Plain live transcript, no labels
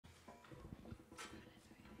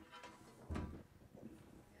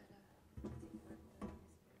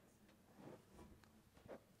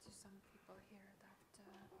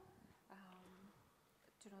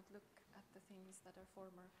not look at the things that are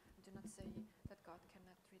former and do not say that God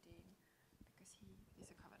cannot redeem because he is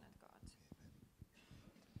a covenant God.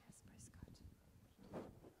 Yes, praise God.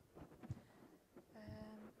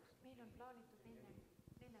 Meil on plaanitud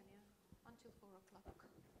neljani until 4 o'clock.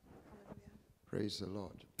 Halleluja. Praise the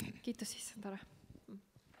Lord. Kiitus issandale.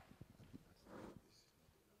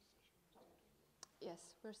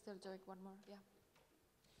 Yes, we're still doing one more. Yeah.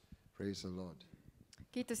 Praise the Lord.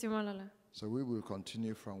 Kiitus Jumalale. So we will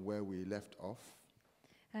continue from where we left off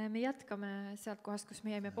Me jätkame sealt kohast, kus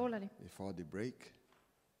me jäime pooleli. before the break.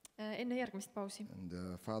 Enne järgmist pausi.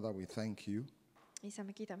 And Father, we thank you. Isa,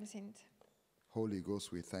 me kiidame sind. Holy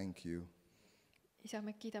Ghost, we thank you. Isa,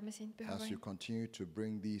 me kiidame sind, Püha As you Vaim. continue to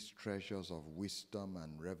bring these treasures of wisdom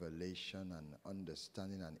and revelation and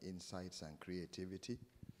understanding and insights and creativity.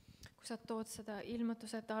 Kui sa tood seda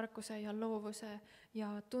ilmutuse, tarkuse ja loovuse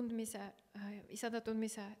ja tundmise, isada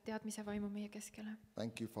tundmise, teadmise vaimu meie keskele.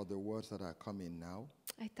 Thank you for the words that are coming now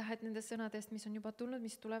Aitäh, et nende sõnadest, mis on juba tulnud,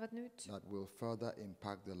 mis tulevad nüüd, that will further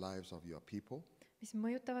impact the lives of your people mis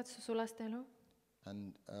mõjutavad su sulaste elu.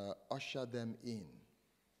 and usher them in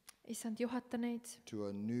Issand, juhata neid to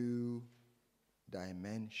a new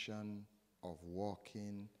dimension of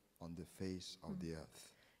walking on the face of the earth.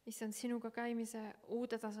 Issand, sinuga käimise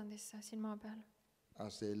uude tasandisse siin maa peal.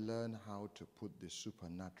 As they learn how to put the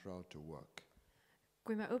supernatural to work.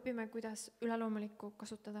 Kui me õpime, kuidas üleloomulikku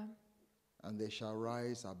kasutada And they shall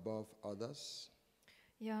rise above others,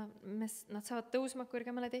 ja nad saavad tõusma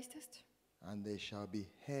kõrgemale teistest and they shall be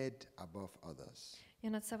head above others, ja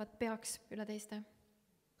nad saavad peaks üle teiste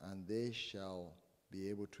and they shall be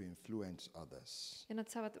able to influence others ja nad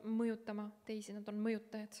saavad mõjutama teisi, nad on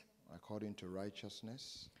mõjutajad according to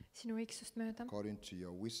righteousness, sinu õigsust mööda, according to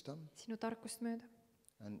your wisdom, sinu tarkust mööda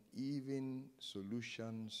and even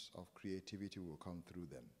solutions of creativity will come through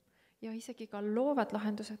them. ja isegi ka loovad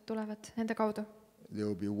lahendused tulevad nende kaudu. They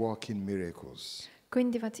will be walking miracles,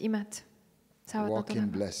 Kõndivad imed saavad nad walking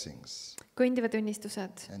olema. blessings, Kõndivad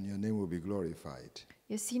õnnistused and your name will be glorified.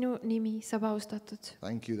 ja sinu nimi saab austatud.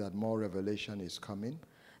 Thank you that more revelation is coming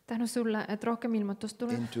Tänu sulle, et rohkem ilmutust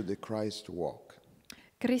tuleb into the Christ walk,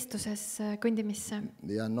 Kristuses kõndimisse,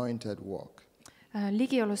 the anointed walk,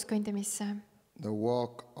 ligiolus kõndimisse, the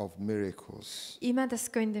walk of miracles. imedes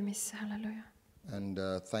kõndimisse, halleluja. And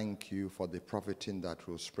thank you for the propheting that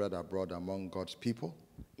will spread abroad among God's people.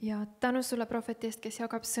 Ja tänu sulle prohveti eest, kes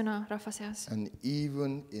jagab sõna rahva seas. And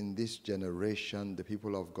even in this generation, the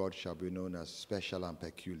people of God shall be known as special and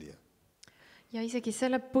peculiar. Ja isegi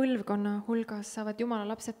selle põlvkonna hulgas saavad Jumala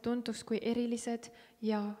lapsed tuntuks kui erilised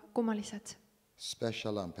ja kummalised.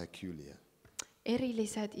 Special and peculiar.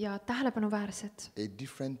 Erilised ja tähelepanuväärsed. A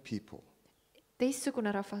different people.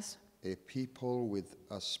 Teistsugune rahvas. A people with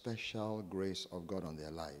a special grace of God on their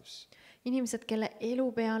lives. Inimesed, kelle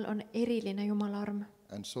elu peal on eriline Jumala arm.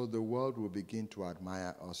 And so the world will begin to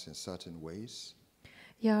admire us in certain ways.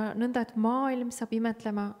 Ja nõnda, et maailm saab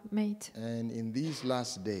imetlema meid. And in these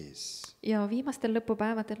last days, Ja viimastel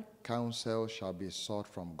lõpupäevadel counsel shall be sought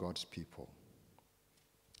from God's people.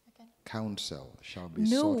 Counsel shall be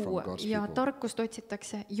sought from nõu God's ja people tarkust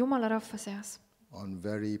otsitakse Jumala rahva seas on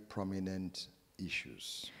very prominent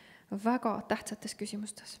issues. väga tähtsates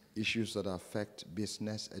küsimustes. Issues that affect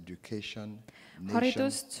business, education, nation,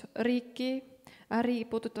 Haridust, riiki, äri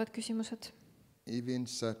puudutavad küsimused, even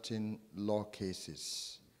certain law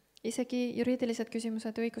cases, isegi juriidilised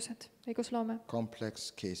küsimused, õigused, õigusloome,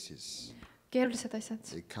 complex cases. keerulised asjad.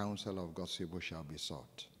 The counsel of God's people shall be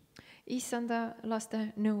sought. Issanda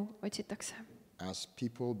laste nõu otsitakse. As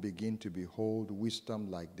people begin to behold wisdom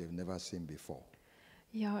like they've never seen before.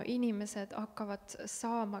 Ja inimesed hakkavad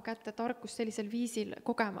saama kätte tarkust sellisel viisil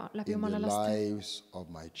kogema läbi In Jumala the laste. lives of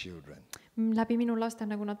my children. Läbi minu laste,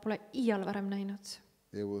 nagu nad pole iial varem näinud.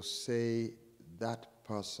 They will say that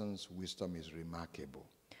person's wisdom is remarkable.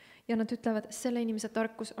 Ja nad ütlevad, selle inimese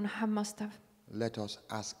tarkus on hämmastav. Let us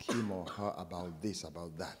ask him or her about this,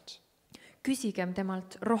 about that. Küsigem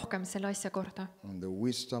temalt rohkem selle asja kohta. And the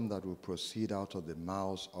wisdom that will proceed out of the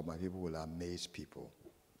mouths of my people will amaze people.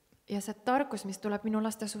 Ja see tarkus, mis tuleb minu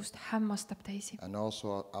laste suust, hämmastab teisi. And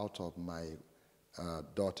also out of my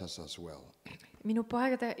daughters as well. Minu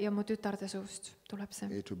poegade ja mu tütarde suust tuleb see.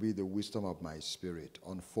 It will be the wisdom of my spirit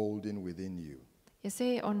unfolding within you. Ja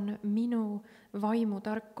see on minu vaimu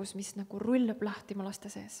tarkus, mis nagu rullab lahti mu laste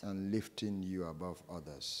sees. And lifting you above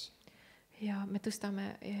others. Ja me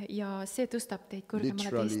tõstame, ja see tõstab teid kõrgemale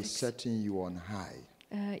Literally teisteks. setting you on high.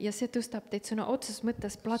 Ja see tõstab teid sõna otseses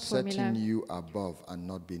mõttes Setting platvormile. you above and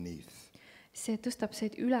not beneath. See tõstab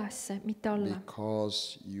seid ülesse, mitte alla.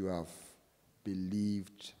 Because you have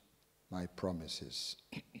believed my promises.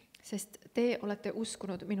 sest te olete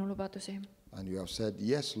uskunud minu lubadusi. And you have said,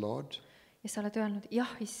 yes, Lord, Ja sa oled öelnud, jah,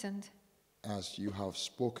 issand, as you have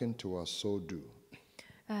spoken to us, so do.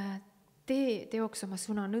 tee teoks oma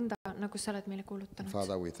sõna nõnda, nagu sa oled meile kuulutanud.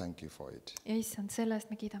 Father, we thank you for it. Ja issand, selle eest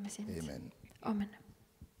me kiidame sind. Amen. Amen.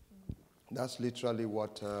 That's literally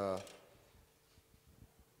what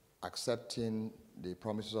accepting the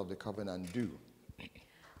promises of the covenant do.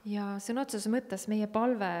 Ja sõna otseses mõttes meie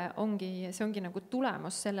palve ongi, see ongi nagu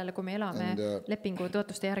tulemus sellele, kui me elame lepingu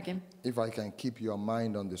tõotuste järgi. If I can keep your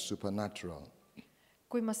mind on the supernatural,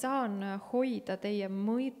 Kui ma saan hoida teie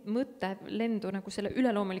mõtte lendu nagu selle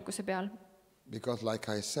üleloomulikkuse peal, because like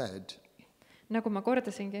I said, nagu ma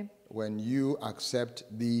kordasingi, when you accept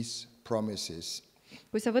these promises,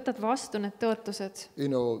 kui sa võtad vastu need tõotused, you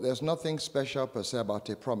know, there's nothing special per se about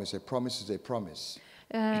a promise. A promise is a promise.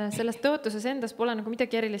 selles tõotuses endas pole nagu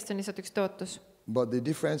midagi erilist, see on lihtsalt üks tõotus. But the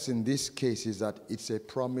difference in this case is that it's a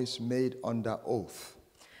promise made under oath.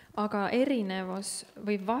 Aga erinevus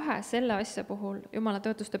või vahe selle asja puhul, Jumala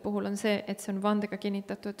tõotuste puhul on see, et see on vandega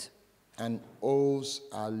kinnitatud. And oaths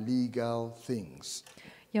are legal things.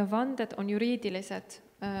 Ja vanded on juriidilised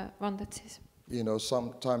vanded siis. You know,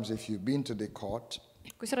 sometimes if you've been to the court,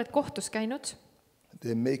 Kui sa oled kohtus käinud,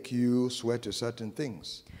 they make you swear to certain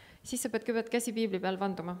things. siis sa pead kõigepealt käsi piibli peal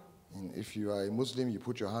vanduma. And if you are a Muslim, you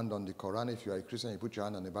put your hand on the Quran. If you are a Christian, you put your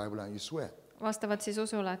hand on the Bible and you swear. Vastavalt siis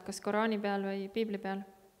usule, et kas Koraani peal või piibli peal.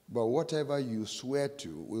 But whatever you swear to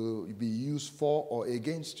will be used for or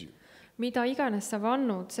against you. Mida iganes sa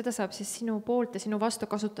vannud, seda saab siis sinu poolt ja sinu vastu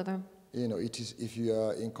kasutada. You know, it is, if you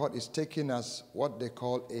are in court, it's taken as what they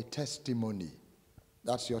call a testimony.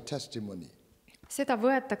 That's your testimony. Seda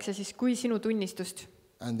võetakse siis kui sinu tunnistust.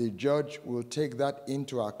 And the judge will take that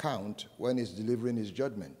into account when he's delivering his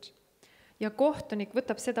judgment. Ja kohtunik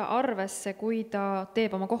võtab seda arvesse, kui ta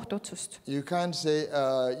teeb oma kohtuotsust. You can't say,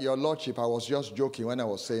 your lordship, I was just joking when I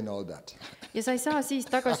was saying all that. Ja sa ei saa siis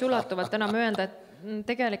tagasiulatuvalt enam öelda, et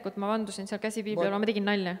tegelikult ma vandusin seal käsi piibli peal, ma tegin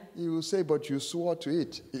nalja. You will say, but you swore to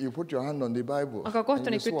it. You put your hand on the Bible. Aga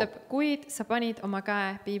kohtunik ütleb, kuid sa panid oma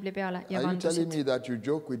käe piibli peale ja Are you telling vandusid. me that you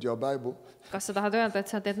joke with your Bible? Kas sa tahad öelda, et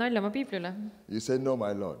sa teed nalja oma piiblile? You say, no,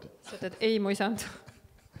 my lord. Sa ütled, ei, mu isand.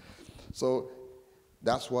 So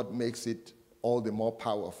that's what makes it all the more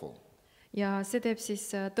powerful. Ja see teeb siis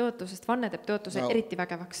tõotusest, vanne teeb tõotuse Now, eriti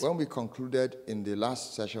vägevaks. When we concluded in the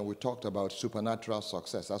last session, we talked about supernatural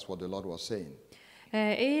success. That's what the Lord was saying.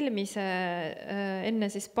 Eelmise, enne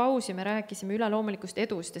siis pausi me rääkisime üleloomulikust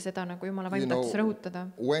edust ja seda, nagu Jumala vaim tahtis rõhutada.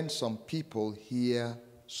 When some people hear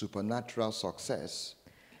supernatural success,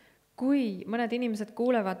 Kui mõned inimesed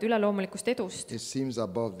kuulevad üleloomulikust edust, it seems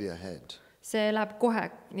above their head. see läheb kohe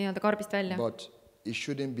nii-öelda karbist välja. But it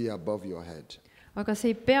shouldn't be above your head. Aga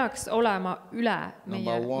see ei peaks olema üle meie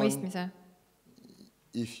Number one, mõistmise.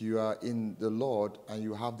 If you are in the Lord and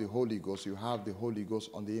you have the Holy Ghost, you have the Holy Ghost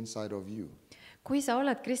on the inside of you. Kui sa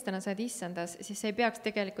oled kristlane, sa oled issandas, siis see ei peaks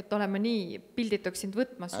tegelikult olema nii pildituks sind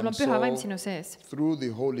võtma. Sul on And püha so, vaim sinu sees. through the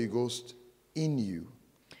Holy Ghost in you,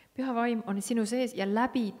 Püha vaim on sinu sees ja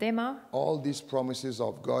läbi tema all these promises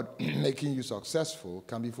of God making you successful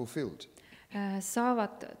can be fulfilled.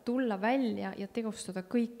 saavad tulla välja ja tegustuda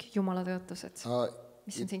kõik Jumala tõotused,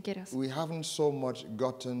 mis on siin kirjas. We haven't so much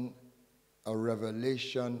gotten a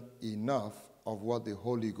revelation enough of what the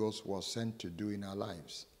Holy Ghost was sent to do in our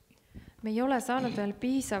lives. Me ei ole saanud veel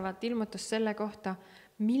piisavat ilmutust selle kohta,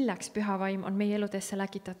 milleks püha vaim on meie eludesse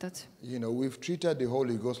läkitatud. You know, we've treated the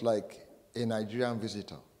Holy Ghost like a Nigerian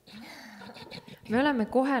visitor. Me oleme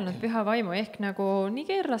kohelnud püha vaimu ehk nagu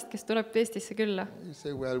nigeerlast, kes tuleb Eestisse külla. You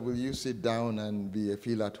say, well, will you sit down and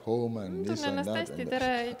feel at home and this Tunnen and ennast that? hästi, And,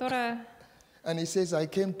 tere, tore. and he says, I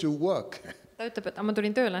came to work. Ta ütleb, et ma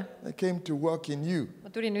tulin tööle. I came to work in you.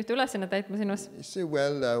 Ma tulin ühte ülesannet täitma sinus. You say,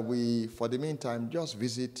 well, we, for the meantime, just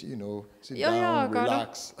visit, you know, sit Ja, down, aga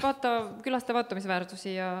relax. külasta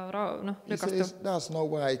vaatamisväärtusi ja He lükastu. says, that's not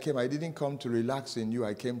why I came. I didn't come to relax in you.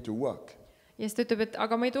 I came to work. Ja siis ta ütleb, et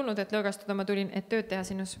aga ma ei tulnud, et lõõgastuda, ma tulin, et tööd teha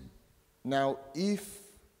sinus. Now, if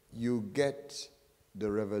you get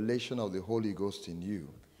the revelation of the Holy Ghost in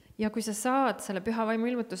you, Ja kui sa saad selle püha vaimu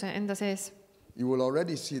ilmutuse enda sees, you will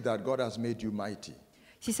already see that God has made you mighty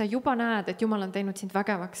siis sa juba näed, et Jumal on teinud sind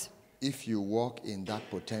vägevaks. if you walk in that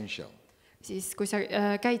potential. Siis kui sa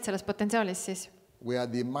käid selles potentsiaalis, siis We are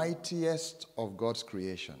the mightiest of God's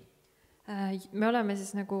creation me oleme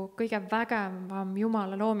siis nagu kõige vägevam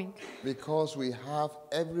Jumala looming, because we have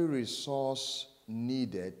every resource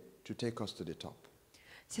needed to take us to the top.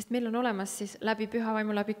 sest meil on olemas siis läbi püha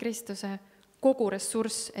vaimu, läbi Kristuse kogu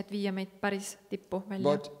ressurss, et viia meid päris tippu välja.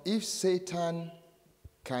 But if Satan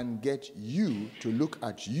can get you to look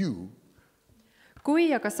at you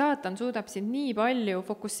Kui aga saatan suudab sind nii palju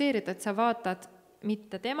fokusseerida, et sa vaatad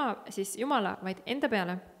mitte tema, siis Jumala, vaid enda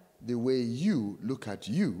peale the way you look at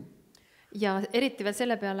you, ja eriti veel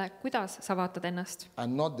selle peale, kuidas sa vaatad ennast.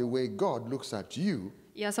 and not the way God looks at you,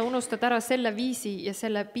 Ja sa unustad ära selle viisi ja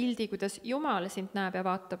selle pildi, kuidas Jumal sind näeb ja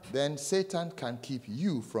vaatab. then Satan can keep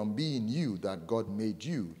you from being you that God made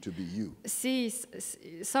you to be you. Siis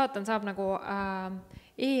saatan saab nagu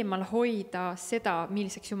eemal hoida seda,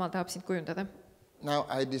 milliseks Jumal tahab sind kujundada. Now,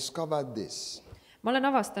 I discovered this, Ma olen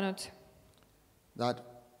avastanud, that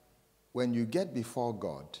when you get before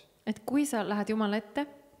God, et kui sa lähed Jumala ette,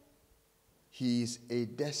 He is a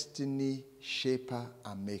destiny shaper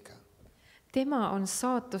and maker. tema on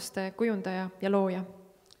saatuste kujundaja ja looja.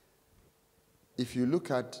 If you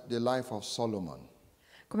look at the life of Solomon,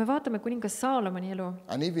 Kui me vaatame kuningas Saalomoni elu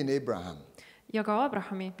and even Abraham, ja ka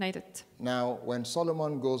Abrahami näidet, now when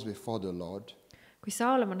Solomon goes before the Lord, kui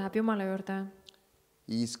Saalomon läheb Jumala juurde,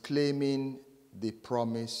 he is claiming the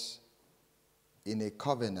promise in a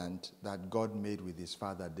covenant that God made with his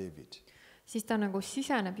father David. siis ta nagu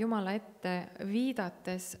siseneb Jumala ette,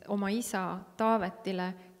 viidates oma isa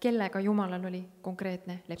Taavetile, kellega Jumalal oli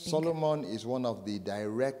konkreetne leping. Solomon is one of the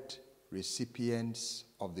direct recipients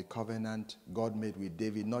of the covenant God made with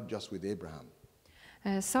David, not just with Abraham.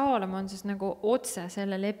 Saalomon siis nagu otse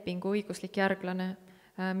selle lepingu õiguslik järglane,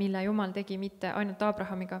 mille Jumal tegi mitte ainult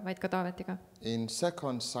Abrahamiga, vaid ka Taavetiga. In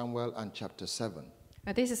 2 Samuel and chapter 7,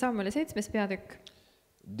 Teise Samueli 7. peatükk,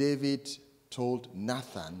 David told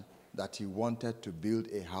Nathan that he wanted to build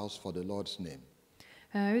a house for the Lord's name.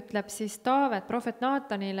 ütleb siis Taavet prohvet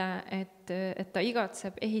Naatanile, et ta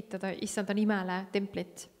igatseb ehitada issanda nimele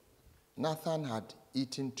templit. Nathan had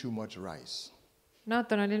eaten too much rice,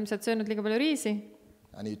 Naatan oli ilmselt söönud liiga palju riisi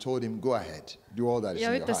and he told him, go ahead, do all that is ja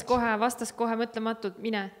in your ütles heart. kohe, vastas kohe mõtlematult,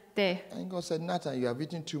 mine tee. And God said, Nathan, you have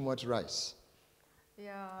eaten too much rice.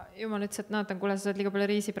 Ja Jumal ütles, et Naatan, kuule, sa sööd liiga palju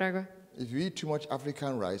riisi praegu. If you eat too much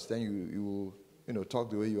African rice, then you will talk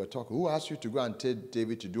the way you are talking. Who asked you to go and tell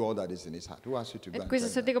David to do all that is in his heart? Who asked you to go Et and kui tell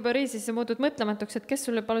sa sööd him? liiga palju riisi, siis sa muutud mõtlematuks, et kes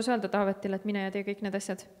sulle palus öelda Taavetile, et mine ja tee kõik need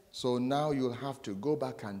asjad. So now you'll have to go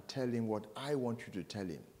back and tell him what I want you to tell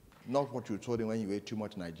him, not what you told him when you ate too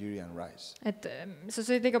much Nigerian rice. Et sa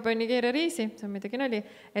sööd liiga palju Nigeeria riisi, see on midagi nali,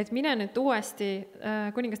 et mine nüüd uuesti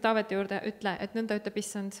kuningas Taaveti juurde, ütle, et nõnda ütleb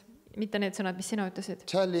issand, mitte need sõnad, mis sina ütlesid.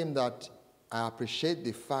 Tell him that I appreciate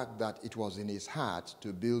the fact that it was in his heart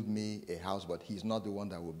to build me a house, but he's not the one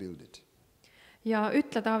that will build it. Ja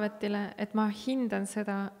ütle Taavetile, et ma hindan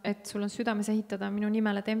seda, et sul on südames ehitada minu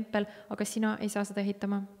nimele tempel, aga sina ei saa seda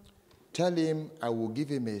ehitama. Tell him I will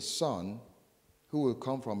give him a son who will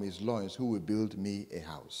come from his loins, who will build me a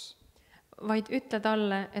house. Vaid ütle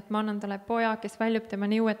talle, et ma annan talle poja, kes väljub tema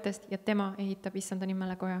nõuetest ja tema ehitab issanda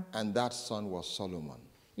nimele koja. And that son was Solomon.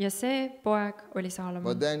 Ja see poeg oli Saalomon.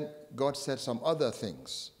 But then God said some other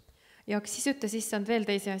things. Ja siis ütles issand veel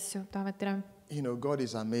teisi asju Taavetile, You know, God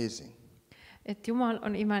is amazing. et Jumal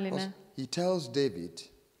on imeline. He tells David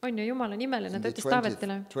On ju, Jumal on imeline, in ta the ütles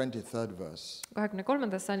Taavetile 23rd verse,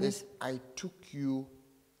 23. salmis, this, I took you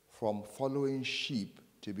from following sheep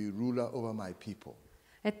to be ruler over my people.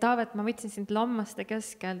 et Taavet, ma võtsin sind lammaste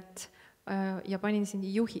keskelt ja panin sind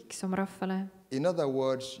juhiks oma rahvale. In other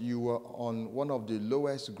words, you were on one of the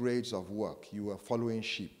lowest grades of work. You were following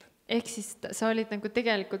sheep. Ehk siis sa olid nagu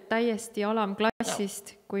tegelikult täiesti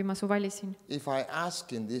alamklassist, kui ma su valisin. If I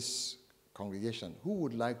ask in this congregation, who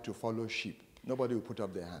would like to follow sheep? Nobody will put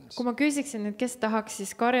up their hands. Kui ma küsiksin, et kes tahaks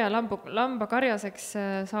siis lamba karjaseks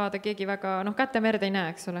saada, keegi väga, kätte merd ei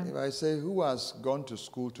näe, eks ole. If I say, who has gone to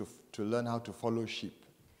school to learn how to follow sheep?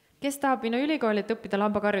 Kes tahab minna ülikooli, et õppida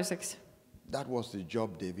lambakarjuseks? That was the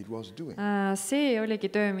job David was doing. See oligi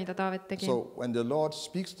töö, mida Taavet tegi. So when the Lord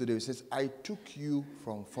speaks to David, he says, I took you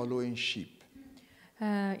from following sheep.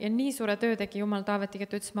 Ja nii suure töö tegi Jumal Taavetiga,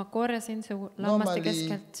 et ütles, ma korjasin su lammaste Normally,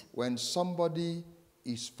 keskelt. when somebody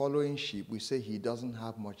is following sheep, we say he doesn't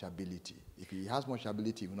have much ability. If he has much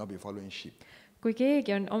ability, he will not be following sheep. Kui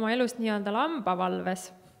keegi on oma elust nii-öelda lambavalves,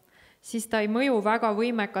 siis ta ei mõju väga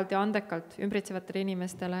võimekalt ja andekalt ümbritsevatele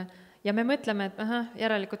inimestele. Ja me mõtleme, et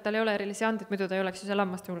järelikult tal ei ole erilisi anded, muidu ta ei oleks ju see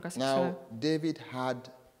lammaste hulgas. Now, David had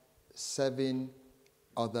 7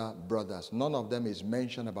 other brothers. None of them is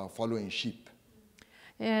mentioned about following sheep.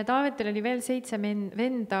 Taavetil oli veel 7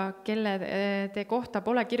 venda, kelle te kohta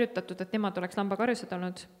pole kirjutatud, et nemad oleks lambakarjused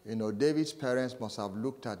olnud. You know, David's parents must have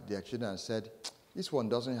looked at their children and said, this one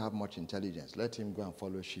doesn't have much intelligence. Let him go and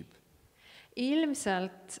follow sheep.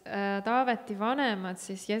 Ilmselt Taaveti vanemad,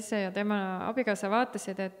 siis Jesse ja tema abikaasa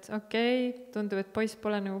vaatasid, et tundub, et poiss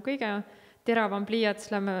pole nagu kõige teravam pliiats,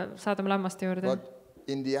 saadame lammaste juurde. But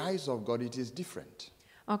in the eyes of God, it is different.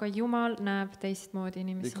 aga Jumal näeb teistmoodi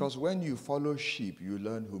inimesi. Because when you follow sheep, you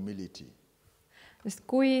learn humility. Sest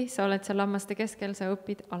kui sa oled seal lammaste keskel, sa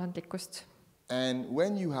õpid alandlikkust. And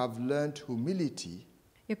when you have learned humility,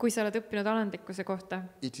 Ja kui sa oled õppinud alandlikkuse kohta,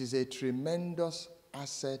 it is a tremendous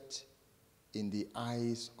asset in the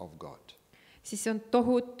eyes of God. siis see on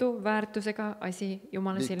tohutu väärtusega asi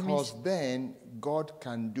Jumala silmis. Because then God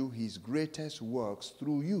can do his greatest works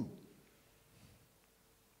through you.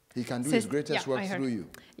 He can do his greatest works through you.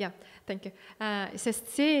 Jah, thank you. Sest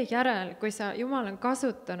seejärel, kui sa Jumal on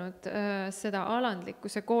kasutanud seda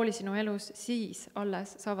alandlikkuse kooli sinu elus, siis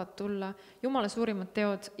alles saavad tulla Jumala suurimad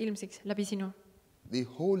teod ilmsiks läbi sinu. The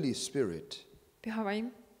Holy Spirit, Püha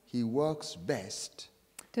vaim he works best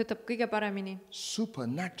töötab kõige paremini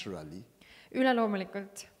supernaturally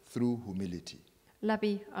üleloomulikult through humility.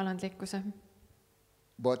 läbi alandlikkuse.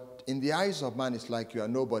 But in the eyes of man, it's like you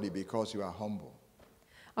are nobody because you are humble.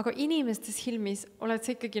 Aga inimeste silmis oled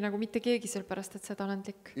sa ikkagi nagu mitte keegi sellepärast, et sa oled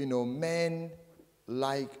alandlik. You know, men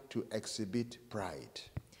like to exhibit pride.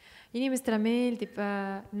 Inimestele meeldib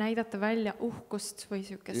näidata välja uhkust või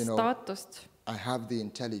siukest staatust. I have the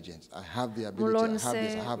intelligence, I have the ability, Mul on I have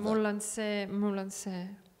this, I have that. mul on see.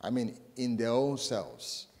 I mean, in their own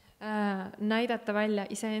selves. Näidata välja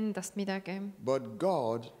iseendast midagi. But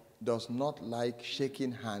God does not like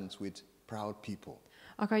shaking hands with proud people.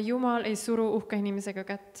 Aga Jumal ei suru uhke inimesega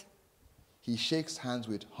kätt. He shakes hands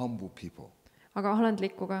with humble people. Aga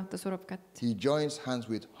alandlikuga ta surub kätt. He joins hands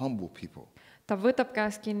with humble people. Ta võtab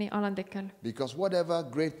käest kinni alandlikel. Because whatever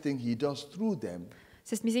great thing he does through them,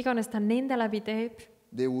 Sest mis iganes ta nende läbi teeb,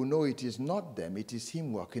 they will know it is not them, it is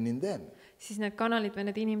him working in them. siis need kanalid või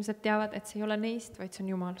need inimesed teavad, et see ei ole neist, vaid see on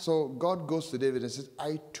Jumal. So God goes to David and says,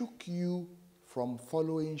 I took you from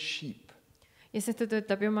following sheep. Ja sest ta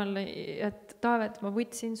ütleb Jumal, et Taavet, ma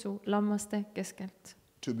võtsin su lammaste keskelt.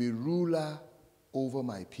 To be ruler over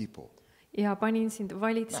my people. Ja panin sind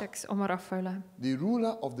valitseks oma rahva üle. The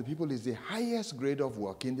ruler of the people is the highest grade of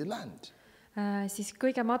work in the land. Siis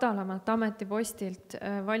kõige madalamalt ametipostilt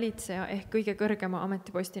valitseja ehk kõige kõrgema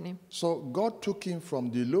ametipostini. So God took him from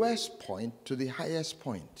the lowest point to the highest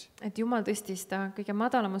point. Et Jumal tõstis ta kõige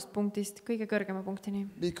madalamast punktist kõige kõrgema punktini.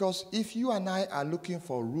 Because if you and I are looking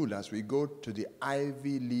for rulers, we go to the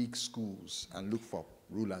Ivy League schools and look for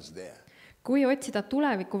rulers there. Kui otsida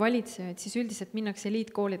tuleviku valitsejaid, siis üldiselt minnakse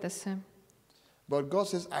eliitkoolidesse. But God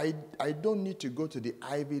says, I don't need to go to the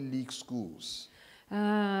Ivy League schools.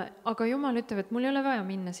 Aga Jumal ütleb, et mul ei ole vaja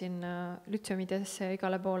minna sinna lütseumidesse ja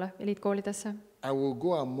igale poole, eliitkoolidesse. I will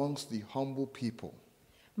go amongst the humble people.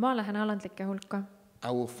 Ma lähen alandlike hulka.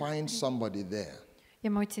 I will find somebody there.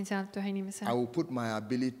 Ja ma otsin sealt ühe inimese. I will put my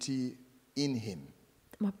ability in him.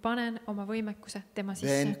 Ma panen oma võimekuse tema sisse.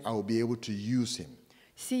 Then I will be able to use him.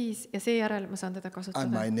 Siis ja seejärel ma saan teda kasutada.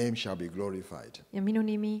 And my name shall be glorified. Ja minu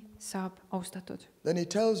nimi saab austatud. Then he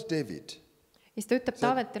tells David, ja siis ta ütleb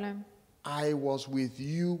Taavetile, I was with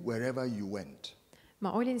you wherever you went.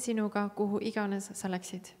 Ma olin sinuga, kuhu iganes sa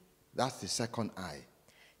läksid. That's the second I.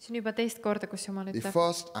 See on juba teist korda, kus Jumal The ütleb.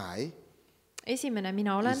 first I Esimene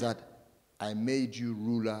mina olen. is that I made you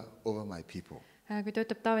ruler over my people. Kui ta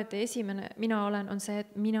ütleb Taaveti esimene mina olen, on see,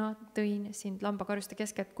 et mina tõin sind lambakarjuste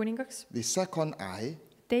keskelt kuningaks. The second I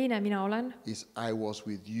Teine mina olen is I was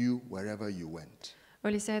with you wherever you went.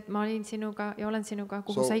 oli see, et ma olin sinuga ja olen sinuga,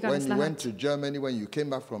 kuhu So sa when iganes you went lähed. to Germany, when you came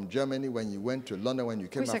back from Germany, when you went to London, when you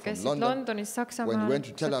came Kui sa back from käisid London, Londonis, when you Saksamaal, went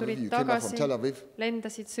to Tel sa Aviv, tulid you came back from tagasi, Tel Aviv,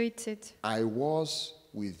 lendasid, sõitsid. I was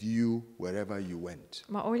with you wherever you went.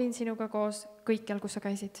 Ma olin sinuga koos kõikjal, kus sa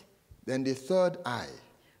käisid. Then the third I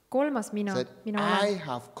Kolmas mina said, mina I olen.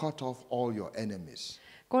 have cut off all your enemies.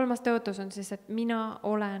 Kolmas tõotus on siis, et mina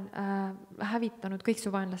olen hävitanud kõik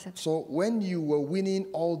su vaenlased. So when you were winning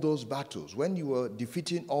all those battles, when you were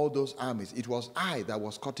defeating all those armies, it was I that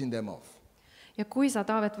was cutting them off. Ja kui sa,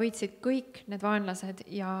 Taavet, võitsid kõik need vaenlased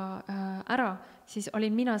ja ära, siis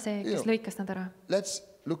olin mina see, kes lõikas nad ära. Let's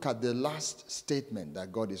look at the last statement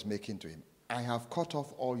that God is making to him. I have cut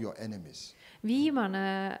off all your enemies.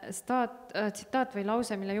 Viimane tsitaat või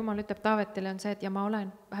lause, mille Jumal ütleb Taavetile, on see, et ja ma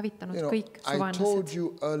olen hävitanud kõik su I told vaenlased.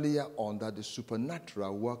 you earlier on that the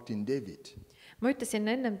supernatural worked in David. Ma ütlesin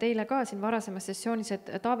ennem teile ka siin varasemas sessioonis,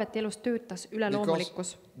 et Taaveti elus töötas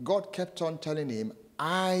üleloomulikkus. Because God kept on telling him,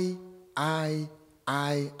 I,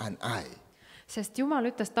 and I. Sest Jumal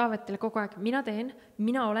ütles Taavetile kogu aeg, mina teen,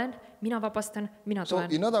 mina olen, mina vabastan, mina So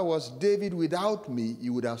tulen. in other words, David, without me,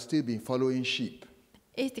 you would have still been following sheep.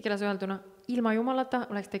 Eesti keeles öelduna, ilma Jumalata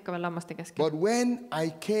oleks ta ikka veel lammaste keskel. But when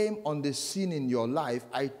I came on the scene in your life,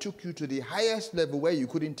 I took you to the highest level where you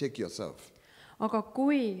couldn't take yourself. aga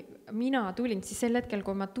kui mina tulin, siis sel hetkel,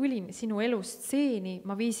 kui ma tulin sinu elustseeni,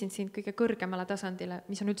 ma viisin sind kõige kõrgemale tasandile,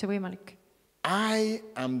 mis on üldse võimalik. I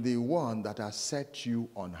am the one that has set you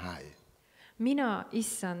on high. Mina,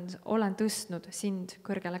 issand, olen tõstnud sind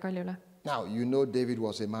kõrgele kaljule. Now, you know David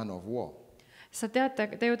was a man of war.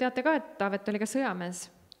 Te ju teate ka, et Taavet oli ka sõjamees.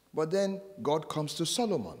 But then God comes to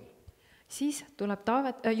Solomon. Siis tuleb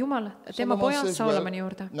Jumal tema poja Salomoni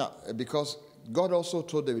juurde. Now, because God also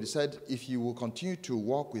told David, he said, if you will continue to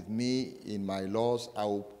walk with me in my laws, I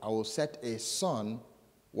will set a son,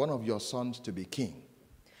 one of your sons, to be king.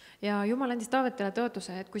 Ja Jumal andis Taavetile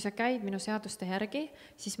tõotuse, et kui sa käid minu seaduste järgi,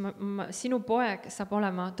 siis sinu poeg saab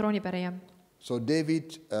olema troonipärija. So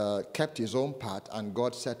David kept his own part and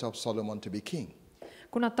God set up Solomon to be king.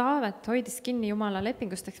 Kuna Taavet hoidis kinni Jumala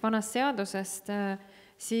lepingusteks vanast seadusest,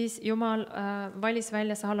 siis Jumal valis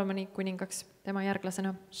välja Salomoni kuningaks tema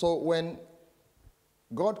järglasena. So when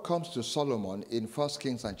God comes to Solomon in 1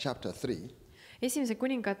 Kings and chapter 3, Esimese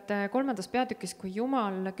kuningate 3. peatükis, kui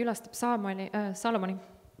Jumal külastab Salomoni,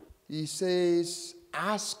 he says,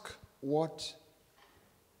 ask what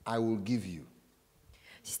I will give you.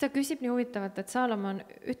 Siis ta küsib nii huvitavalt, et Salomon,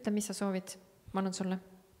 ütle, mis sa soovid, ma annan sulle.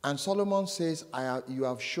 And Solomon says, you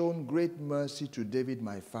have shown great mercy to David,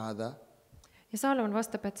 my father. Ja Salomon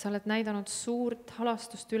vastab, et sa oled näidanud suurt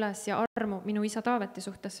halastust üles ja armu minu isa Taaveti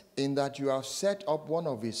suhtes. In that you have set up one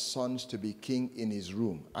of his sons to be king in his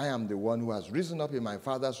room. I am the one who has risen up in my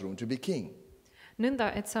father's room to be king.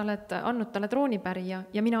 Nõnda, et sa oled andnud talle troonipärija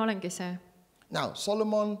ja mina olengi see. Now,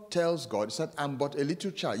 Solomon tells God, he said, I'm but a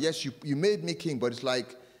little child. Yes, you made me king, but it's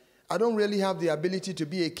like, I don't really have the ability to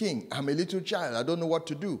be a king. I'm a little child. I don't know what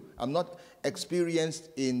to do. I'm not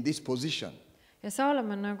experienced in this position. Ja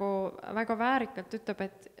Salomon nagu väga väärikalt ütleb,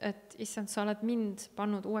 et issand, sa oled mind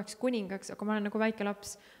pannud uueks kuningaks, aga ma olen nagu väike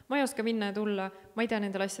laps. Ma ei oska minna ja tulla, ma ei tea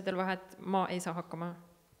nendel asjadel vahet, ma ei saa hakkama.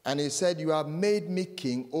 And he said, you have made me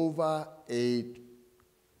king over a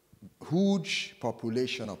huge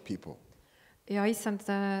population of people. Ja issand,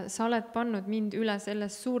 sa oled pannud mind üle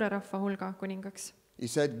selles suure rahva hulga kuningaks. He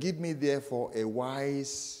said, give me therefore a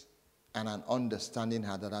wise and an understanding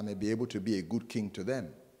heart that I may be able to be a good king to them.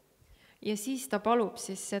 Ja siis ta palub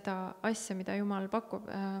siis seda asja, mida Jumal pakub,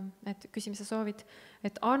 et küsi, mis sa soovid,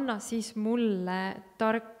 et anna siis mulle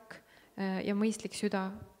tark ja mõistlik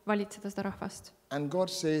süda valitseda seda rahvast. And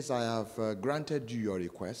God says, I have granted you your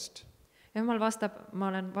request. Ja Jumal vastab, ma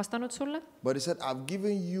olen vastanud sulle. But he said, I've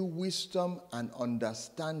given you wisdom and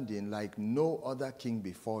understanding like no other king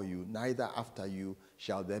before you, neither after you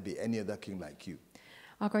shall there be any other king like you.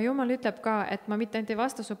 Aga Jumal ütleb ka, et ma mitte ainult ei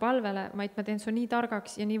vasta su palvele, vaid ma teen su nii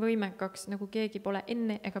targaks ja nii võimekaks, nagu keegi pole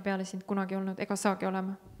enne ega peale sind kunagi olnud, ega saagi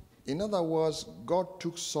olema. In other words, God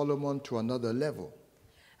took Solomon to another level.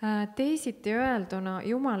 Teisiti öelduna,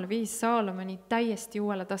 Jumal viis Salomoni täiesti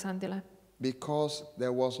uuele tasandile. Because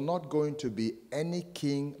there was not going to be any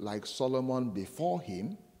king like Solomon before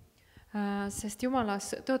him. Sest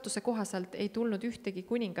Jumalas tõotuse kohaselt ei tulnud ühtegi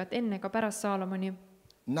kuningat enne ega pärast Salomoni.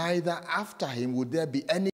 Neither after him would there be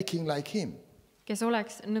any king like him. Kes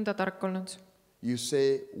oleks nõnda tark olnud. You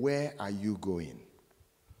say, where are you going?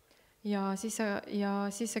 Ja siis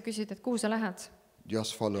sa küsid, et kuhu sa lähed?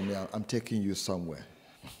 Just follow me, I'm taking you somewhere.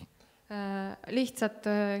 Lihtsalt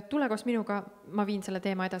tule koos minuga, ma viin selle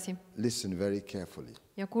teema edasi. Listen very carefully.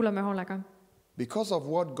 Ja kuulame hoolega. Because of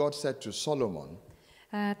what God said to Solomon,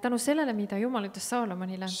 tänu sellele, mida Jumal ütles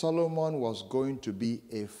Salomonile, Solomon was going to be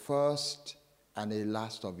a first and a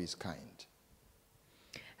last of his kind.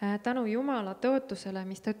 Tänu Jumala tõotusele,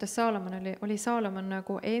 mis ta ütles Salomonile, oli Salomon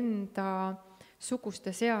nagu enda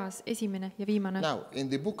suguste seas esimene ja viimane. Now, in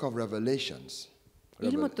the book of Revelations,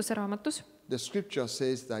 Ilmutuse raamatus the scripture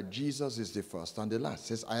says that Jesus is the first and the last. It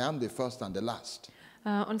says, I am the first and the last.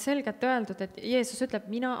 On selgelt öeldud, et Jeesus ütleb,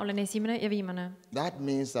 mina olen esimene ja viimane. That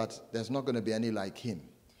means that there's not going to be any like him.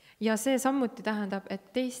 Ja see samuti tähendab,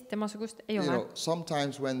 et teist temasugust ei ole.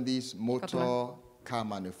 Sometimes when these motor car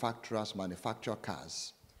manufacturers manufacture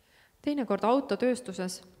cars, Teinekord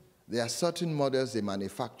autotööstuses there are certain models they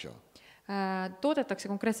manufacture. Toodetakse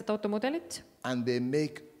konkreetset automudelit. And they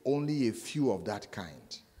make only a few of that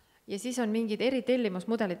kind. Ja siis on mingid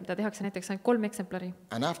eritellimusmudelid, mida tehakse näiteks ainult 3 eksemplari.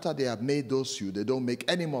 And after they have made those few, they don't make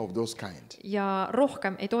any more of those kind. Ja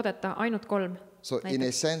rohkem ei toodeta ainult 3. So näiteks. In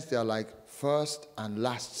a sense, they are like first and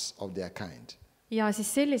lasts of their kind. Ja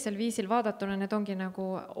siis sellisel viisil vaadatuna need ongi nagu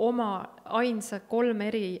oma ainsad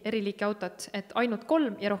 3 eriliiki autot, et ainult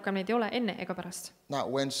 3 ja rohkem neid ei ole enne ega pärast. Now,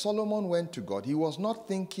 when Solomon went to God, he was not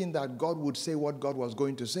thinking that God would say what God was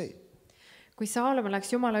going to say. Kui Salomon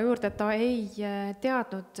läks Jumala juurde, ta ei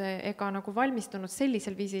teadnud ega nagu valmistunud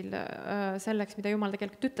sellisel viisil selleks, mida Jumal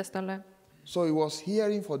tegelikult ütles talle. So he was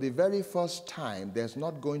hearing for the very first time, there's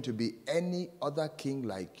not going to be any other king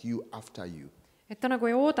like you after you. Et ta nagu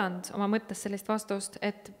ei oodanud oma mõttes sellist vastust,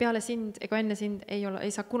 et peale sind ega enne sind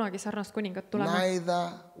ei saa kunagi sarnast kuningat tulema. Neither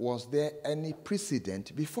was there any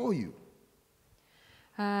precedent before you.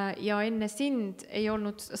 Ja enne sind ei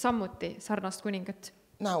olnud samuti sarnast kuningat.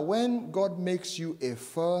 Now, when God makes you a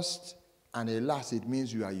first and a last, it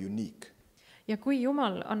means you are unique. Ja kui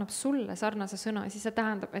Jumal annab sulle sarnase sõna, siis see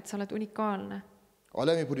tähendab, et sa oled unikaalne. Or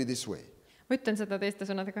let me put it this way. Ma ütlen seda teiste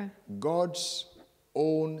sõnadega. God's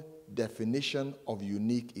own definition of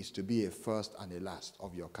unique is to be a first and a last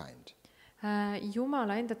of your kind.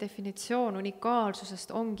 Jumala enda definitsioon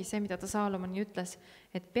unikaalsusest ongi see, mida ta Saalomoni ütles,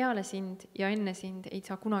 et peale sind ja enne sind ei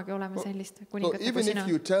saa kunagi olema sellist kuningat nagu Even sina. if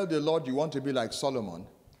you tell the Lord you want to be like Solomon,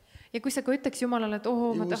 Ja kui sa ka ütleks Jumalale, et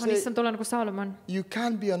ma tahan issand olla nagu Saalomon, you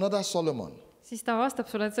can't be another Solomon. siis ta vastab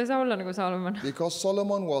sulle, et sa ei saa olla nagu Saalomon. Because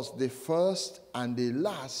Solomon was the first and the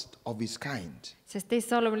last of his kind. Sest teist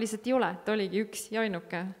Saalomon lihtsalt ei ole, ta oligi üks ja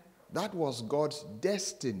ainuke. That was God's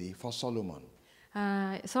destiny for Solomon.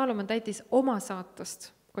 Saalomon täitis oma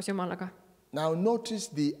saatust koos Jumalaga. Now notice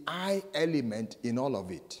the I element in all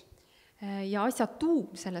of it. Ja asja tuum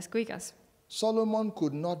selles kõiges. Solomon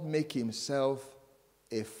could not make himself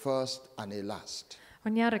a first and a last.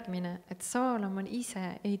 On järgmine, et Saalomon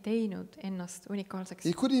ise ei teinud ennast unikaalseks.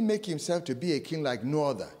 He couldn't make himself to be a king like no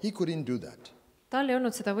other. He couldn't do that. Tal ei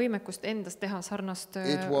olnud seda võimekust endast teha sarnast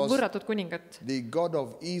It was võrratud kuningat, the God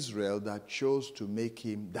of Israel that chose to make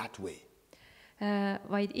him that way.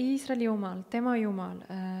 vaid Iisraeli Jumal, tema Jumal,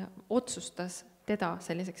 otsustas teda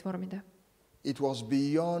selliseks vormida. It was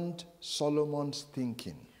beyond Solomon's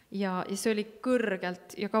thinking. Ja see oli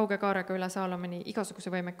kõrgelt ja kauge kaarega üle Saalomoni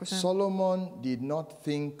igasuguse võimekuse. Solomon did not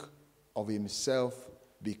think of himself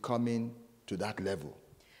becoming to that level.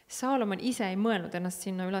 Saalomon ise ei mõelnud ennast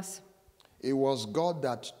sinna üles. It was God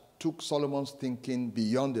that took Solomon's thinking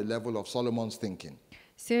beyond the level of Solomon's thinking.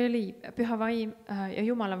 See oli püha vaim ja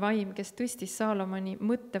Jumala vaim, kes tõstis Saalomoni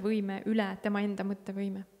mõttevõime üle tema enda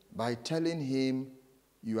mõttevõime. By telling him,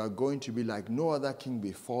 you are going to be like no other king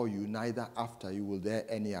before you, neither after you will there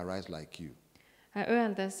any arise like you.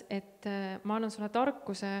 Öeldes, et ma annan sulle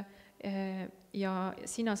tarkuse ja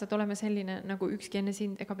sina saad olema selline, nagu ükski enne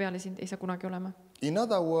sind ega peale sind ei saa kunagi olema. In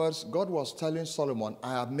other words, God was telling Solomon,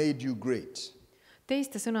 I have made you great.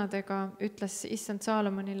 Teiste sõnadega ütles issand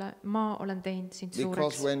Saalomonile, ma olen teinud sind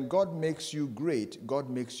Because suureks. when God makes you great, God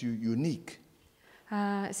makes you unique.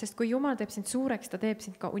 Sest kui Jumal teeb sind suureks, ta teeb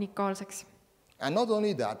sind ka unikaalseks. And not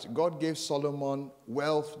only that, God gave Solomon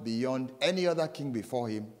wealth beyond any other king before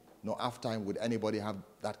him, nor after him would anybody have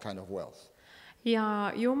that kind of wealth.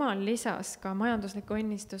 Ja Jumal lisas ka majandusliku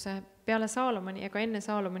õnnistuse. Peale Saalomoni ega enne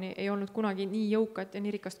Saalomoni ei olnud kunagi nii jõukat ja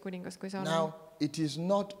nii rikast kuningast kui Saalomon. Now, it is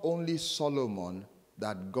not only Solomon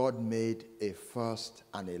that God made a first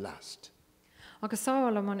and a last. Aga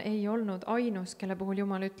Saalomon ei olnud ainus, kelle puhul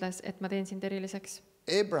Jumal ütles, et ma teen sind eriliseks.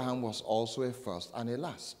 Abraham was also a first and a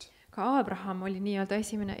last. Ka Abraham oli nii-öelda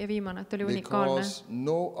esimene ja viimane, et oli unikaalne. Because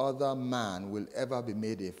no other man will ever be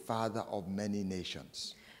made a father of many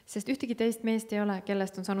nations. Sest ühtegi teist meest ei ole,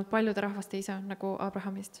 kellest on saanud paljude rahvaste isa, nagu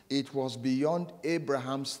Abrahamist. It was beyond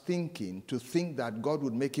Abraham's thinking to think that God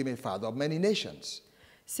would make him a father of many nations.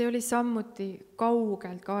 See oli samuti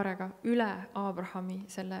kaugelt kaarega üle Abrahami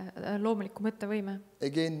selle loomuliku mõttevõime.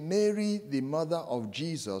 Again, Mary, the mother of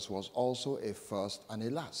Jesus, was also a first and a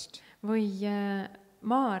last. Või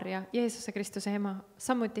Maaria, Jeesuse Kristuse ema,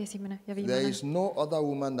 samuti esimene ja There viimane. is no other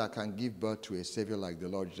woman that can give birth to a savior like the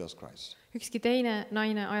Lord Jesus Christ. Ükski teine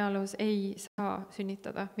naine ajaloos ei saa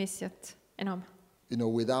sünnitada Messiat enam.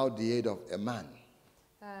 Without the aid of a man.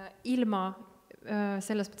 Ilma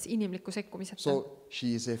selles mõttes inimliku sekkumiseta. So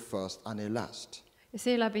she is a first and a last. Ja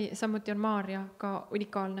seeläbi samuti on Maaria ka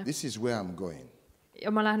unikaalne. This is where I'm going.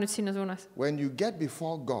 Ja ma lähen nüüd sinna suunas. When you get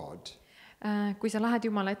before God, Kui sa lähed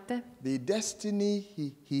Jumala ette, the destiny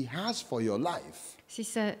he has for your life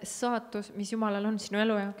siis see saatus, mis Jumalal on sinu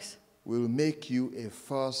elu jaoks, will make you a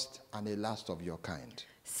first and a last of your kind.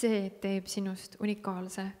 see teeb sinust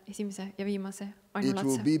unikaalse, esimese ja viimase It will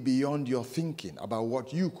ainulatse. be beyond your thinking about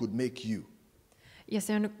what you could make you. Ja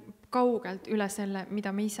see on kaugelt üle selle,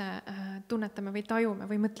 mida me ise tunnetame või tajume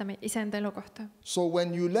või mõtleme iseenda elu kohta. So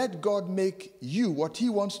when you let God make you what he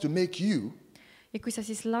wants to make you, Ja kui sa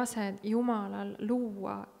siis lased Jumalal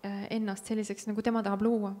luua ennast selliseks, nagu tema tahab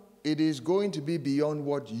luua, it is going to be beyond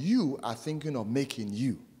what you are thinking of making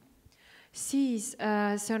you. siis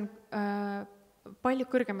see on palju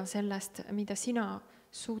kõrgemal sellest, mida sina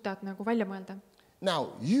suudad nagu välja mõelda.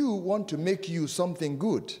 Now, you want to make you something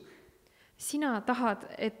good. Sina tahad,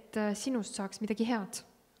 et sinust saaks midagi head.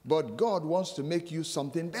 But God wants to make you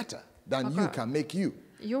something better than you can make you.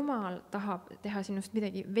 Jumal tahab teha sinust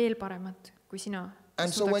midagi veel paremat, kui sina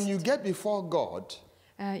And so when you suudaksid. get before God,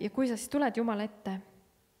 Ja kui sa siis tuled Jumala ette,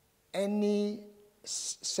 any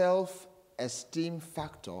self-esteem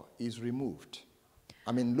factor is removed.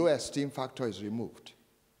 I mean, low esteem factor is removed.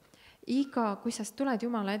 kui sa tuled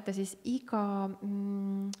Jumala ette, siis iga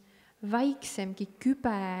väiksemgi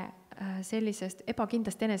kübe sellisest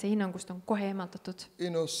ebakindlast enesehinnangust on kohe eemaldatud. You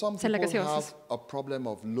know, some Sellega people have seoses. a problem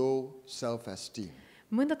of low self-esteem.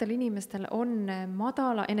 Mõndadel inimestel on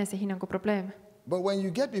madala enesehinnangu probleem. But when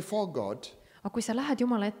you get before God, Aga kui sa lähed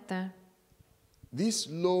Jumala ette, this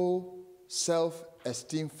low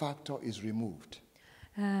self-esteem factor is removed.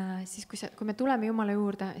 siis kui me tuleme Jumala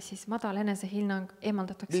juurde, siis madal enesehinnang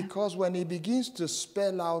eemaldatakse. Because when he begins to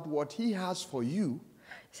spell out what he has for you,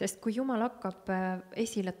 Sest kui Jumal hakkab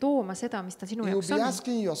esile tooma seda, mis ta sinu you'll jaoks be on,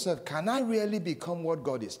 asking yourself, can I really become what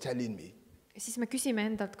God is telling me? siis me küsime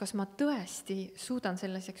endalt, kas ma tõesti suudan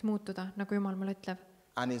selliseks muutuda, nagu Jumal mulle ütleb.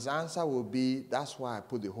 And his answer will be, that's why I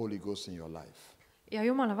put the Holy Ghost in your life. Ja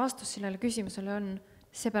Jumala vastus sellele küsimusele on,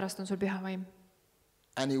 seepärast on sul püha vaim.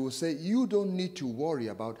 And he will say, you don't need to worry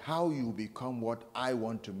about how you become what I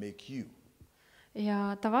want to make you.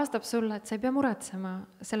 Ja ta vastab sulle, et sa ei pea muretsema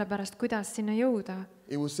sellepärast, kuidas sinna jõuda.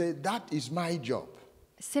 He will say, that is my job.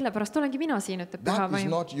 Sellepärast olengi mina siin, ütleb püha That is vaim.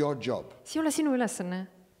 not your job. See ei ole sinu ülesanne.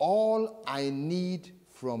 All I need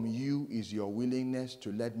from you is your willingness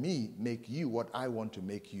to let me make you what I want to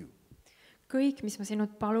make you. Kõik, mis ma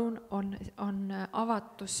sinult palun, on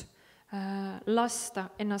avatus lasta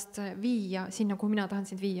ennast viia sinna, kuhu mina tahan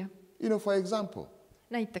sind viia. You know, for example,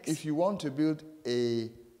 Näiteks, if you want to build a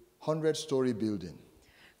 100-story building,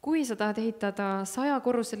 kui sa tahad ehitada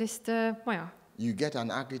 100-korruselist maja, you get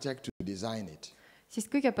an architect to design it. siis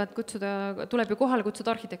kõigepealt tuleb ju kohale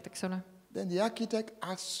kutsuda arhitekt, eks ole. Then the architect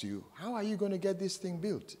asks you, how are you going to get this thing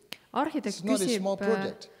built? Arhitekt It's not a küsib, small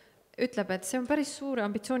project. ütleb, et see on päris suur ja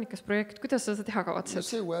ambitsioonikas projekt, kuidas sa seda teha You kavatsed?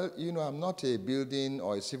 say, well, you know, I'm not a building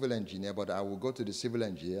or a civil engineer, but I will go to the civil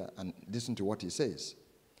engineer and listen to what he says.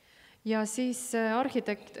 Ja siis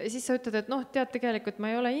arhitekt, siis sa ütled, et noh, tead tegelikult, ma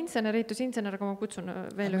ei ole insener, ehitusinsener, aga ma kutsun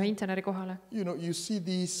veel ühe inseneri kohale. You know, you see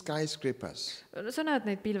these skyscrapers Sa näed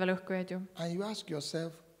neid pilvelõhkujaid ju. and you ask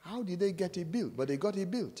yourself, how did they get it built? But they got it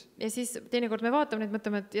built. Ja siis teinekord me vaatame neid,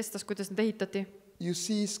 mõtleme, et jestas, kuidas need ehitati. You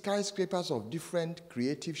see skyscrapers of different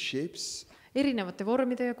creative shapes, Erinevate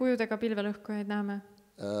vormide ja kujudega pilvelõhkujaid näeme.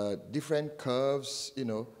 different curves, you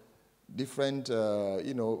know, different,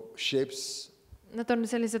 shapes. Nad on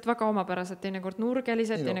sellised väga omapärased, teinekord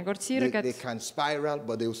nurgelised, You know, teinekord they sirged. can spiral,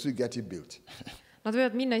 but they will still get it built. Nad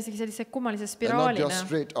võivad minna isegi sellise kummalise They're not spiraalina. just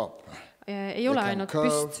straight up. Ei ole can ainult curve.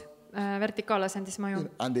 püst vertikaalasendis maju.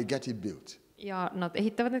 And they get it built. Ja nad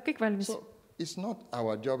ehitavad need kõik valmis. So it's not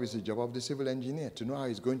our job, it's the job of the civil engineer to know how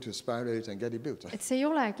he's going to spiral it and get it built. Et see ei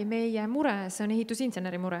olegi meie mure, see on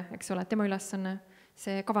ehitusinseneri mure, eks ole, tema ülesanne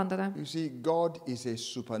see kavandada. You see, God is a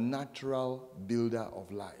supernatural builder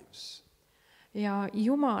of lives. Ja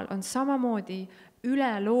Jumal on samamoodi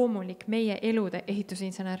üleloomulik meie elude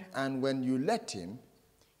ehitusinsener. And when you let him,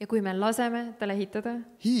 Ja kui me laseme tal ehitada,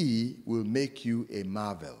 he will make you a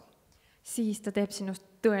marvel. siis ta teeb sinust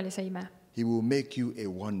tõelise ime. He will make you a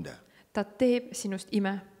wonder. Ta teeb sinust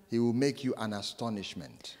ime. He will make you an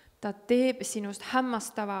astonishment. Ta teeb sinust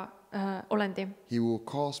hämmastava olendi. He will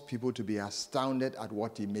cause people to be astounded at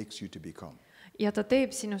what he makes you to become. Ja ta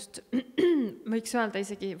teeb sinust, võiks öelda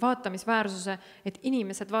isegi vaatamisväärsuse, et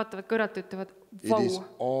inimesed vaatavad kõrvalt ja ütlevad, It is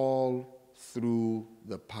all through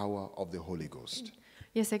the power of the Holy Ghost.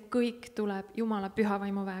 Ja see kõik tuleb Jumala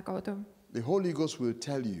pühavaimu väe kaudu. The Holy Ghost will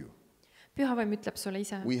tell you, Pühavaim ütleb sulle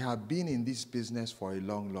ise, we have been in this business for a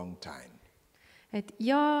long, long time. et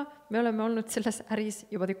ja me oleme olnud selles äris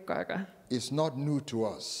juba tükk aega. It's not new to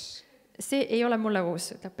us. See ei ole mulle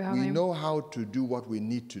uus, ütleb We pühavaim. know how to do what we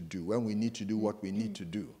need to do, when we need to do what we need to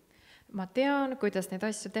do. Ma tean, kuidas neid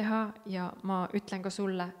asju teha ja ma ütlen ka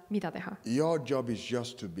sulle, mida teha. Your job is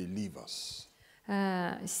just to believe us.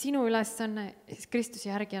 Sinu ülesanne Kristuse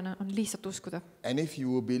järgijana on lihtsalt uskuda. And if you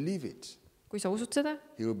will believe it, Kui sa usud seda,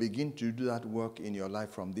 he will begin to do that work in your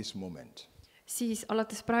life from this moment. siis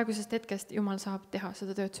alates praegusest hetkest Jumal saab teha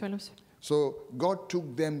seda tööd su elus. So God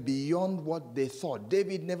took them beyond what they thought.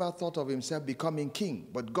 David never thought of himself becoming king,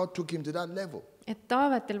 but God took him to that level. Et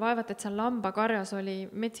Taavetil vaevat, et seal lambakarjas oli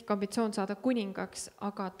metsik ambitsioon saada kuningaks,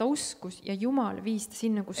 aga ta uskus ja Jumal viis ta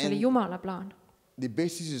sinna, kus oli Jumala plaan. The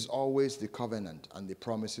basis is always the covenant and the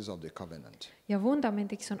promises of the covenant. Ja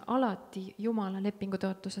vundamendiks on alati Jumala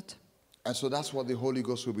lepingutõotused. And so that's what the Holy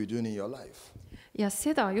Ghost will be doing in your life. Ja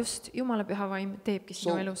seda just Jumala pühavaim teebki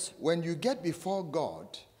sinu So elus. when you get before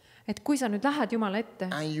God, et kui sa nüüd lähed Jumala ette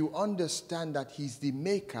and you understand that he's the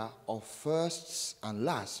maker of firsts and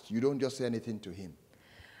last, you don't just say anything to him.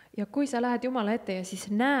 ja kui sa lähed Jumala ette ja siis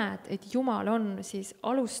näed, et Jumal on siis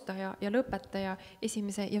alustaja ja lõpetaja,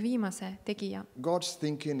 esimese ja viimase tegija, God's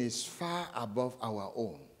thinking is far above our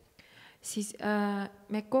own. siis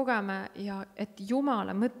me kogeme ja et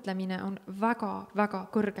Jumala mõtlemine on väga-väga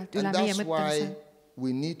kõrgelt üle And meie that's mõtlemise. why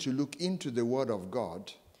we need to look into the word of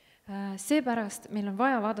God Seepärast meil on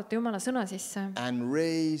vaja vaadata Jumala sõna sisse and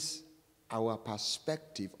raise our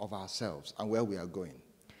perspective of ourselves and where we are going.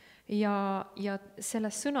 ja selle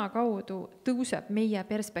sõna kaudu tõuseb meie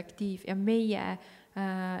perspektiiv ja meie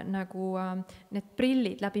need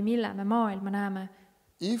prillid, läbi mille me maailma näeme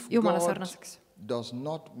If Jumala God sarnaseks. does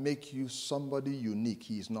not make you somebody unique,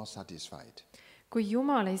 he is not satisfied. Kui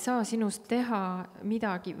Jumal ei saa sinust teha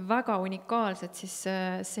midagi väga unikaalset, siis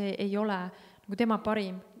see ei ole nagu tema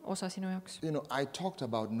parim osa sinu jaoks. You know, I talked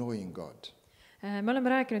about knowing God. Me oleme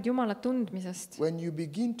rääkinud Jumala tundmisest. When you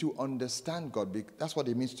begin to understand God, that's what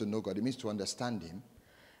it means to know God, it means to understand him.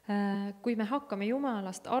 Kui me hakkame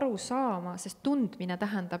Jumalast aru saama, sest tundmine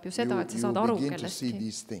tähendab ju seda, et sa saad You aru begin to see kellestki,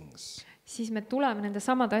 these things. siis me tuleme nende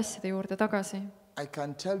samade asjade juurde tagasi. I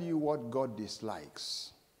can tell you what God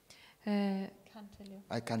dislikes.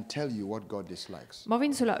 I can tell you what God dislikes. Ma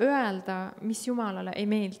võin sulle öelda, mis Jumalale ei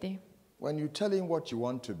meeldi. When you tell him what you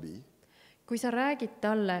want to be, Kui sa räägid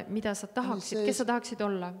talle, mida sa tahaksid, kes sa tahaksid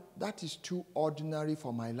olla, that is too ordinary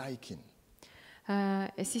for my liking.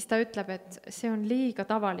 siis ta ütleb, et see on liiga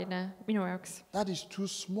tavaline minu jaoks. That is too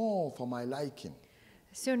small for my liking.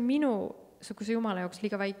 See on minusuguse Jumala jaoks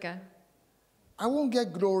liiga väike. I won't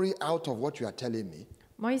get glory out of what you are telling me,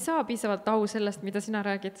 Ma ei saa piisavalt au sellest, mida sina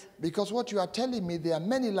räägid, because what you are telling me, there are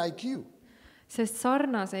many like you. sest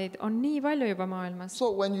sarnaseid on nii palju juba maailmas.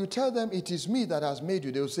 So when you tell them it is me that has made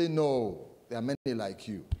you, they will say, no, there are many like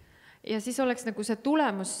you. Ja siis oleks nagu see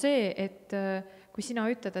tulemus see, et kui sina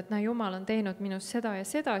ütled, et Jumal on teinud minust seda ja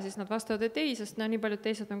seda, siis nad vastavad, et ei, sest nii paljud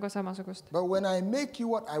teised on ka samasugust. But when I make you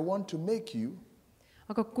what I want to make you,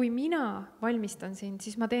 Aga kui mina valmistan sind,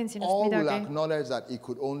 siis ma teen sinust all will midagi, acknowledge that it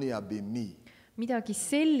could only have been me. midagi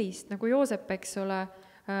sellist, nagu Joosep, eks ole,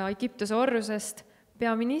 Egiptuse orjusest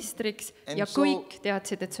peaministriks And ja so- kõik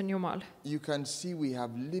teadsid, et see on Jumal. You can see we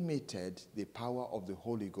have limited the power of the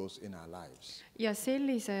Holy Ghost in our lives. Ja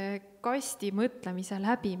sellise kasti mõtlemise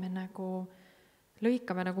läbi me nagu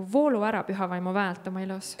lõikame nagu voolu ära pühavaimu väelt oma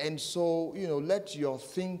elus. And so, let your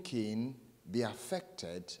thinking be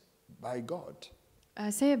affected by God.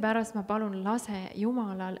 Seepärast ma palun, lase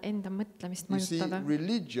Jumalal enda mõtlemist You see, mõjutada.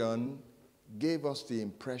 religion gave us the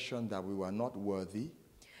impression that we were not worthy.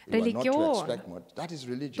 We were not to Religioon expect much. That is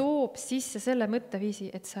religion. toob sisse selle mõtteviisi,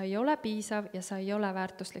 et sa ei ole piisav ja sa ei ole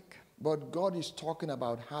väärtuslik. But God is talking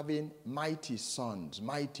about having mighty sons,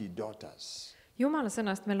 mighty daughters. Jumala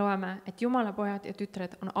sõnast me loeme, et Jumala pojad ja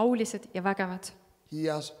tütred on aulised ja vägevad. He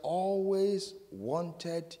has always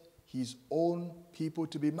wanted his own people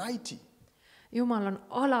to be mighty. Jumal on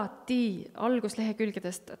alati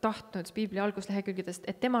alguslehekülgedest tahtnud, Piibli alguslehekülgedest,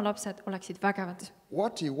 et tema lapsed oleksid vägevad.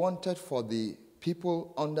 What he wanted for the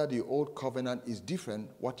people under the old covenant is different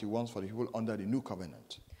what he wants for the people under the new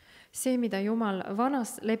covenant. See, mida Jumal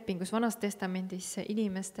vanas lepingus, vanas testamendis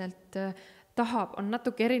inimestelt tahab, on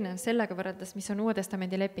natuke erinev sellega võrreldes, mis on Uue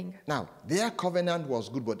Testamendi leping. Now, their covenant was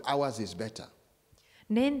good, but ours is better.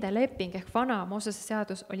 Nende leping ehk vana Moosese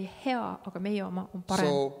seadus oli hea, aga meie oma on parem.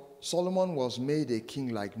 So Solomon was made a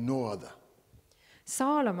king like no other.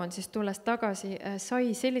 Saalomon siis tulles tagasi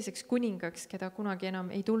sai selliseks kuningaks, keda kunagi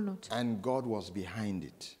enam ei tulnud. And God was behind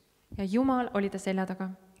it. Ja Jumal oli ta selja taga.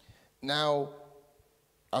 Now,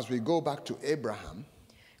 as we go back to Abraham,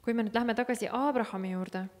 Kui me nüüd lähme tagasi Abrahami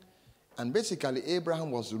juurde, and basically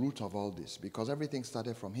Abraham was the root of all this because everything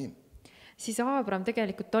started from him. siis Abraham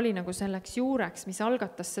tegelikult oli nagu selleks juureks, mis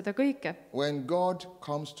algatas seda kõike. When God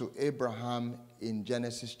comes to Abraham in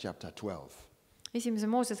Genesis chapter 12, Esimese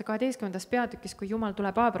Moosese 12. peatükis, kui Jumal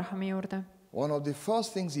tuleb Abrahami juurde, one of the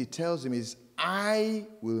first things he tells him is, I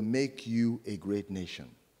will make you a great nation.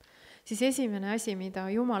 siis esimene asi, mida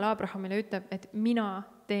Jumal Abrahamile ütleb, et mina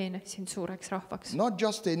teen sind suureks rahvaks. Not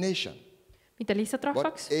just a nation, Mitte lihtsalt but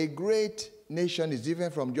rahvaks, a great nation is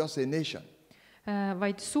different from just a nation.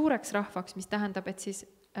 vaid suureks rahvaks, mis tähendab, et siis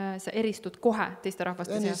sa eristud kohe teiste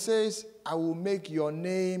rahvaste Then he seas. says, I will make your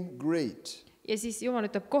name great. Ja siis Jumal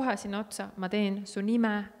ütleb kohe sinna otsa, ma teen su nime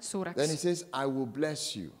Then he suureks. says, I will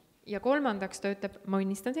bless you. Ja kolmandaks ta ütleb, ma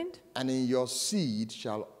õnnistan sind. And in your seed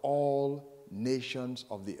shall all nations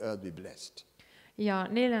of the earth be blessed. Ja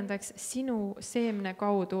neljandaks, sinu seemne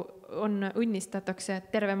kaudu õnnistatakse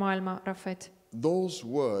terve maailma rahvaid. those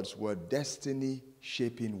words were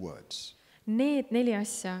destiny-shaping words. Need 4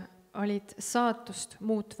 asja olid saatust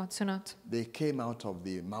muutvad sõnad. They came out of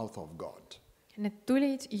the mouth of God. Need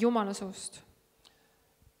tulid Jumala suust.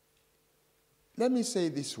 Let me say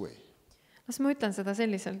this way. Las ma ütlen seda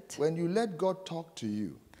selliselt. When you let God talk to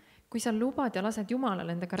you, Kui sa lubad ja lased Jumalal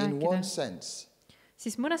endaga in rääkida, one sense,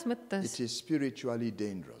 siis mõnes mõttes it is spiritually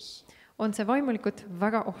dangerous, on see vaimulikult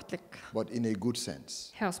väga ohtlik. but in a good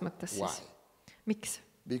sense. Heas mõttes Why? siis. Miks?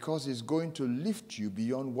 Because it's going to lift you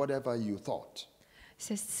beyond whatever you thought.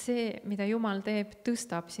 Sest see, mida Jumal teeb,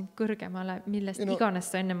 tõstab sind kõrgemale, millest iganes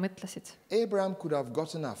sa enne mõtlesid. Abraham could have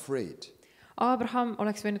gotten afraid Abraham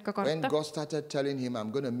oleks võinud ka when karta, God started telling him,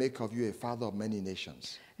 I'm going to make of you a father of many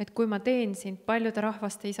nations. et kui ma teen sind paljude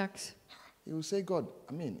rahvaste isaks, He will say, God,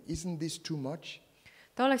 isn't this too much?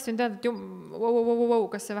 ta oleks võinud teada,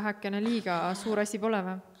 et kas see vähekene liiga suur asi pole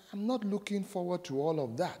või? I'm not looking forward to all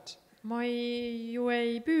of that. Ma ju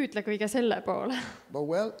ei püüdle kõige selle poole. But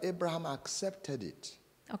well, Abraham accepted it.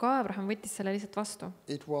 Aga Abraham võttis selle lihtsalt vastu.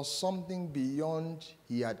 It was something beyond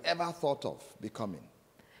he had ever thought of becoming.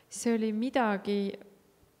 See oli midagi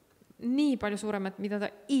nii palju suuremat, mida ta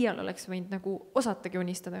iial oleks võinud nagu osatagi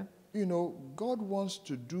unistada. You know, God wants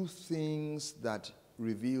to do things that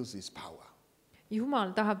reveals his power.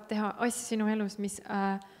 Jumal tahab teha asju sinu elus, mis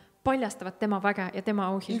paljastavad tema väge ja tema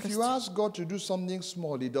If you auhiljust. ask God to do something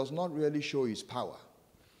small, he does not really show his power.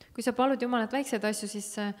 Kui sa palud Jumalat väikseid asju, siis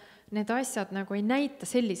need asjad nagu ei näita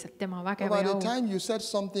selliselt tema väge But by või the au. time you said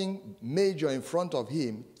something major in front of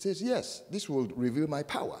him, he says, yes, this will reveal my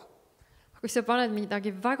power. Kui sa paned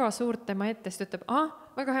midagi väga suurt tema ette, siis ta ütleb,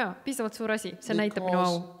 väga hea, piisavalt suur asi, see näitab minu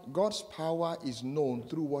au. Because God's power is known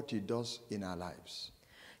through what he does in our lives.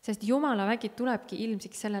 Sest Jumala vägi tulebki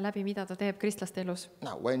ilmsiks selle läbi, mida ta teeb kristlaste elus.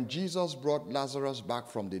 Now, when Jesus brought Lazarus back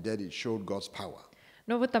from the dead, it showed God's power.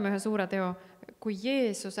 No võtame ühe suure teo. Kui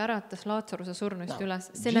Jeesus äratas Laatsaruse surnuist Now, üles,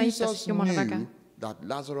 see näitas Jesus Jumala väge. knew that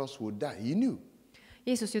Lazarus would die. He knew.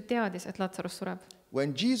 Jeesus ju teadis, et Laatsarus sureb.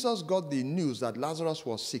 When Jesus got the news that Lazarus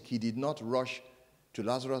was sick, he did not rush to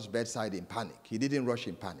Lazarus' bedside in panic. He didn't rush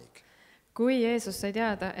in panic. Kui Jeesus sai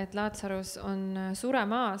teada, et Laatsarus on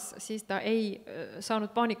suremaas, siis ta ei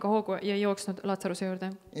saanud paanikahoogu ja ei jooksnud Laatsaruse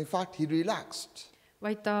juurde, In fact, he relaxed.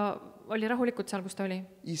 vaid ta oli rahulikult seal, kus ta oli.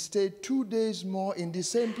 He stayed 2 days more in the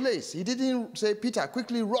same place. He didn't say, Peter,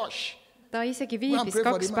 quickly rush. Ta isegi Well, viibis pray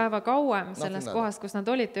for 2 the man. päeva kauem Nothing selles like kohas, kus nad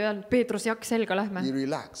olid, ja öelnud, Peetrus, jakk selga, lähme. He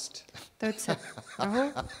relaxed. Ta ütles, et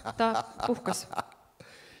rahu, ta puhkas.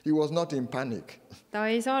 He was not in panic. Ta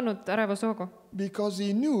ei saanud ärevusoogu, Because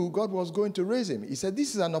he knew God was going to raise him. He said,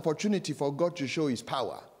 this is an opportunity for God to show his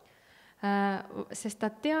power. sest ta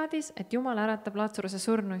teadis, et Jumal äratab Laatsaruse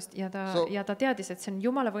surnuist ja ta teadis, et see on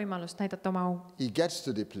Jumala võimalus näidata oma au. He gets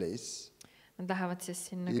to the place. Nad lähevad siis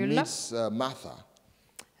sinna He külla, meets Martha,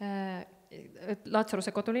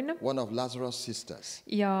 Laatsaruse kodulinna, one of Lazarus' sisters.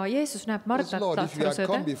 ja Jeesus näeb Yes, Martat, Lord, if you had Laatsaruse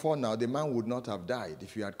come õde, before now, the man would not have died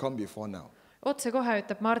if you had come before now. otse kohe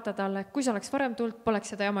ütleb Marta talle, kui sa oleks varem tulnud,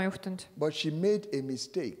 poleks seda jama juhtunud. But she made a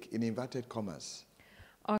mistake in inverted commas.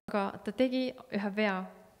 Aga ta tegi ühe vea.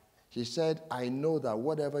 She said, I know that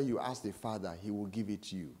whatever you ask the Father, he will give it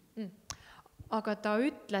to you. Aga ta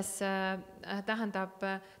ütles, tähendab,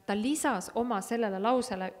 ta lisas oma sellele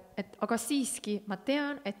lausele, et aga siiski ma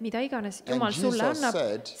tean, et mida iganes Jumal sulle Jesus annab,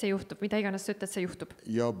 said, see juhtub, mida iganes sa ütled, see juhtub.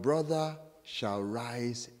 Your brother shall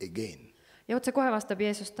rise again. Ja otse kohe vastab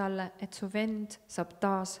Jeesus talle, et su vend saab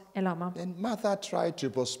taas elama. And Martha tried to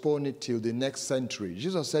postpone it till the next century.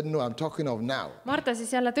 Jesus said, no, I'm talking of now. Marta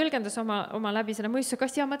siis jälle tõlgendas oma läbi selle mõistuse,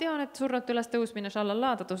 kas ja ma tean, et surnute üles tõusmine,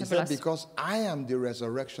 šallallaa, ta He tõuseb said, üles. because I am the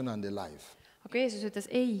resurrection and the life. Aga Jeesus ütles,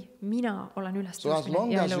 ei, mina olen üles So as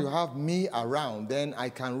long tõusmine ja as you elu. have me around, then I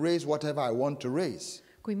can raise whatever I want to raise.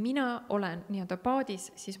 Kui mina olen nii-öelda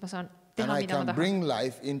paadis, siis ma saan And teha, I mida ma can tahan. bring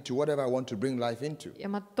life into whatever I want to bring life into. Ja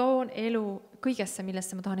ma toon elu kõigesse,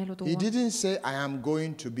 millesse ma tahan elu He tuua. didn't say, I am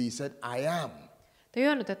going to be. He said, I am. Ta ei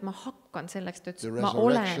öelnud, et ma hakkan selleks, ta ütles, The ma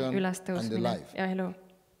olen resurrection üles and the tõusmine life. ja elu.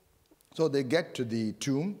 So they get to the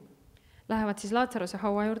tomb. Lähevad siis Laatsaruse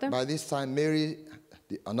haua juurde. By this time, Mary,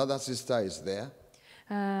 another sister, is there.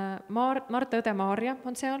 Marta õde Maarja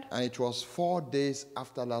on seal. And it was 4 days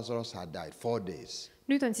after Lazarus had died. 4 days.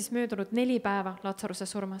 Nüüd on siis möödunud 4 päeva Laatsaruse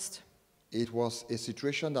surmast. It was a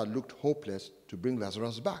situation that looked hopeless to bring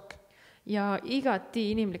Lazarus back. Ja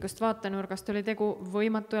igati inimlikust vaatenurgast oli tegu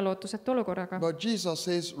võimatu ja lootusetu olukorraga. But Jesus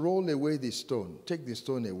says, roll away the stone. Take the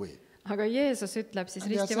stone away. Aga Jeesus ütleb siis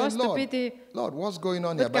And they are risti saying, vastupidi, Lord, what's going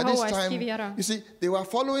on here? Võtke By this haua eest time, kivi ära. you see, they were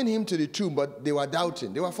following him to the tomb, but they were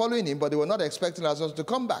doubting. They were following him, but they were not expecting Lazarus to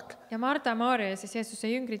come back. ja Marta, Maarja ja siis Jeesuse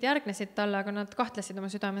jüngrid järgnesid talle, aga nad kahtlesid oma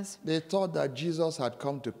südames. They thought that Jesus had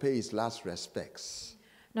come to pay his last respects.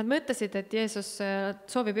 Nad mõtlesid, et Jeesus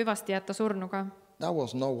soovib hüvasti jätta surnuga. That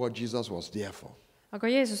was not what Jesus was there for. Aga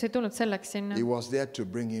Jeesus ei tulnud selleks sinna. He was there to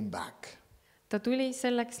bring him back. Ta tuli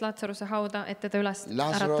selleks Lazaruse hauda, et teda üles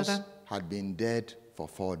Lazarus äratada. had been dead for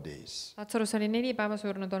 4 days. Lazarus oli 4 päeva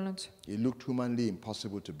surnud olnud. It looked humanly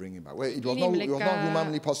impossible to bring him back. Well, it was not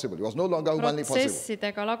humanly possible. It was no longer humanly possible.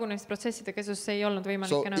 Protsessidega, lagunemisprotsessidega Jesus ei olnud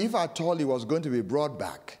võimalik So enam. if at all he was going to be brought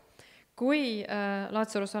back, Kui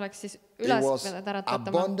Lazarus oleks siis it üles was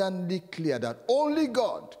äratatama, abundantly clear that only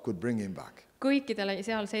God could bring him back. kõikidele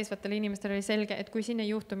seal seisvatele inimestele oli selge, et kui siin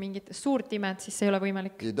ei juhtu mingit suurt imet, siis see ei ole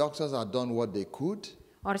võimalik. The doctors had done what they could.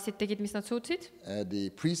 Arstid tegid, mis nad suutsid.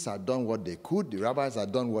 The priests had done what they could. The rabbis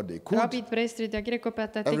had done what they could. Rabid, preestrid ja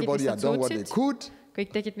kirikuõpetajad tegid, Everybody mis had nad done what they suutsid. could.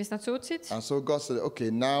 Kõik tegid, mis nad suutsid. And so God said,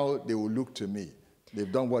 okay, now they will look to me.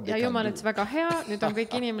 They've done what Ja they Jumal can ütles do. väga hea, nüüd on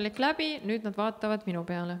kõik inimlik läbi, nüüd nad vaatavad minu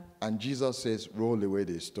peale. And Jesus says, roll away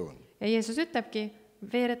the stone. Ja Jeesus ütlebki,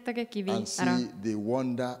 veeretage kivi And ära see the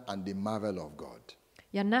wonder and the marvel of God.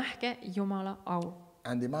 ja nähke Jumala au.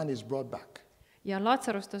 And the man is brought back Ja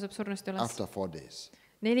Lazarus tõuseb surnust üles after 4 days.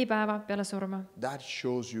 4 päeva peale surma. That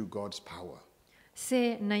shows you God's power.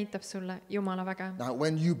 See näitab sulle Jumala väge. Now,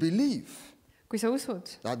 when you believe Kui sa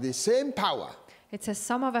usud, that the same power et see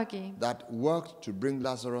sama vägi, that worked to bring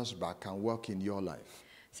Lazarus back can work in your life,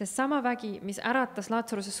 see sama vägi, mis äratas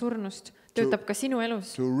Lazaruse surnust, töötab ka sinu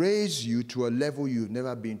elus to raise you to a level you've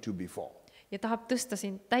never been to before. ja tahab tõsta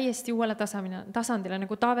sind täiesti uuele tasandile,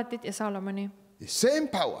 nagu Taavetit ja Salomoni. The same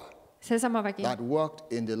power See sama vägi, that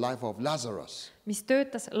worked in the life of Lazarus mis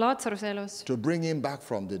töötas Lazaruse elus to bring him back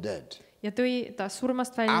from the dead. ja tõi ta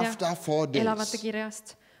surmast välja After 4 days, elavate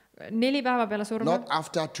kirjast. 4 päeva peale surma, not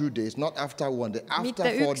after 2 days, not after 1 day, after mitte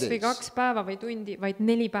 4 1 või days. 2 päeva või tundi, vaid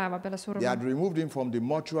 4 päeva peale They surma. had removed him from the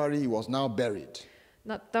mortuary, he was now buried.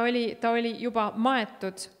 Ta oli juba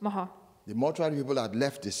maetud maha. The mortuary people had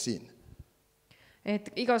left the scene.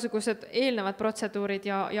 Et igasugused eelnevad protseduurid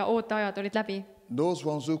ja ooteajad olid läbi. Those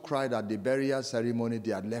ones who cried at the burial ceremony,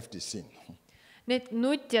 they had left the scene. Need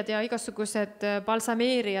nutjad ja igasugused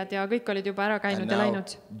balsameerijad ja kõik olid juba ära And käinud ja now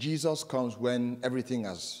läinud. Jesus comes when everything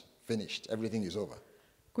has finished, everything is over.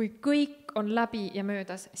 Kui kõik on läbi ja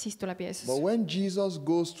möödas, siis tuleb Jeesus. But when Jesus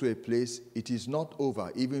goes to a place, it is not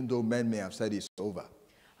over, even though men may have said it's over.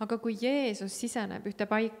 Aga kui Jeesus siseneb ühte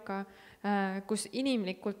paika, kus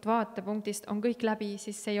inimlikult vaatepunktist on kõik läbi,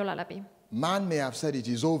 siis see ei ole läbi. Man may have said it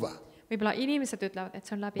is over. Võib-olla inimesed ütlevad, et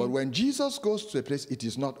see on läbi. But when Jesus goes to a place, it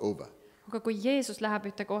is not over. Aga kui Jeesus läheb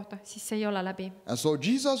ühte kohta, siis see ei ole läbi. And so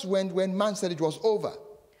Jesus went when man said it was over.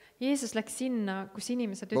 Jeesus läks sinna, kus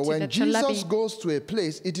inimesed But ütlesid, when et see on läbi. Jesus goes to a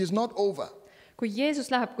place, it is not over. Kui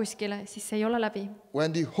Jeesus läheb kuskile, siis see ei ole läbi.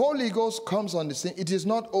 When the Holy Ghost comes on the scene, it is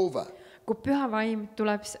not over. Kui püha vaim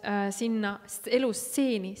tuleb sinna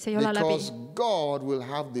elustseeni, see ei ole läbi. Because God will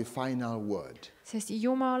have the final word. Sest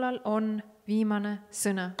Jumalal on viimane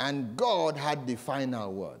sõna. And God had the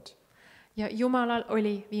final word. Ja Jumalal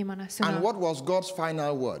oli viimane sõna. And what was God's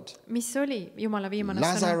final word? Mis oli Jumala viimane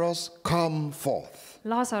sõna? Lazarus, come forth.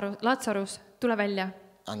 Lazarus, tule välja.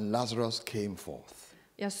 And Lazarus came forth.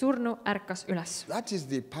 Ja surnu ärkas üles. That is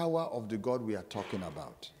the power of the God we are talking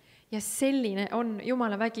about. Ja selline on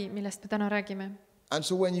Jumala vägi, millest me täna räägime. And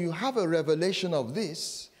so when you have a revelation of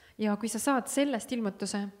this, Ja kui sa saad sellest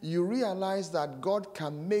ilmutuse, you realize that God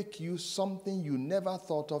can make you something you never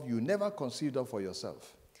thought of, you never considered of for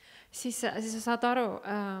yourself. siis sa saad aru,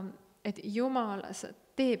 et Jumal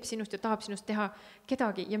teeb sinust ja tahab sinust teha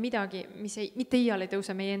kedagi ja midagi, mis mitte iial ei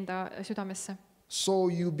tõuse meie enda südamesse. So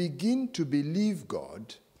you begin to believe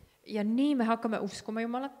God Ja nii me hakkame uskuma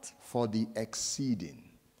Jumalat, for the exceeding,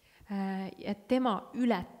 et tema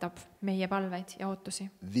ületab meie palveid ja ootusi.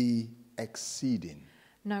 the exceeding.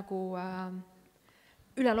 Nagu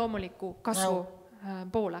üleloomuliku kasvu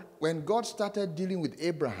poole. When God started dealing with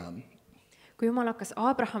Abraham Kui Jumal hakkas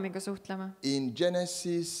Abrahamiga suhtlema, in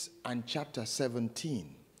Genesis and chapter 17,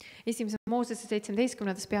 esimese Moosese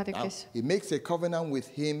 17. peatükis, he makes a covenant with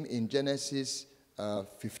him in Genesis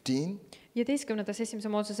 15, 15. esimese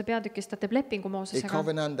Moosese peatükis ta teeb lepingu a Moosesega.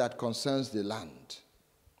 covenant that concerns the land.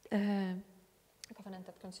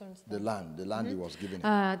 The land he was given.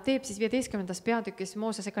 Teeb siis 15. peatükis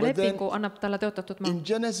Moosesega But then, lepingu, annab talle tõotatud maa. In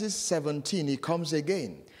Genesis 17, he comes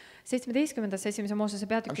again. 17. esimese Moosese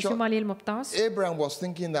peatükis Jumal ilmub taas. Abraham was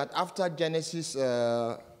thinking that after Genesis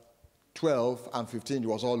 12 and 15, it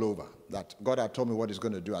was all over. that God had told me what he's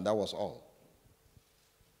going to do, and that was all.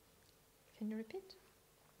 Can you repeat?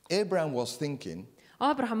 Abraham was thinking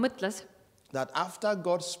Abraham mõtles, that after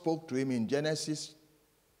God spoke to him in Genesis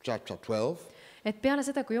chapter 12, et peale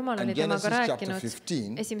seda, kui Jumal oli And temaga Genesis chapter rääkinud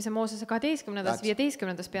 15, esimese Moosese 12. that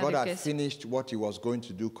 15. God had peatükis, finished what he was going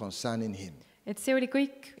to do concerning him. et see oli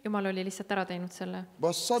kõik, Jumal oli lihtsalt ära teinud selle.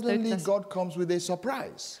 But suddenly ütles. God comes with a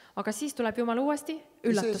surprise. Aga siis tuleb Jumal uuesti He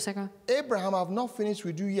says, üllatusega. Abraham, I've not finished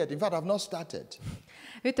with you yet. In fact, I've not started.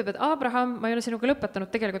 Ütleb, et Abraham, ma ei ole sinuga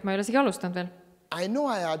lõpetanud, tegelikult ma ei ole isegi alustanud veel. I know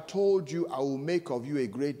I had told you I will make of you a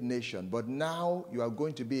great nation, but now you are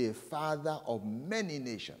going to be a father of many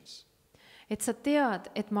nations. Et sa tead,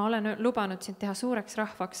 et ma olen lubanud sind teha suureks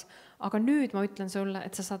rahvaks, aga nüüd ma ütlen sulle,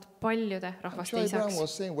 et sa saad paljude I'm rahvaste sure Abraham isaks.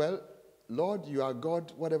 was saying, well, Lord, you are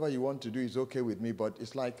God. Whatever you want to do is okay with me, but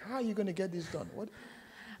it's like, how are you going to get this done? What?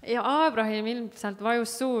 Ja Abraham ilmselt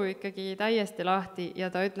vajus suu ikkagi täiesti lahti ja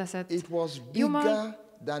ta ütles, et It was Jumal, bigger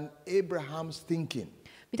than Abraham's thinking.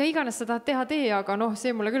 mida iganes sa tahad teha, tee, aga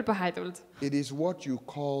see mulle küll pähe ei tulnud. It is what you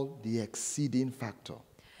call the exceeding factor.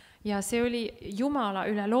 Ja see oli Jumala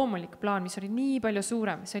üleloomulik plaan, mis oli nii palju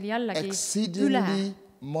suurem. See oli jällegi Exceedingly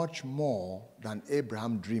much more than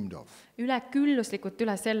Abraham dreamed of. ülekülluslikult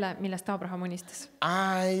üle selle, millest Abraham unistas.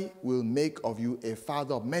 I will make of you a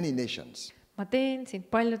father of many nations. Ma teen sind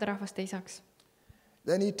paljude rahvaste isaks.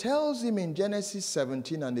 Then he tells him in Genesis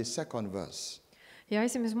 17 and the second verse, Ja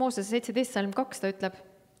esimeses Moosese 17 salm 2 ta ütleb,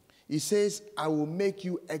 he says, I will make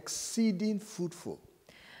you exceeding fruitful.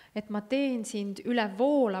 et ma teen sind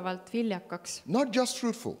ülevoolavalt viljakaks. Not just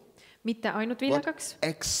fruitful, Mitte ainult but viljakaks,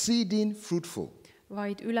 exceeding fruitful.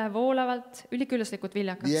 vaid ülevoolavalt, ülikülluslikult The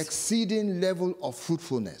viljakaks. exceeding level of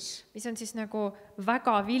fruitfulness. Mis on siis nagu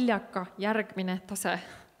väga viljaka järgmine tase.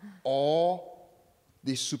 Or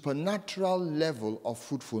the supernatural level of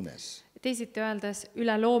fruitfulness. Teisiti öeldes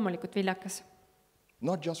üleloomulikult viljakas.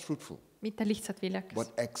 Not just fruitful, Mitte lihtsalt viljakas, but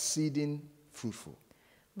exceeding fruitful.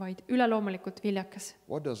 vaid üleloomulikult viljakas.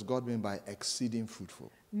 What does God mean by exceeding fruitful?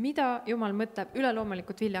 Mida Jumal mõtleb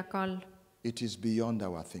üleloomulikult viljaka all? It is beyond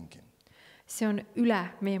our thinking. See on üle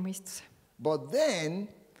meie mõistuse. But then,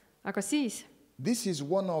 Aga siis, this is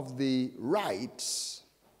one of the rights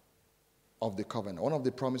of the covenant, one of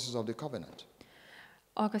the promises of the covenant.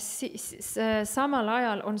 aga samal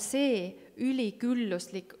ajal on see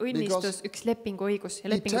ülikülluslik õnnistus üks lepinguõigus ja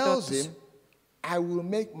He lepingu tells tõotus. him, I will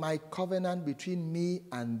make my covenant between me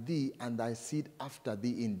and thee and thy seed after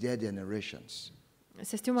thee in their generations.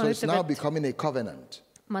 Sest So Jumal it's now ütleb, et becoming a covenant.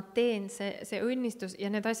 ma teen see õnnistus ja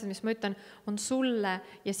need asjad, mis ma ütlen, on sulle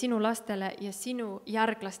ja sinu lastele ja sinu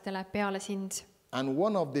järglastele peale sind. And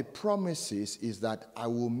one of the promises is that I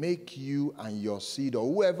will make you and your seed, or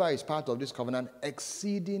whoever is part of this covenant,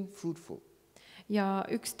 exceeding fruitful. Ja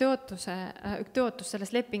üks tõotus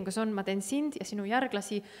selles lepingus on, ma teen sind ja sinu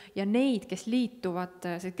järglasi ja neid, kes liituvad,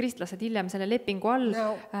 see kristlased hiljem selle lepingu all,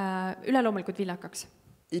 üleloomulikult viljakaks.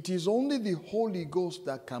 It is only the Holy Ghost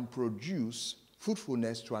that can produce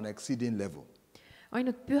fruitfulness to an exceeding level.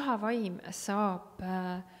 Ainult püha vaim saab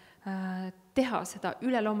teha seda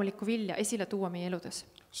üleloomulikku vilja esile tuua meie eludes.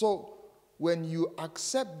 So when you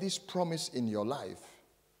accept this promise in your life,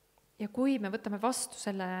 Ja kui me võtame vastu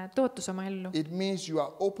selle tootuse oma ellu, it means you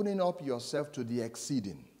are opening up yourself to the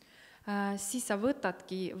exceeding. siis sa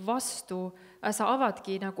võtadki vastu, sa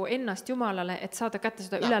avadki nagu ennast Jumalale, et saada kätte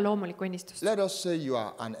seda üleloomulikku õnnistust. Let us say you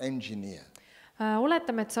are an engineer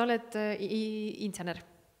Oletame, et sa oled insener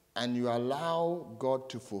and you allow God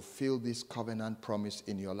to fulfill this covenant promise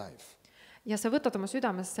in your life. ja sa võtad oma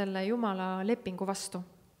südames selle Jumala lepingu vastu.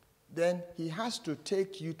 Then he has to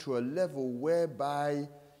take you to a level whereby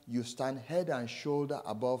you stand head and shoulder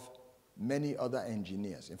above many other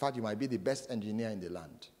engineers. In fact, you might be the best engineer in the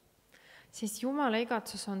land. Siis Jumala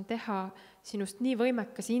igatsus on teha sinust nii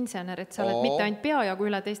võimekas insener, et sa oled mitte ainult peajagu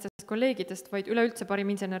üle teistest kolleegidest, vaid üleüldse parim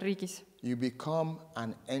insener riigis. You become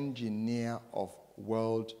an engineer of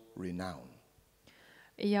world renown.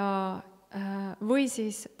 Ja või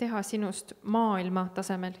siis teha sinust maailma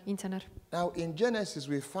tasemel insener. Now, in Genesis,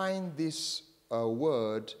 we find this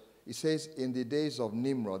word. It says, in the days of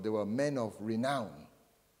Nimrod, there were men of renown.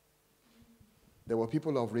 There were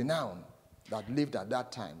people of renown that lived at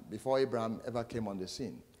that time, before Abraham ever came on the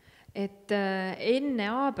scene. Et enne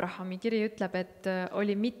Abrahami kiri ütleb, et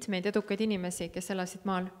oli mitmeid edukaid inimesi, kes elasid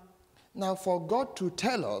maal. Now, for God to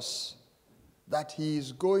tell us that he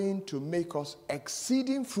is going to make us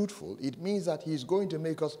exceeding fruitful, it means that he is going to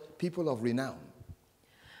make us people of renown.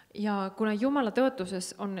 Ja kuna Jumala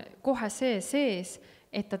tõotuses on kohe see sees,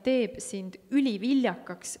 et ta teeb sind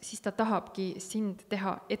üliviljakaks, siis ta tahabki sind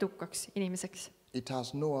teha edukaks inimeseks. It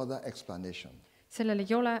has no other explanation. Sellel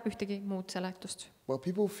ei ole ühtegi muud seletust. But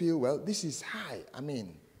people feel, well, this is high. I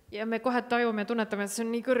mean, Ja me kohe tajume ja tunnetame, et see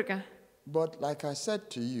on nii kõrge. but like I said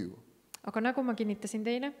to you, Aga nagu ma kinnitasin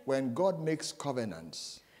teile, when God makes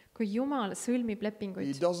covenants, kui Jumal sõlmib He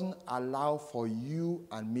lepinguid, doesn't allow for you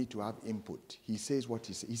and me to have input. He says what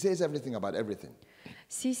He says. He says everything about everything.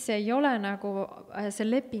 siis see ei ole nagu, see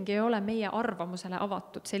leping ei ole meie arvamusele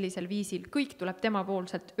avatud sellisel viisil. Kõik tuleb tema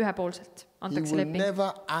poolselt, ühepoolselt He antakse will leping.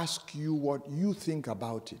 never ask you what you think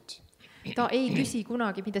about it. Ta ei küsi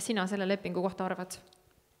kunagi, mida sina selle lepingu kohta arvad.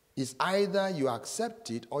 It's either you accept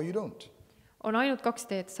it or you don't. On ainult kaks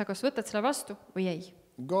teed, sa kas võtad selle vastu või ei.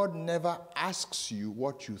 God never asks you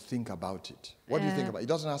what you think about it. What do you think about it?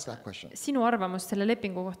 He doesn't ask that question. Sinu arvamust selle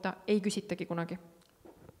lepingu kohta ei küsitagi kunagi.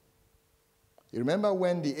 You remember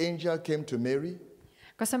when the angel came to Mary?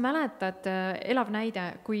 Kas sa mäletad, elav näide,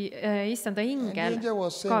 kui issanda ingel angel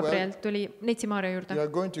was saying, Gabriel tuli Neitsi Maarja juurde? You are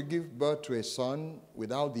going to give birth to a son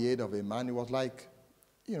without the aid of a man. It was like,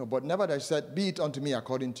 but nevertheless said, be it unto me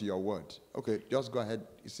according to your word. Okay, just go ahead.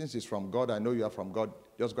 Since it's from God, I know you are from God,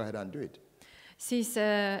 just go ahead and do it. Siis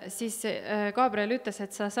Gabriel ütles,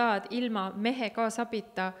 et sa saad ilma mehe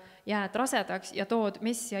kaasabita, jääd rasedaks ja tood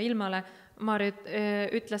messia ilmale. Maarja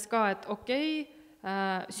ütles ka, et okei,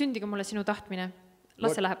 sündige mulle sinu tahtmine.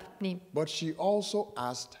 Las see läheb nii. But she also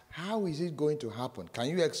asked, how is it going to happen? Can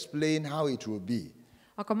you explain how it will be?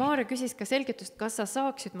 Aga Maarja küsis ka selgitust, kas sa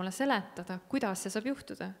saaksid mulle seletada, kuidas see saab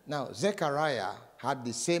juhtuda? Now, Zechariah had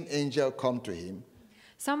the same angel come to him.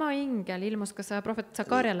 Sama ingel ilmus ka prohvet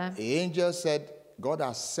Zakarjale. The angel said, God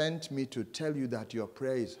has sent me to tell you that your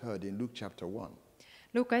prayer is heard in Luke chapter 1.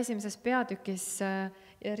 Luuka esimeses peatükis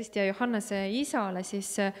Risti ja Johannese isale,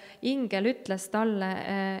 siis ingel ütles talle,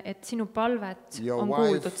 et sinu palvet on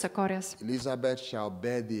kuuldud Zakarjas. Elizabeth shall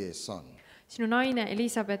bear thee a son. Sinu naine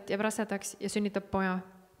Elisabet jääb rasedaks ja sünnitab poja.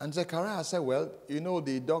 And Zechariah said, well,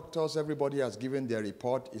 the doctors, everybody has given their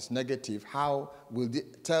report, is negative. How will they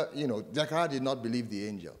tell, Zechariah did not believe the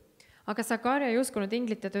angel. Aga Zakarja ei uskunud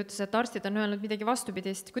inglit ja ta ütles, et arstid on öelnud midagi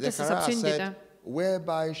vastupidist. Kuidas see saab Zechariah sündida? said,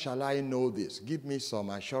 whereby shall I know this? Give me some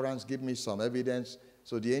assurance, give me some evidence.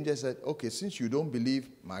 So the angel said, okay, since you don't believe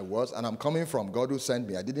my words, and I'm coming from God who sent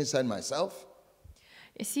me, I didn't send myself.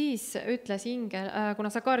 Ja siis ütles ingel, kuna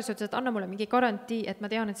Zakarjas ütles, et anna mulle mingi garantii, et ma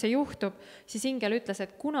tean, et see juhtub, siis ingel ütles,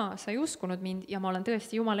 et kuna sa ei uskunud mind ja ma olen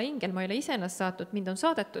tõesti Jumala ingel, ma ei ole ise ennast saatnud, mind on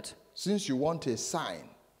saadetud. Since you want a sign,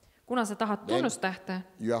 kuna sa tahad tunnustähte,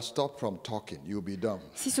 you are stopped from talking, you'll be dumb.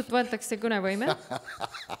 Siis sult võetakse kõnevõime.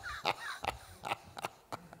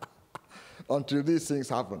 Until these things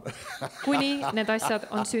happen. Kuni need asjad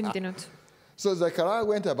on sündinud. So Zechariah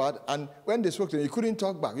went about, and when they spoke to him, he couldn't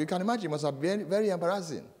talk back. You can imagine, it must have been very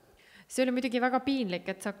embarrassing. See oli muidugi väga piinlik,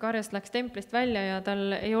 et Zakarjast läks templist välja ja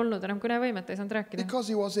tal ei olnud enam kõnevõimet, ei saanud rääkida. Because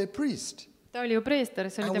he was a priest. Ta oli ju preester,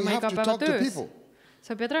 see And oli we tema have to igapäeva talk to töös. people.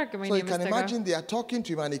 Sa pead rääkima So you can inimestega. imagine they are talking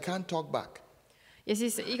to him and he can't talk back. Ja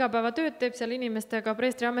siis igapäeva tööd teeb seal inimestega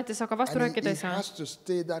preestri ametis, aga vastu And rääkida he ei saa. has to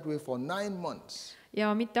stay that way for 9 months.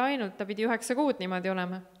 Ja mitte ainult, ta pidi 9 kuud niimoodi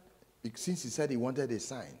olema, Since he said he wanted a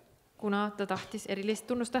sign. kuna ta tahtis erilist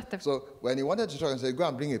tunnustähte. So when he wanted to talk and said, go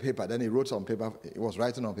and bring a paper, then he wrote on paper, he was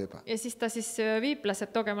writing on paper. Ja siis ta siis viiples,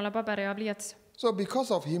 et tooge mulle paberi ja pliiats. So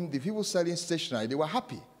because of him, the people selling stationery, they were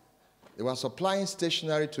happy. They were supplying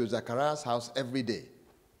stationery to Zechariah's house every day.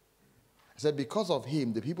 I said, because of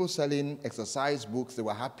him, the people selling exercise books, they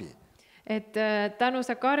were happy. Et tänu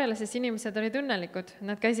Zakarjale siis inimesed olid õnnelikud.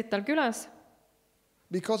 Nad käisid tal külas.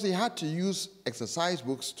 Because he had to use exercise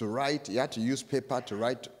books to write, he had to use paper to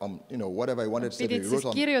write, whatever he wanted to say. Pidid He siis wrote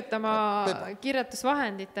on kirjutama paper.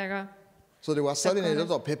 kirjutusvahenditega. So they were selling a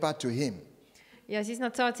lot of paper to him. Ja siis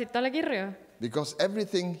nad saatsid talle kirju. Because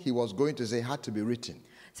everything he was going to say had to be written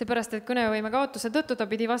Seepärast, et kõnevõime kaotuse tõttu ta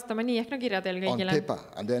pidi vastama nii ehk kirjadel on kõigile. paper,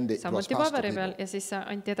 and then it was Samuti passed to paberi people. peal ja siis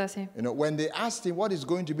anti edasi. When they asked him what is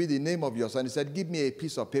going to be the name of your son, he said, give me a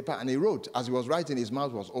piece of paper, and he wrote. As he was writing, his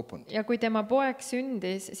mouth was opened. Ja kui tema poeg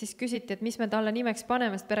sündis, siis küsiti, et mis me talle nimeks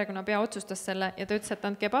paneme, sest perekonnapea otsustas selle ja ta ütles, et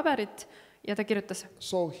andke paberit ja ta kirjutas.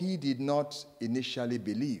 So he did not initially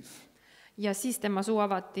believe, Ja siis tema suu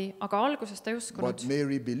avati, aga alguses ta ei but uskunud.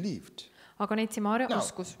 Mary believed. Aga Neitsi Maarja Now,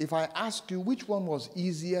 uskus. if I ask you which one was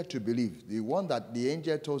easier to believe, the one that the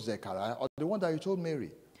angel told Zechariah or the one that he told Mary?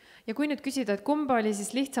 Ja kui nüüd küsida, et kumba oli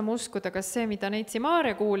siis lihtsam uskuda, kas see, mida Neitsi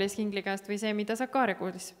Maarja kuulis ingli käest või see, mida Zakarja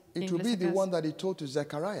kuulis It would be inglise the one käest? that he told to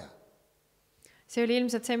Zechariah. See oli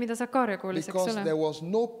ilmselt see, mida Zakarja kuulis, eks Because ole? there was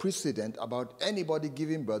no precedent about anybody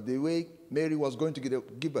giving birth the way Mary was going to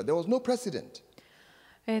give birth. There was no precedent.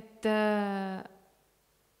 Et There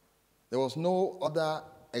was no other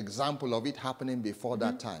example of it happening before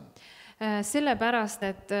that time. Sellepärast,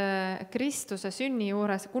 et Kristuse sünni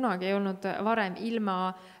juures kunagi ei olnud varem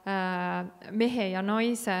ilma mehe ja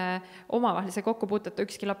naise omavahelise kokkupuuteta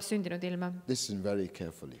ükski laps sündinud ilma. Listen very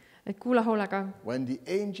carefully. Et kuula hoolega. When the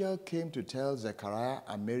angel came to tell Zechariah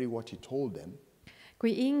and Mary what he told them,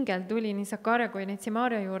 kui ingel tuli nii Zakaria kui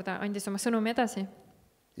Neitsimaaria juurde, andis oma sõnumi edasi,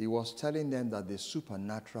 he was telling them that the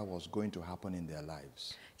supernatural was going to happen in their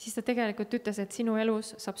lives. Siis ta tegelikult ütles, et sinu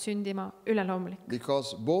elus saab sündima üleloomulik.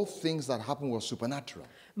 Because both things that happened was supernatural.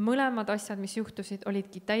 Mõlemad asjad, mis juhtusid,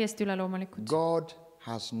 olidki täiesti üleloomulikud. God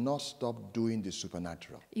has not stopped doing the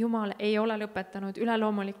supernatural. Jumal ei ole lõpetanud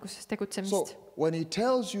üleloomulikkuses tegutsemist. So when he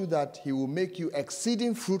tells you that he will make you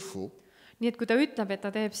exceeding fruitful, nii et kui ta ütleb, et ta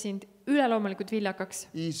teeb sind üleloomulikult viljakaks,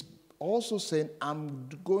 he's also saying, I'm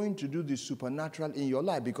going to do the supernatural in your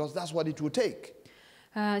life because that's what it will take.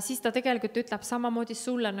 Siis ta tegelikult ütleb samamoodi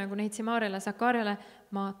sulle nagu Neitsimaarile, Zakariale,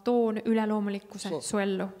 ma toon üleloomulikkuse su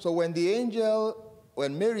ellu. So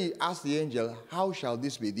when Mary asked the angel, how shall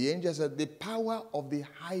this be? The angel said, the power of the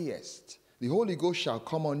highest, the Holy Ghost shall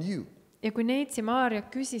come on you. Ja kui Neitsimaaria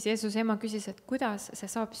küsis, Jeesuse ema küsis, et kuidas see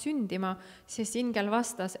saab sündima, siis ingel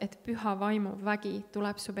vastas, et püha vaimu vägi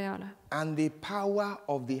tuleb su peale. And the power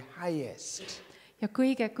of the highest. Ja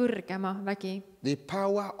kõige kõrgema vägi. The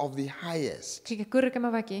power of the highest. Kõige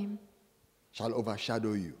kõrgema vägi. Shall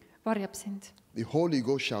overshadow you. Varjab sind. The Holy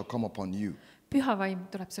Ghost shall come upon you. Püha vaim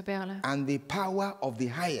tuleb su peale. And the power of the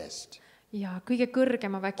highest. Ja kõige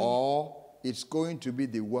kõrgema vägi. Or it's going to be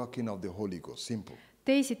the working of the Holy Ghost. Simple.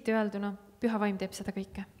 Teisiti öelduna, püha vaim teeb seda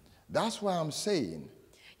kõike. That's why I'm saying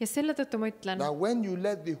ja selle tõttu ma ütlen, that when you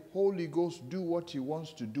let the Holy Ghost do what he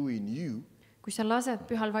wants to do in you, kui sa lased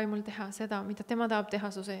pühal vaimul teha seda, mida tema tahab teha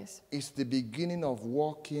su sees, it's the beginning of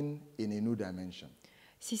walking in a new dimension.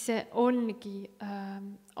 Siis see ongi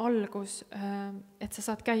algus, et sa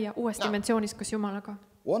saad käia uues dimensioonis koos Jumalaga.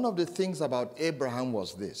 One of the things about Abraham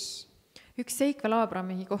was this. Üks seik veel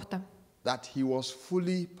Abrahami kohta. That he was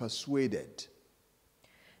fully persuaded.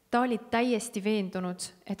 Ta oli täiesti veendunud,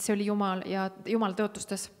 et see oli Jumal ja Jumal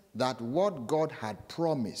tõotustas. That what God had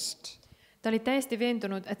promised. Ta oli täiesti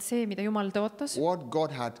veendunud, et see, mida Jumal tõotas. What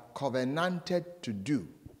God had covenanted to do.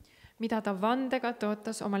 Mida ta vandega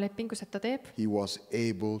tõotas oma lepingus, et ta teeb. He was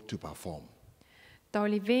able to perform. Ta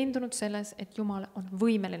oli veendunud selles, et Jumal on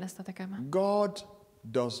võimeline seda tegema. God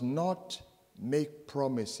does not make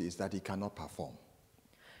promises that he cannot perform.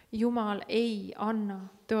 Jumal ei anna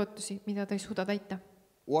tõotusi, mida ta ei suuda täita.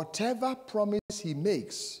 Whatever promise he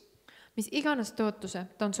makes, mis iganes tõotuse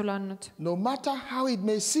ta on sulle andnud, no matter how it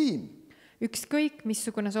may seem, ükskõik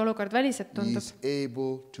missugune see olukord väliselt tundub, he is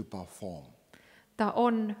able to perform. Ta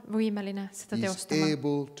on võimeline seda teostama. He is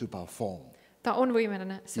able to perform. Ta on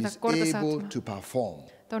võimeline seda korda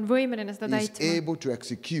saatma. Ta on võimeline seda täitma. He is able to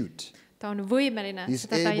execute. Ta on võimeline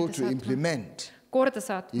seda täita saatma. Korda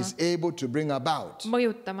saatma. He is able to bring about.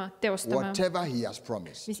 Mõjutama, teostama. Whatever he has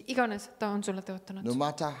promised. Mis iganes ta on sulle tõotanud. No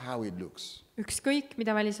matter how it looks. Ükskõik,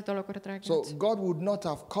 mida välised olukorrad räägivad. So God would not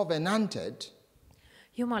have covenanted.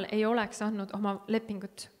 Jumal ei oleks andnud oma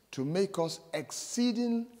lepingut. To make us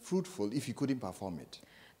exceeding fruitful if he couldn't perform it.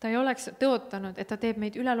 Ta ei oleks tõotanud, et ta teeb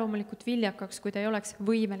meid üleloomulikult viljakaks, kui ta ei oleks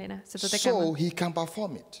võimeline seda tegema. So he can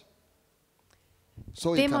perform it.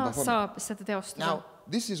 Tema saab seda teostada. Now,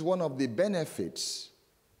 this is one of the benefits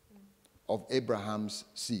of Abraham's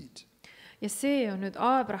seed. Ja see on nüüd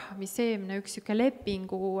Abrahami seemne üks siuke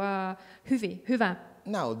lepingu hüve.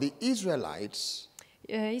 Now, the Israelites,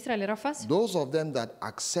 Iisraeli rahvas, those of them that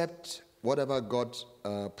accept whatever God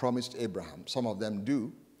promised Abraham, some of them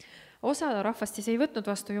do. Osa rahvast siis ei võtnud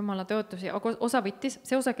vastu Jumala tõotusi, aga osa võttis,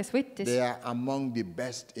 see osa, kes võttis. They are among the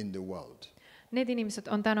best in the world. Need inimesed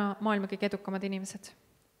on täna maailma kõige edukamad inimesed.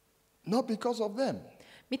 Not because of them.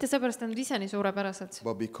 Mitte seepärast, et nad ise nii suurepärased.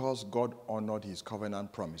 But because God honored his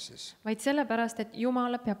covenant promises. Vaid sellepärast, et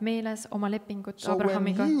Jumal peab meeles oma lepingut so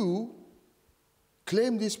Abrahamiga. So when you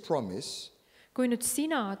claim this promise, kui nüüd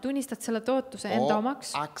sina tunnistad selle tootuse enda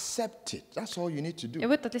omaks accept it. That's all you need to do. Ja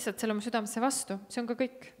võtad lihtsalt selle oma südamesse vastu, see on ka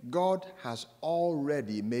kõik. God has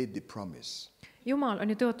already made the promise. Jumal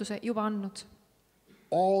on ju tootuse juba andnud.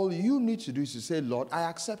 All you need to do is to say, Lord, I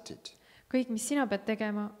accept it. Kõik, mis sina pead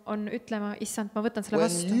tegema, on ütlema, issand, ma võtan selle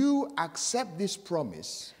vastu. When you accept this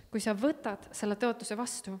promise, kui sa võtad selle tootuse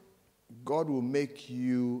vastu, God will make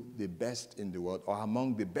you the best in the world or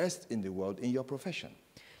among the best in the world in your profession.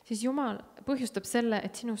 Siis Jumal põhjustab selle,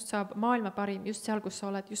 et sinust saab maailma parim just seal, kus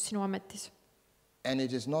sa oled, just sinu ametis. And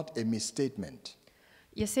it is not a misstatement.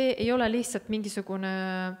 Ja see ei ole lihtsalt mingisugune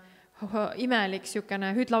imelik siukene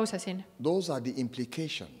hüüdlause siin. Those are the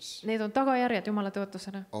implications. Need on tagajärjed Jumala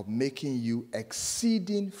tõotusena. Of making you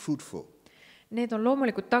exceeding fruitful. Need on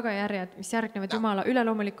loomulikud tagajärjed, mis järgnevad Jumala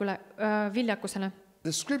üleloomulikule viljakusele.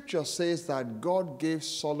 The scripture says that God gave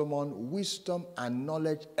Solomon wisdom and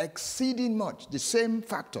knowledge exceeding much. The same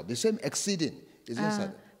factor, the same exceeding is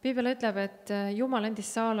inside. Piibel ütleb, et Jumal andis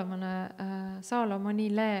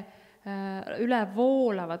Saalomonile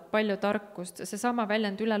ülevoolavat palju tarkust. Seesama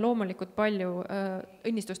väljend üleloomulikult palju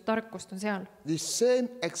õnnistust tarkust on seal. The same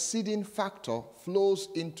exceeding factor flows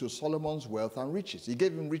into Solomon's wealth and riches. He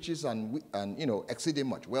gave him riches and exceeding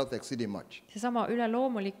much, wealth exceeding much. Seesama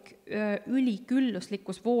üleloomulik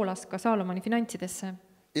ülikülluslikkus voolas ka Saalomoni finantsidesse.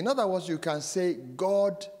 In other words, you can say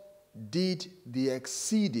God did the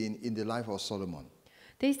exceeding in the life of Solomon.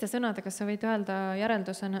 Teiste sõnadega sa võid öelda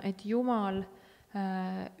järeldusena, et Jumal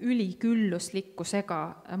ülikülluslikkusega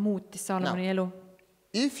muutis Saalomoni elu.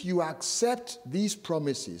 If you accept these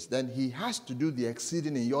promises, then he has to do the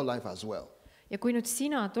exceeding in your life as well. Ja kui nüüd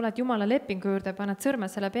sina tuled Jumala lepingu juurde, paned sõrme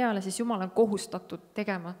selle peale, siis Jumal on kohustatud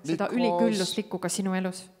tegema seda ülikülluslikku ka sinu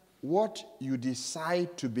elus. What you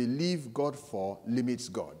decide to believe God for limits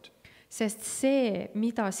God. Sest see,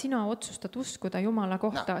 mida sina otsustad uskuda Jumala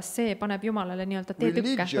kohta, see paneb Jumalale nii-öelda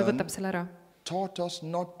teetükke või võtab selle ära. Taught us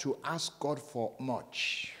not to ask God for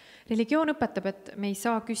much. Religioon õpetab, et me ei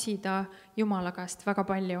saa küsida Jumala käest väga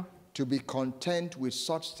palju. To be content with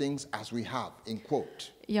such things as we have, in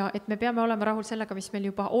quote. Ja et me peame olema rahul sellega, mis meil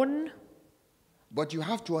juba on. But you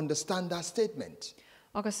have to understand that statement.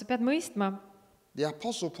 Aga sa pead mõistma, The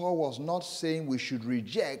Apostle Paul was not saying we should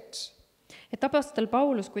reject et apostel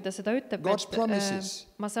Paulus, kui ta seda ütleb, God's promises.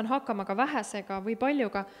 ma saan hakkama ka vähesega või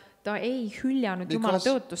paljuga, ta ei hüljanud Jumala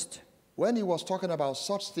tõotust. When he was talking about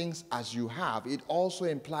such things as you have, it also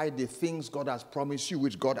implied the things God has promised you,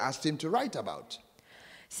 which God asked him to write about.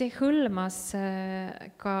 See hõlmas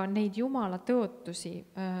ka neid Jumala tõotusi,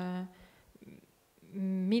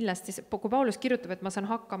 millest siis, kui Paulus kirjutab, et ma saan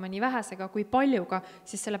hakkama nii vähesega kui paljuga,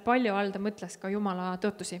 siis selle palju all ta mõtles ka Jumala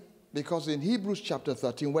tõotusi. Because in Hebrews chapter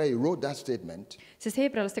 13, where he wrote that statement, sest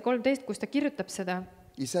Heebrealaste 13, kus ta kirjutab seda,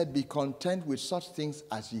 he said, be content with such things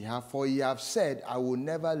as ye have, for ye have said, I will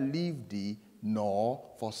never leave thee nor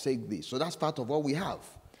forsake thee. So that's part of what we have,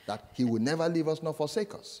 that he will never leave us nor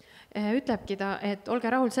forsake us. Ütlebki ta, et olge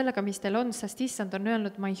rahul sellega, mis teil on, sest issand on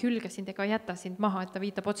öelnud, ma ei hülge sind ega jäta sind maha, et ta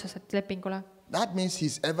viitab otseselt lepingule. That means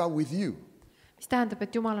he's ever with you. Mis tähendab,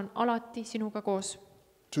 et Jumal on alati sinuga koos.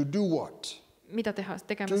 To do what? Mida teha,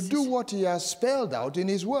 tegema To do siis? what he has spelled out in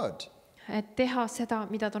his word. Et teha seda,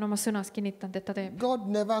 mida ta on oma sõnas kinnitanud, et ta teeb. God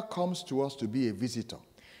never comes to us to be a visitor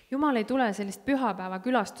Jumal ei tule sellist pühapäeva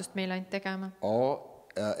külastust meile ainult tegema. or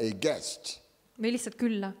a guest Või lihtsalt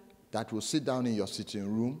külla. that will sit down in your sitting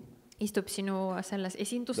room. Istub sinu selles Then you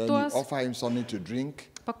esindustoas, offer him something to drink.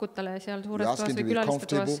 pakut talle seal You suures ask toas him to või be külaliste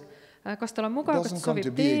toas. Kas tal on He mugav, kas doesn't ta come to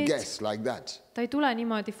sobib be a teed? guest like that. Ta ei tule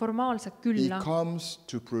niimoodi formaalselt He külla. comes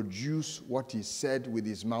to produce what he said with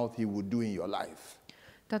his mouth he would do in your life.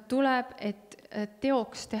 Ta tuleb, et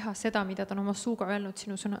teoks teha seda, mida ta on oma suuga öelnud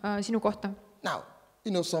sinu kohta. Now,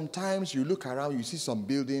 sometimes you look around, you see some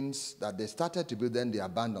buildings that they started to build, then they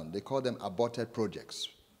abandoned. They call them aborted projects.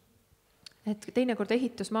 Et teinekord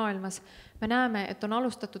ehitusmaailmas me näeme, et on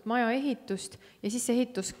alustatud maja ehitust ja siis see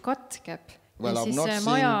ehitus katkeb. Well, ja I've siis not see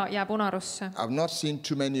maja jääb unarusse. I've not seen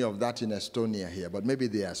too many of that in Estonia here, but maybe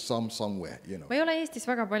there are somewhere, Ma ei ole Eestis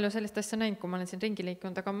väga palju sellist asja näinud, kui ma olen siin ringi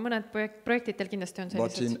liikunud, aga mõned projektidel kindlasti on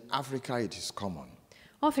But sellised. in Africa it is common.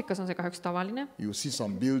 Aafrikas on see kahjuks tavaline. You see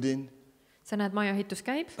some building Sa näed, maja ehitus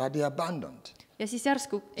käib that they abandoned. ja siis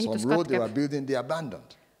järsku ehitus Some road they were katkeb building, they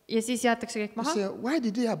abandoned. ja siis jäetakse kõik You maha. say, why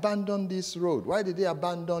did they abandon this road? Why did they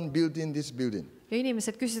abandon building this building? Ja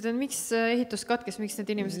inimesed küsisid, et miks ehitus katkes, miks need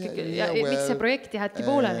inimesed, Yeah, miks see projekt jäeti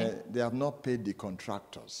pooleli? They have not paid the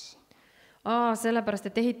contractors. Sellepärast,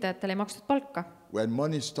 et ehitajatele ei makstud palka. When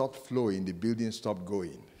money stopped flowing, the building stopped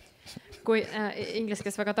going. Kui inglise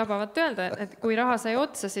keeles väga tabavat öelda, et kui raha sai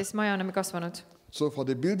otsa, siis maja enam ei kasvanud. So for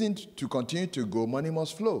the building to continue to go, money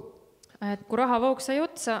must flow. Et kui rahavoog sai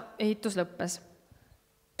otsa, ehitus lõppes.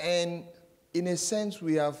 And in a sense,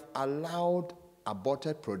 we have allowed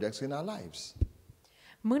aborted projects in our lives.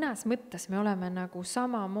 Mõnes mõttes me oleme nagu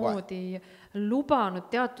samamoodi lubanud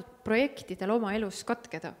teatud projektidel oma elus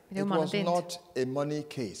katkeda, mida It Jumal on was teinud. not a money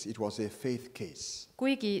case, it was a faith case.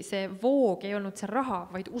 Kuigi see voog ei olnud see raha,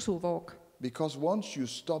 vaid usuvoog. Because once you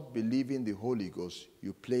stop believing the Holy Ghost,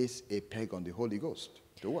 you place a peg on the Holy Ghost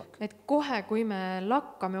to work. Et kohe, kui me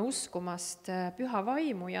lakkame uskumast püha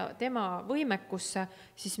vaimu ja tema võimekusse,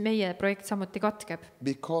 siis meie projekt samuti katkeb.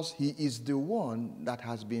 Because he is the one that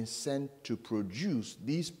has been sent to produce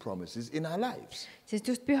these promises in our lives. Sest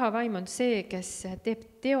just püha vaim on see, kes teeb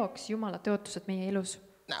teoks Jumala tõotused meie elus.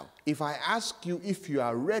 Now, if I ask you if you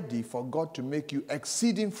are ready for God to make you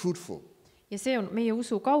exceeding fruitful, ja see on meie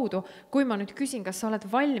usu kaudu, kui ma nüüd küsin, kas sa oled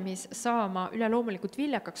valmis saama üleloomulikult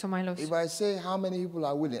viljakaks oma elus. if I say how many people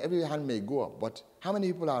are willing, every hand may go up, but how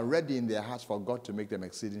many people are ready in their hearts for God to make them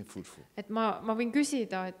exceeding fruitful? Et ma võin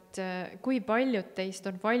küsida, et kui paljud teist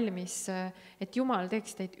on valmis, et Jumal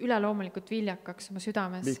teeks teid üleloomulikult viljakaks oma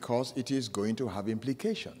südames. Because it is going to have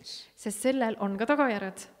implications. Sest sellel on ka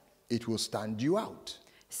tagajärjed. It will stand you out.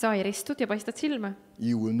 Sa eristud ja paistad silma.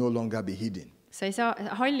 You will no longer be hidden. Sa ei saa,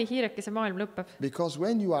 halli hiirekese maailm lõpeb. Because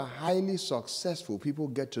when you are highly successful, people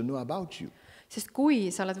get to know about you. Sest kui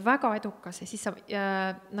sa oled väga edukas, siis sa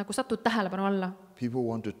nagu satud tähelepanu alla. People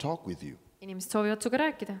want to talk with you. Inimesed soovivad suga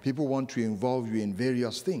rääkida. People want to involve you in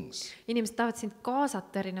various things. Inimesed tahavad sind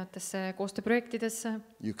kaasata erinevatesse koostööprojektidesse.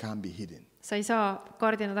 You can't be hidden. Sa ei saa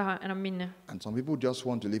kardina taha enam minna. And some people just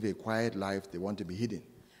want to live a quiet life. They want to be hidden.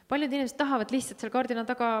 Paljud inimesed tahavad lihtsalt seal kardina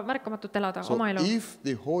taga märkamatult elada So oma elu. if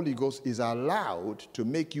the Holy Ghost is allowed to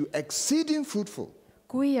make you exceeding fruitful,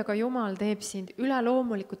 Kui aga Jumal teeb sind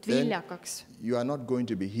üleloomulikult then viljakaks, you are not going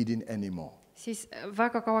to be hidden anymore. siis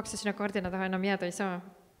väga kauaks sa sinna kardina taha enam jääda ei saa.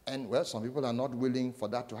 And well, some people are not willing for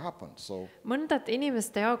that to happen. So, Mõndade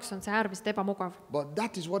inimeste jaoks on see äärmiselt ebamugav. but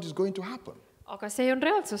that is what is going to happen. Aga see on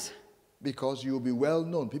reaalsus. Because you will be well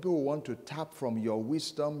known. People will want to tap from your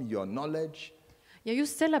wisdom, your knowledge, Ja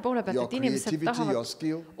just selle poole pealt, your et inimesed creativity, your tahavad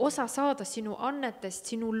skill. osa saada sinu annetest,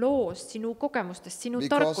 sinu loost, sinu kogemustest, sinu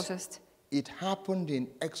Because tarkusest. it happened in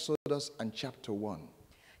Exodus and chapter 1.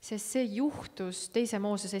 Sest see juhtus 2.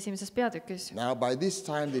 Mooses 1. peatükis. Now, by this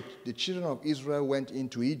time, the children of Israel went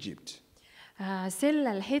into Egypt.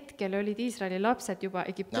 Sellel hetkel olid Iisraeli lapsed juba Now,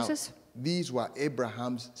 Egiptuses. these were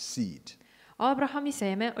Abraham's seed. Abrahami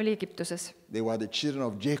seeme oli Egiptuses. They were the children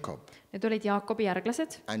of Jacob. Need olid Jaakobi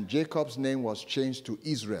järglased. And Jacob's name was changed to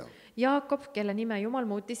Israel, Jaakob, kelle nime Jumal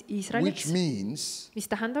muutis which Iisraeliks, means, mis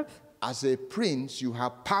tähendab, as a prince, you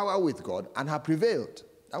have power with God and have prevailed.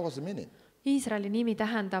 That was the meaning. Iisraeli nimi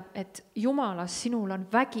tähendab, et Jumalas sinul on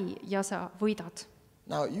vägi ja sa võidad.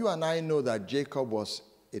 Now, you and I know that Jacob was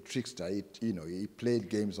a trickster. He played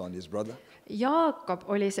games on his brother. Jaakob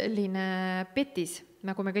oli selline petis,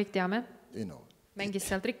 nagu me kõik teame, mängis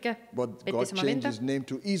seal trikke, But God petis oma changed venda. his name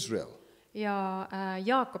to Israel. Ja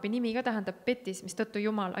Jaakobi nimi ka tähendab petis, mis tõttu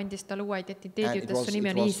Jumal andis talle uue identiteedi, And it ütles su nimi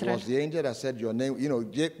on was Iisrael. the angel that said your name.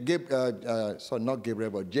 Not Gabriel,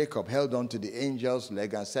 but Jacob held on to the angel's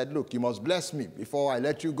leg and said, look, you must bless me before I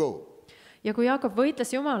let you go. Ja kui Jaakob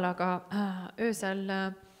võitles Jumalaga öösel,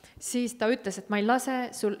 siis ta ütles, et ma ei lase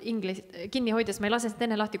sul kinni hoides, ma ei lase sind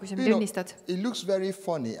enne lahti, kui sa mind õnnistad. It looks very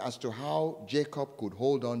funny as to how Jacob could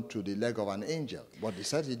hold on to the leg of an angel, but he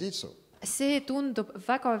said he did so. See tundub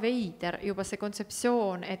väga veider juba see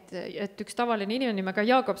kontseptsioon, et üks tavaline inimene nimega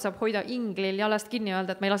Jaakob saab hoida inglil jalast kinni ja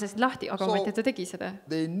öelda, et ma ei lase sind lahti, aga ometi ta tegi seda.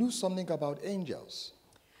 They knew something about angels.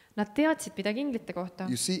 Nad teadsid midagi inglite kohta.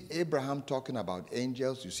 You see Abraham talking about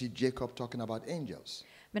angels, you see Jacob talking about angels.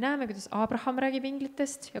 Me näeme, kuidas Abraham räägib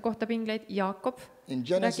inglitest ja kohtab ingleid, Jaakob In räägib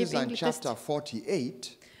Genesis and inglitest. chapter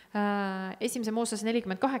 48, 1. Mooses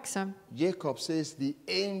 48, Jacob says, the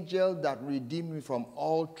angel that redeemed me from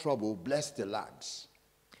all trouble, blessed the lads.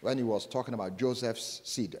 When he was talking about Joseph's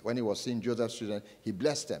seed, when he was seeing Joseph's children, he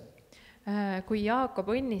blessed them. kui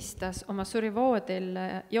Jaakob õnnistas oma surivoodil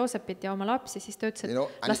Joosepit ja oma lapsi, siis ta ütles,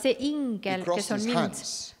 et las see ingel, kes on mind,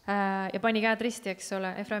 ja pani käed risti, eks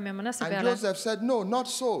ole, Efraimi ja Manasse And peale. Joseph said, no, not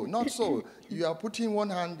so, not so. You are putting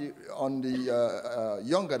one hand on the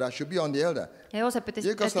younger that should be on the elder. Ja Joosep ütles,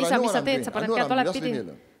 Jacob et said, I isa, know mis what sa I'm teed, doing. sa I paned know what käed I'm just valepidi. leaving it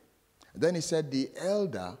alone. Then he said, the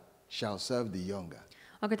elder shall serve the younger.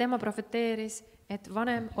 Aga tema profeteeris, et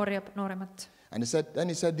vanem orjab nooremat. And then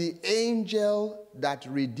he said, the angel that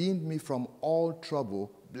redeemed me from all trouble,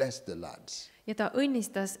 blessed the lads. Ja ta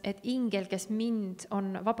õnnistas, et ingel, kes mind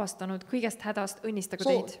on vabastanud kõigest hädast, õnnistagu So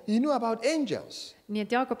teid. he knew about angels. Nii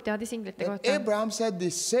et Jaakob teadis inglite And kohta. Abraham said the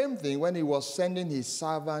same thing when he was sending his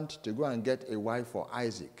servant to go and get a wife for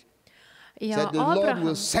Isaac. He Ja said, the Lord Abraham,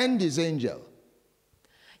 will send his angel.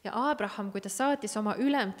 ja Abraham, kui ta saatis oma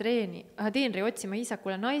teenri otsima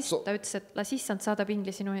Iisakule naist, ta ütles, et las issand saadab ingli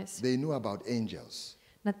sinu ees. They knew about angels.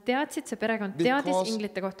 Nad teadsid, see perekond teadis Because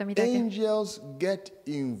inglite kohta midagi. angels get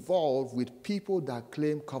involved with people that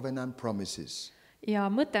claim covenant promises. Ja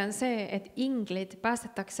mõte on see, et inglid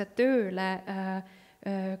päästetakse tööle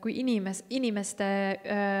kui inimeste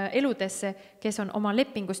eludesse, kes on oma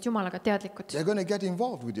lepingust Jumalaga teadlikud. They're going to get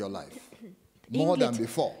involved with your life more than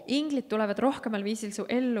before. Inglid tulevad rohkemal viisil su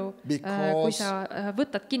ellu, kui sa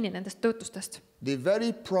võtad kinni nendest tõotustest. The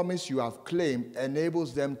very promise you have claimed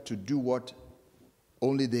enables them to do what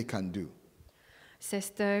only they can do.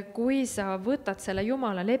 Sest kui sa võtad selle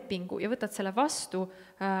Jumala lepingu ja võtad selle vastu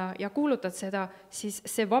ja kuulutad seda, siis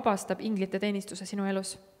see vabastab inglite teenistuse sinu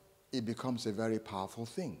elus. It becomes a very powerful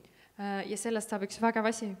thing. Ja sellest saab üks vägev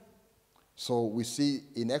asi. So we see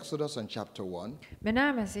in Exodus and chapter 1, Me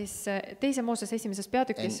näeme siis teise Mooses esimeses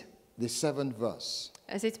peatükis, and the 7th verse,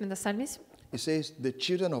 7. salmis, it says, the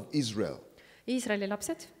children of Israel, Iisraeli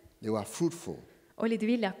lapsed they were fruitful, olid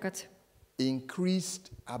viljakad increased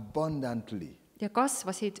abundantly, ja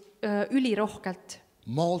kasvasid ülirohkelt,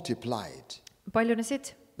 multiplied.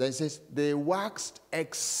 paljunesid. Then it says, they waxed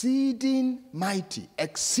exceeding mighty,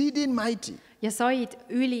 Ja said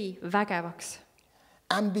ülivägevaks.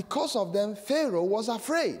 And because of them, Pharaoh was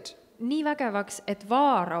afraid. Nii vägevaks, et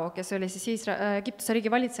Vaarao, kes oli siis Egiptuse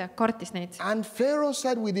riigi valitseja, kartis neid. And Pharaoh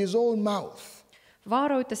said with his own mouth,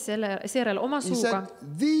 Vaarao ütles seejärel oma he suuga,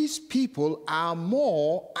 said, these people are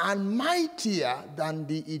more and mightier than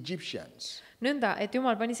the Egyptians. nõnda, et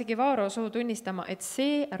Jumal pani isegi Vaarao suu tunnistama, et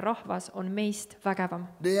see rahvas on meist vägevam.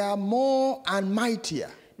 They are more and mightier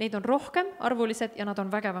Neid on rohkem arvulised ja nad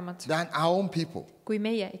on vägevamad than our own people. kui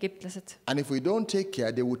meie egiptlased. And if we don't take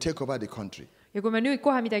care, they will take over the country. Ja kui me nüüd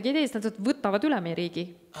kohe midagi ei tee, siis nad võtavad üle meie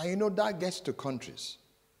riigi. And you know, that gets to countries.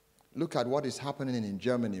 Look at what is happening in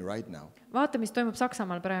Germany right now. Vaata, mis toimub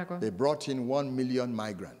Saksamaal praegu. They brought in 1 million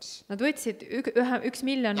migrants. Nad võtsid 1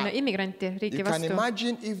 miljon immigranti riiki You can vastu.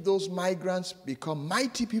 imagine if those migrants become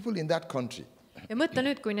mighty people in that country. Ja mõtle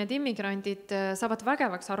nüüd, kui need immigrandid saavad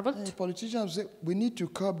vägevaks arvult. The politicians say, we need to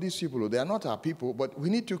curb these people. They are not our people, but we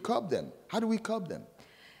need to curb them. How do we curb them?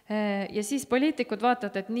 Ja siis poliitikud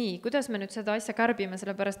vaatavad, et nii, kuidas me nüüd seda asja kärbime,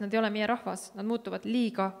 sellepärast nad ei ole meie rahvas. Nad muutuvad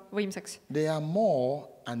liiga võimsaks. They are more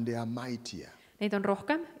and they are mightier. Neid on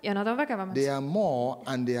rohkem ja nad on vägevamad. They are more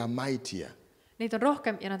and they are mightier. Neid on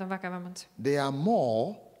rohkem ja nad on vägevamad. They are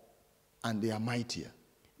more and they are mightier.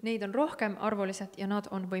 Neid on rohkem arvulised ja nad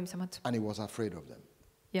on võimsamad. And he was afraid of them.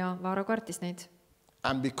 Ja Vaarao kartis neid.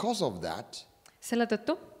 And because of that, Selle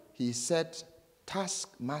tõttu he set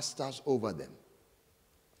taskmasters over them.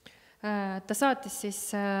 ta saatis siis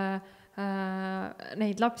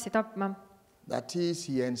neid lapsi tapma. That is,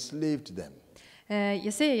 he enslaved them.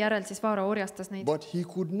 Ja seejärel siis Vaarao orjastas neid. But he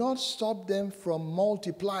could not stop them from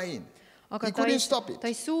multiplying. Aga He couldn't stop it. ta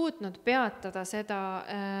ei suutnud peatada seda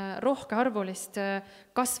rohkearvulist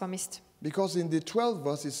kasvamist. Because in the 12th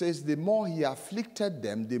verse it says, the more he afflicted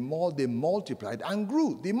them, the more they multiplied and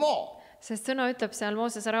grew. The more. Sest sõna ütleb seal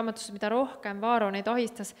Moosese raamatus, mida rohkem Vaarao neid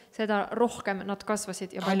ahistas, seda rohkem nad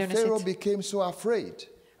kasvasid ja And Pharaoh paljunesid. became so afraid.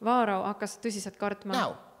 Vaarao hakkas tõsiselt kartma.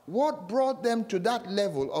 Now, what brought them to that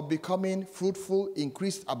level of becoming fruitful,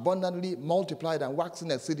 increased abundantly, multiplied and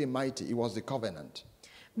waxing exceeding mighty? It was the covenant.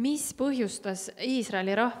 Mis põhjustas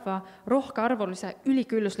Iisraeli rahva rohkearvulise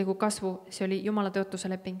üliküllusliku kasvu? See oli Jumala tõotuse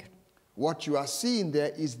leping. What you are seeing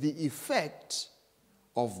there is the effect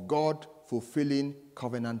of God fulfilling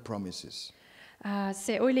covenant promises.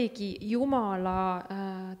 See oligi Jumala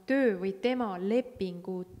töö või tema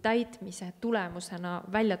lepingu täitmise tulemusena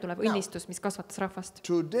välja tulev õnnistus, mis kasvatas rahvast.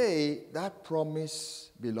 Today, that promise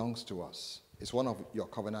belongs to us. It's one of your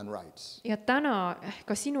covenant rights. Ja täna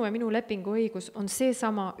ka sinu ja minu lepingu õigus on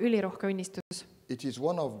seesama ülirohke õnnistus. It is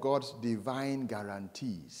one of God's divine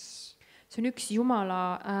guarantees. See on üks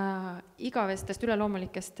Jumala igavestest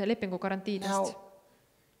üleloomulikest lepingu garantiidest. Now,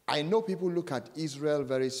 I know people look at Israel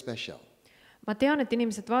very special, Ma tean, et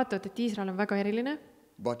inimesed vaatavad, et Iisrael on väga eriline,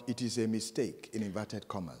 but it is a mistake in inverted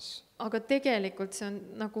commas. aga tegelikult see on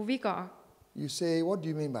nagu viga. You say, what do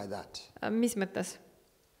you mean by that? Mis mõttes?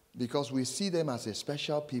 Because we see them as a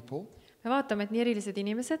special people. Me vaatame, et nii erilised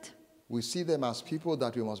inimesed We see them as people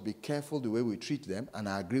that we must be careful the way we treat them, and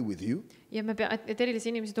I agree with you. ja et erilisi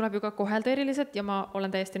inimesi tuleb ju ka kohelda eriliselt ja ma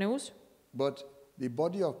olen täiesti nõus. But the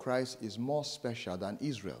body of Christ is more special than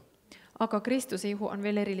Israel. Aga Kristuse ihu on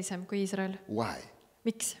veel erilisem kui Iisrael. Why?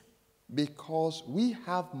 Miks? Because we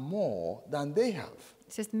have more than they have.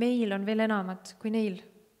 Sest meil on veel enamat kui neil.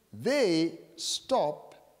 They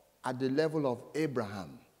stop at the level of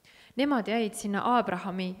Abraham. Nemad jäid sinna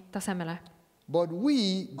Abrahami tasemele. But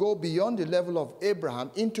we go beyond the level of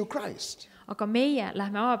Abraham into Christ. Aga meie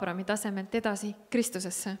lähme Abrahami tasemelt edasi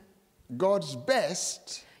Kristusesse. God's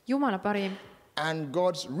best Jumala parim and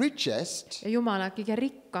God's richest ja Jumala kõige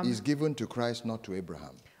rikkam is given to Christ, not to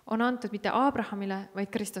Abraham. on antud mitte Abrahamile, vaid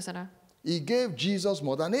Kristusele. He gave Jesus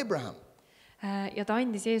more than Abraham. Ja ta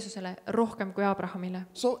andis Jeesusele rohkem kui Abrahamile.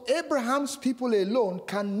 So Abraham's people alone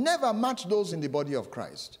can never match those in the body of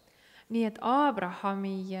Christ. Nii et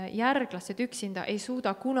Abrahami järglased üksinda ei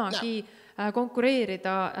suuda kunagi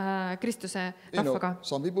konkureerida Kristuse rahvaga.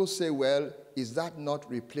 Some people say, well, is that not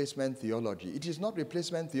replacement theology? It is not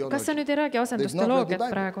replacement theology. Kas sa nüüd ei räägi asendusteoloogiat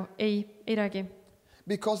praegu? Ei räägi.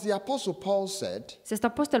 Because the Apostle Paul said, Sest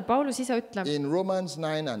apostel Paulus ise ütleb in Romans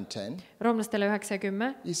 9 and 10, Roomlastele 9 ja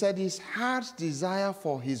 10, he said his heart's desire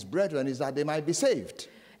for his brethren is that they might be saved.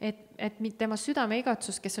 et tema südame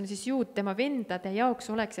igatsus, kes on siis juud tema vendade jaoks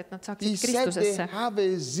oleks, et nad He saaksid said they Kristusesse. have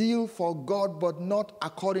a zeal for God, but not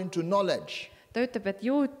according to knowledge. Ta ütleb, et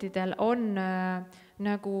juutidel on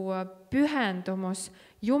nagu pühendumus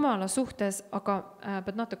Jumala suhtes, aga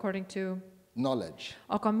but not according to Knowledge.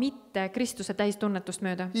 aga mitte Kristuse täistunnetust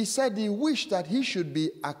mööda. He said he wished that he should be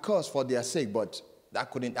accursed for their sake, but that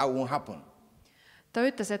won't happen. Ta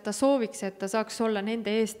ütles, et ta sooviks, et ta saaks olla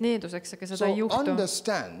nende eest needuseks, aga seda So ei juhtu.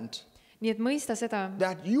 understand Nii et mõista seda,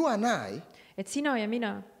 that you and I, et sina ja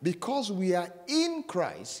mina, because we are in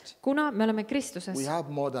Christ, kuna me oleme Kristuses, we have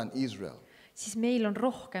more than Israel. siis meil on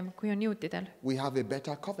rohkem, kui on juutidel. We have a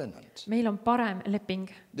better covenant. Meil on parem leping.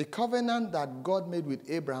 The covenant that God made with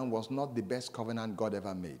Abraham was not the best covenant God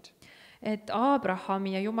ever made. Et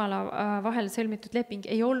Abrahami ja Jumala vahel sõlmitud leping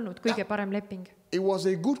ei olnud kõige parem leping. It was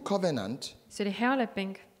a good covenant, See oli hea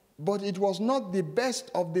leping, but it was not the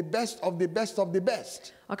best of the best of the best of the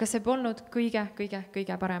best. aga see polnud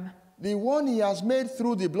kõige parem. The one he has made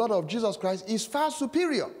through the blood of Jesus Christ is far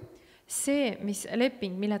superior. See, mis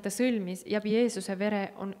leping, mille ta sõlmis läbi Jeesuse vere,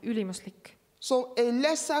 on ülimuslik. So a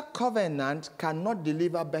lesser covenant cannot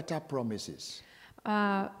deliver better promises.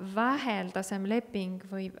 Väheldasem leping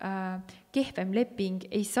või kehvem leping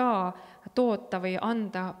ei saa toota või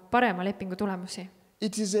anda parema lepingu tulemusi.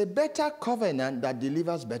 It is a better covenant that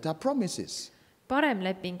delivers better promises. Parem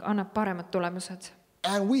leping annab paremad tulemused.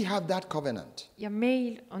 And we have that covenant. Ja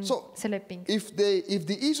meil on So, see leping. if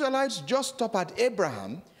the Israelites just stop at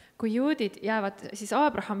Abraham, Kui juudid jäävad siis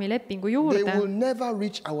Abrahami lepingu they juurde, will never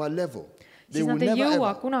reach our level. They siis will nad ei never jõua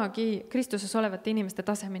ever. kunagi Kristuses olevate inimeste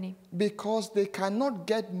tasemeni. Because they cannot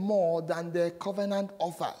get more than their covenant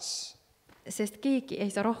offers. Sest keegi ei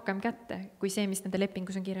saa rohkem kätte, kui see, mis nende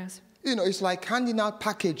lepingus on kirjas. It's like handing out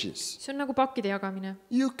packages. See on nagu pakkide jagamine.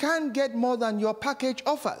 You can't get more than your package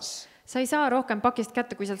offers. Sa ei saa rohkem pakist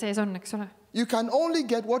kätte, kui seal sees on, eks ole. You can only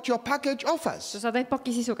get what your package offers. Sa saad ainult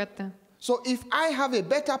paki sisu kätte. So if I have a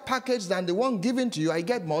better package than the one given to you, I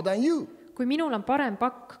get more than you. Kui minul on parem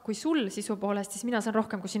pakk kui sul sisu poolest, siis mina saan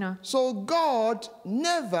rohkem kui sina. So God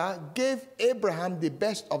never gave Abraham the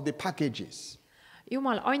best of the packages.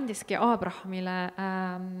 Jumal andiski Abrahamile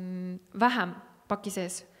vähem paki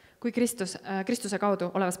sees, kui Kristuse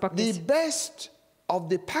kaudu olevas The pakis. best of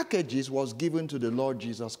the packages was given to the Lord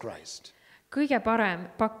Jesus Christ. Kõige parem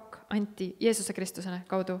pakk anti Jeesuse Kristuse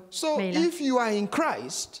kaudu So meile. if you are in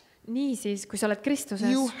Christ, Nii siis, kui sa oled Kristuses,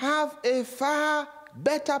 you have a far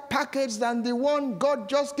better package than the one God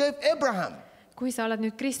just gave Abraham. kui sa oled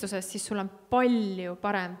nüüd Kristuses, siis sul on palju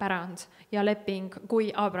parem pärand ja leping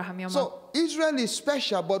kui Abrahami oma. So Israel is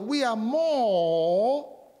special, but we are more.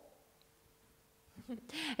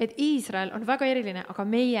 Et Iisrael on väga eriline, aga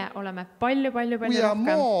meie oleme palju We are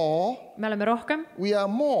rohkem. more. Me oleme rohkem, We are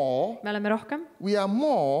more. me oleme rohkem, We are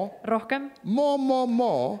more. rohkem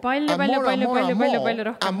More. Palju, And palju, more and palju, more and palju, more. palju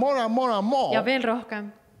rohkem. And more and more and more. ja veel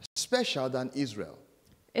rohkem Special than Israel.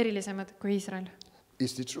 erilisemad kui Iisrael.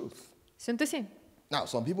 It's the truth. See on tõsi. Now,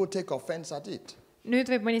 some people take offense at it. Nüüd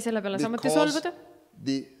võib mõni selle peale samuti Because solvuda,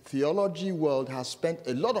 the theology world has spent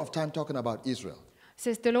a lot of time talking about Israel.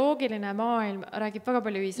 sest teoloogiline maailm räägib väga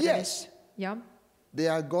palju Iisraelist. Yes. Ja, They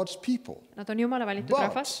are God's people. nad on Jumala valitud But-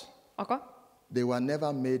 rahvas, aga They were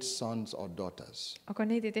never made sons or daughters.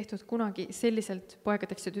 neid ei tehtud kunagi selliselt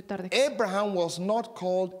poegadeks ja tütardeks. Abraham was not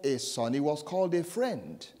called a son, he was called a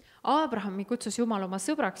friend. Abrahami kutsus Jumal oma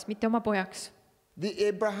sõbraks, mitte oma pojaks. The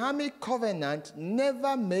Abrahamic covenant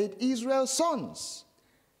never made Israel sons.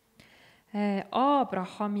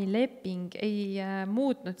 Abrahami leping ei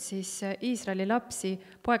muutnud siis Iisraeli lapsi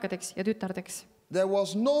poegadeks ja tütardeks. There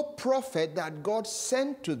was no prophet that God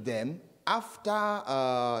sent to them after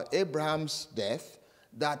Abraham's death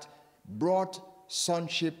that brought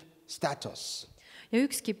sonship status Ja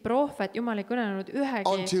ükski prohvet, Jumal ei kõnelenud ühegi,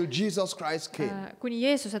 until Jesus Christ came. kuni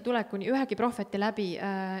Jeesuse tulekuni ühegi prohveti läbi,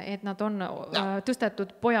 et nad on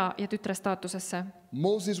tõstetud poja ja tütre staatusesse.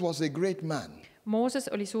 Moses was a great man. Mooses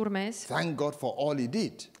oli suur mees, Thank God for all he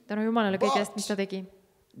did. tänu Jumalale kõige eest, But- mis ta tegi.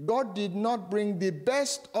 God did not bring the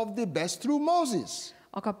best of the best through Moses,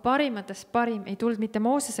 Aga parimatest parim ei tulnud mitte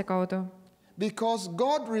Moosese kaudu, because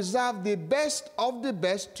God reserved the best of the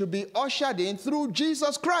best to be ushered in through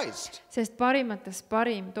Jesus Christ. sest parimatest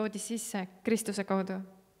parim toodi sisse Kristuse kaudu.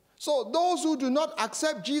 So those who do not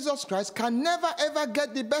accept Jesus Christ can never ever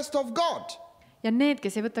get the best of God. Ja need,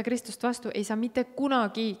 kes ei võta Kristust vastu, ei saa mitte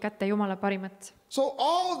kunagi kätte Jumala parimat. So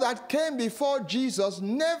all that came before Jesus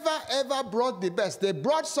never ever brought the best. They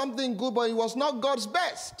brought something good, but it was not God's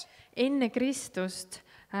best. Enne Kristust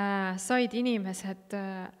said inimesed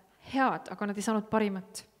head, aga nad ei saanud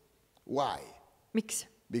parimat. Why? Miks?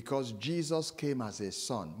 Because Jesus came as a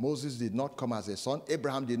son. Moses did not come as a son.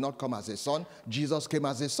 Abraham did not come as a son. Jesus came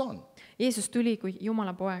as a son. Jeesus tuli kui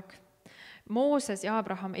Jumala poeg. Mooses ja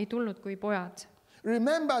Abraham ei tulnud kui pojad.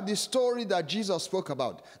 Remember the story that Jesus spoke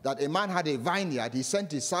about, that a man had a vineyard. He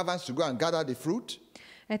sent his servants to go and gather the fruit.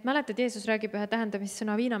 Et mäletad, Jeesus räägib ühe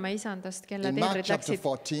tähendamissõna Viinamäe isandast, kelle teenrid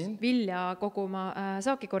läksid vilja koguma,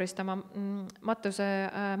 saaki koristama, Markuse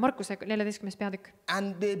 14. peatükk.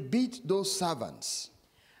 And they beat those servants.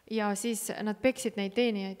 Ja siis nad peksid neid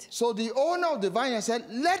teenijaid. So the owner of the vineyard said,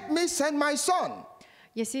 let me send my son.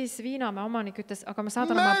 Ja siis Viinamäe omanik ütles, aga ma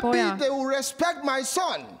saadan oma poja. Maybe they will respect my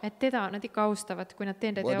son. Et teda nad ikka austavad, kui nad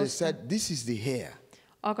teenreid ei But they austa. said, this is the heir.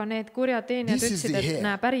 Aga need kurjad teenijad ütlesid, et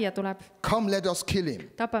näe, pärija tuleb. Come, let us kill him.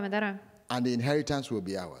 Tapame ta ära. And the inheritance will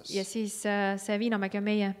be ours. Ja siis see Viinamägi on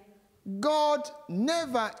meie. God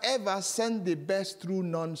never ever sent the best through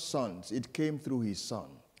non-sons. It came through his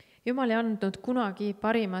son. Jumal ei andnud kunagi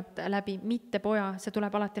parimat läbi mitte poja, see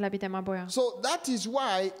tuleb alati läbi tema poja. So that is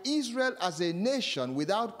why Israel as a nation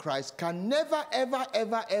without Christ can never ever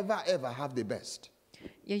ever ever ever have the best.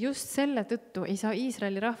 Ja just selle tõttu ei saa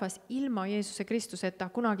Iisraeli rahvas ilma Jeesuse Kristuseta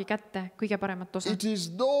kunagi kätte kõige paremat osa. It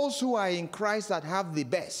is those who are in Christ that have the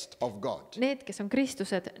best of God. Need, kes on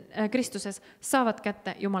Kristuses, saavad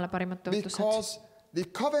kätte Jumala parimat ootused. Because the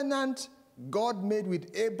covenant God made with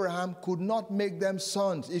Abraham could not make them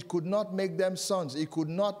sons. It could not make them sons. It could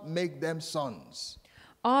not make them sons.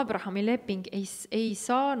 Abrahami leping ei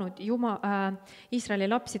saanud Iisraeli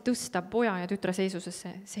lapsi tõsta poja ja tütre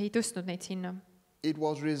seisusesse. See ei tõstnud neid sinna. It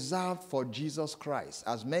was reserved for Jesus Christ.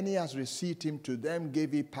 As many as received him, to them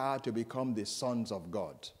gave he power to become the sons of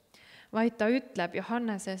God. Vaid ta ütleb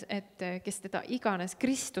Johanneses, et kes teda iganes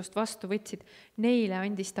Kristust vastu võtsid, neile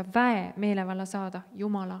andis ta väe meelevalla saada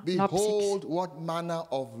Jumala lapsiks. Behold, what manner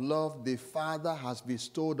of love the Father has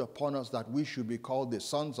bestowed upon us that we should be called the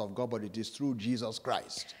sons of God, but it is through Jesus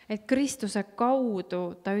Christ. Et Kristuse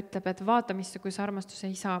kaudu ta ütleb, et vaata, missuguse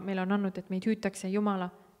armastuse Isa meil on andnud, et meid hüütakse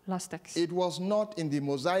Jumala lasteks. It was not in the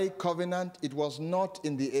Mosaic covenant, it was not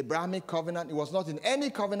in the Abrahamic covenant, it was not in any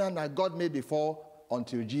covenant that God made before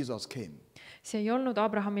until Jesus came. See ei olnud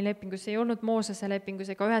Abrahami lepingus, see ei olnud Moosese lepingus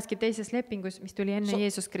ega üheski teises lepingus, mis tuli enne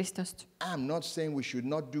Jeesus Kristust. I'm not saying we should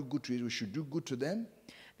not do good to Israel, we should do good to them.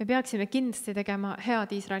 Me peaksime kindlasti tegema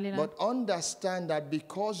head Iisraelile. But understand that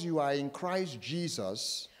because you are in Christ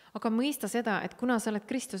Jesus, aga mõista seda, et kuna sa oled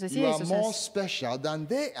Kristuses you are more Jeesuses, special than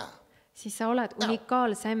they are. siis sa oled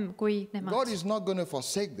unikaalsem kui God nemad. is not going to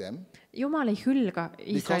forsake them Jumal ei hülga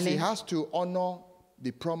because he Iisraeli, has to honor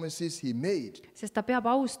the promises he made sest ta peab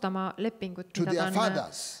austama lepingut, to mida their ta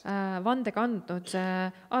fathers. on vandega andnud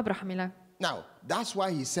Abrahamile. Now, that's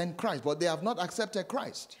why he sent Christ, but they have not accepted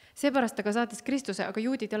Christ. Seepärast ta ka saatis Kristuse, aga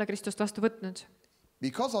juudid ei ole Kristust vastu võtnud.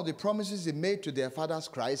 Because of the promises he made to their fathers,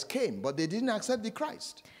 Christ came, but they didn't accept the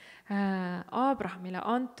Christ. Abrahamile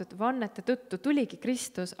antud vannete tõttu tuligi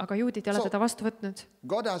Kristus, aga juudid ei ole teda vastu võtnud.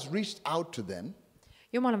 God has reached out to them,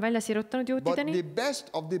 Jumal on välja sirutanud but juutideni, the best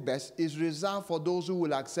of the best is reserved for those who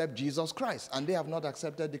will accept Jesus Christ, and they have not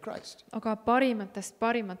accepted the Christ. aga parimatest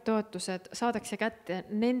parimad toetused saadakse kätte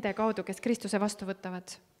nende kaudu, kes Kristuse vastu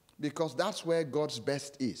võtavad. Because that's where God's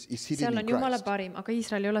best is. It's hidden Seal in on Jumala Christ. parim, aga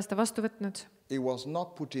Iisrael ei ole seda vastu võtnud. It was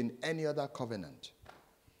not put in any other covenant.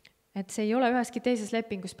 Et see ei ole üheski teises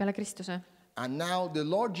lepingus peale Kristuse. And now the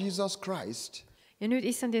Lord Jesus Christ, Ja nüüd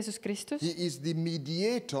issand Jeesus Kristus, he is the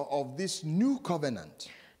mediator of this new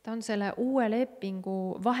covenant. ta on selle uue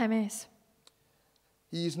lepingu vahemees.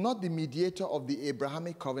 He is not the mediator of the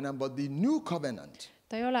Abrahamic covenant, but the new covenant.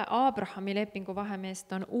 Ta ei ole Abrahami lepingu vahemees,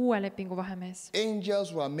 ta on uue lepingu vahemees.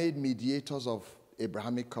 Angels were made mediators of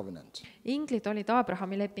Abrahamic covenant. Inglid olid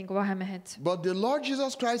Abrahami lepingu vahemehed, But the Lord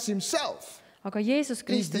Jesus Christ himself aga Jeesus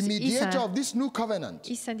is the Kristus mediator ise, of this new covenant,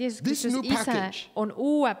 issand Jeesus this Kristus new ise package on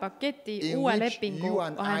uue paketi, in uue which lepingu you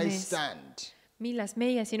and I vahemees, stand. milles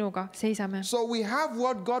meie sinuga seisame. So we have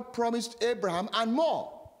what God promised Abraham and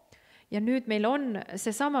more. Ja nüüd meil on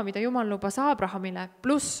seesama, mida Jumal lubas Abrahamile,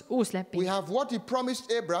 pluss uus We leping. have what he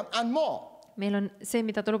promised Abraham and more. Meil on see,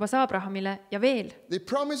 mida ta lubas Abrahamile ja veel. The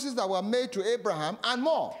promises that were made to Abraham and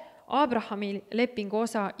more. Abrahami lepingu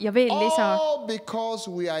osa ja veel lisa. All because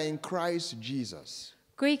we are in Christ Jesus.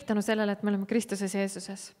 Kõik tänu sellele, et me oleme Kristuses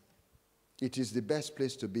Jeesuses. It is the best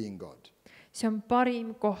place to be in God. See on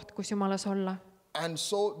parim koht, kus Jumalas olla. And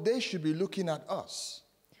so they should be looking at us.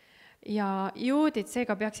 Ja juudid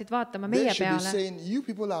seega peaksid vaatama They meie should be peale. saying, you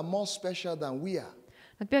people are more special than we are.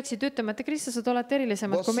 Nad peaksid ütlema, et Kristused olete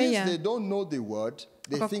erilisemad But kui since meie. they don't know the word,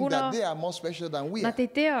 they Aga think that they are more special than we are. Nad ei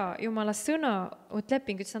tea Jumala sõna, uut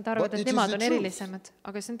lepingut, siis nad arvavad, But et it is nemad the on truth. erilisemad.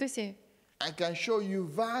 Aga see on tõsi. I can show you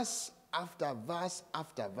verse after verse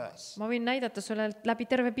after verse. Ma võin näidata sulle läbi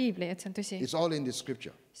terve Piibli, et see on tõsi. It's all in the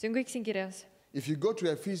scripture. See on kõik siin kirjas. If you go to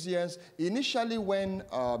Ephesians, initially when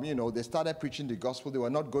they started preaching the gospel, they were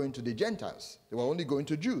not going to the Gentiles. They were only going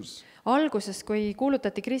to Jews. Alguses, kui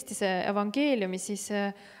kuulutati Kristuse evangeeliumi, siis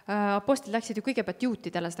apostlid läksid ju kõigepealt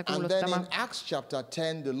juutidele seda And then kuulutama. in Acts chapter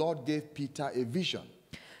 10, the Lord gave Peter a vision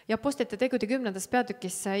Ja apostlite tegude 10.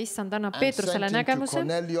 peatükis issand annab and Peetrusele sent him to nägemuse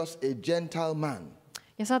Cornelius, a Gentile man.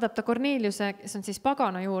 ja saadab ta Korneliuse, kes on siis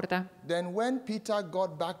pagana juurde. Then when Peter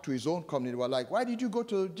got back to his own community, they were like, why did you go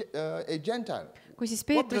to a Gentile? Kui siis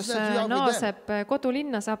What Peetrus business do you have with them? naaseb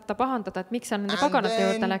kodulinna, saab ta pahandada, et miks sa nende And paganate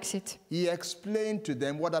juurde then läksid. he explained to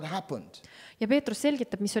them what had happened. Ja Peetrus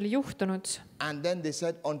selgitab, mis oli juhtunud. And then they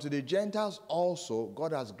said, unto the Gentiles also,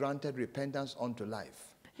 God has granted repentance unto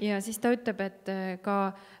life. Ja siis ta ütleb, et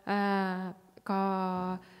ka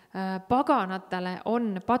paganatele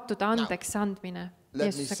on pattude andeks andmine Let me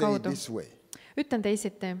Jeesuse say it kaudu. this way. Ütlen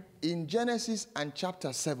teisiti. In Genesis and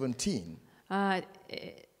chapter 17,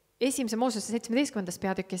 Esimese Moosese 17.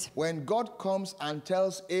 peatükis when God comes and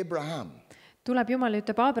tells Abraham, tuleb Jumal ja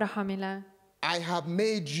ütleb Abrahamile, I have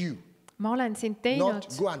made you, ma olen sind teinud,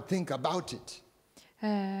 not go and think about it.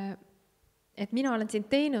 et mina olen sind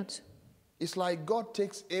teinud. It's like God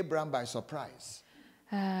takes Abraham by surprise.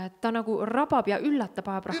 Ta nagu rabab ja üllatab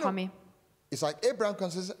Abrahami. It's like Abraham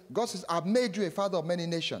says, God says, I've made you a father of many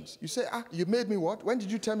nations. You say, you made me what? When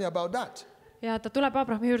did you tell me about that? Ja ta tuleb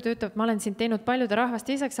Abrahami juurde ja ütleb, et ma olen sind teinud paljude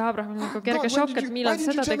rahvaste isaks. Abraham on nagu God, kerge when šokk, did et you- why millal didn't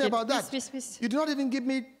you seda tell me tegid. about that? Mis? You did not even give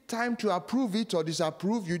me time to approve it or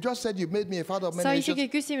disapprove. You just said you made me a father of Sa many isegi ei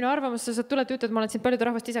nations. küsi minu arvamust, sa tuled ja ütled, et ma olen sind paljude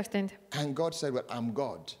rahvaste isaks teinud. And God said, well, I'm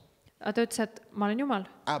God. Aga ta ütles, et ma olen Jumal,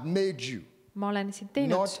 I've made you. ma olen sind teinud.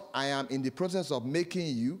 Not I am in the process of making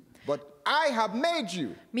you, but I have made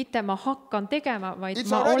you. Mitte ma hakkan tegema, vaid It's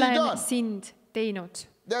ma already olen done. sind teinud.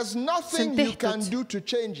 There's nothing you tehtud. can do to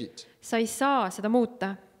change it. Sa ei saa seda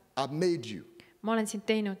muuta. I've made you. Ma olen sind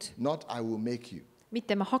teinud. Not I will make you.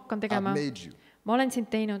 Mitte ma hakkan I've tegema. made you. Ma olen sind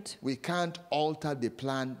teinud. We can't alter the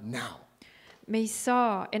plan now. Me ei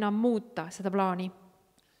saa enam muuta seda plaani.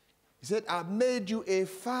 He said, I've made you a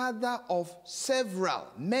father of several,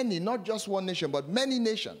 many, not just one nation, but many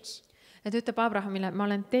nations. Ja ta ütleb Abrahamile, ma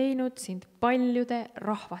olen teinud sind paljude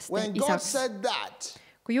rahvaste When God isaks. said that,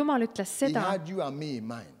 Kui Jumal ütles he seda, had you and me in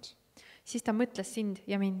mind. siis ta mõtles sind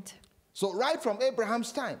ja mind. So right from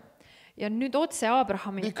Abraham's time, Ja nüüd otse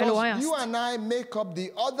Abrahami because you eluajast. and I make up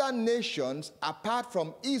the other nations apart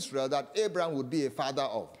from Israel that Abraham would be a father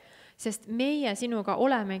of. Sest meie sinuga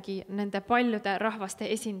olemegi nende paljude rahvaste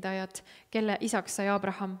esindajad, kelle isaks sai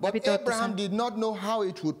Abraham But läbi Abraham tõotuse. did not know how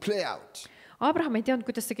it would play out. Abraham ei teadnud,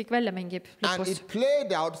 kuidas see kõik välja mängib And lõpus. it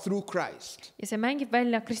played out through Christ. Ja see mängib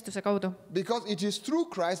välja Kristuse kaudu. Because it is through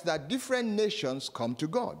Christ that different nations come to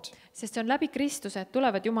God. Sest see on läbi Kristuse, et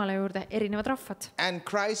tulevad Jumala juurde erinevad rahvad. And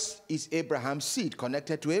Christ is Abraham's seed,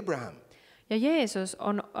 connected to Abraham. Ja Jeesus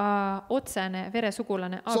on otsene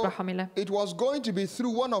veresugulane So Abrahamile. it was going to be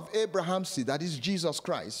through one of Abraham's seed, that is Jesus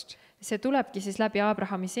Christ, See tulebki siis läbi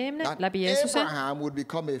Abrahami seemne, that läbi Jeesuse, Abraham would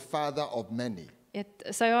become a father of many. et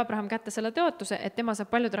sai Abraham kätte selle tõotuse, et tema saab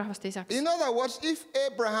paljude rahvaste isaks. In other words, if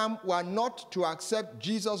Abraham were not to accept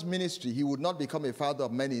Jesus' ministry, he would not become a father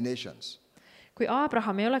of many nations. Kui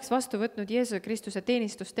Abraham ei oleks vastu võtnud Jeesuse Kristuse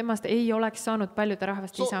teenistust, temast ei oleks saanud paljude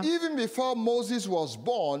rahvaste So isa. even before Moses was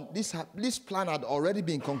born, this plan had already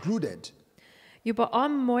been concluded. Juba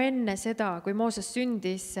ammu enne seda, kui Mooses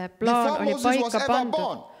sündis, see plaan Before oli Moses was paika ever pandud.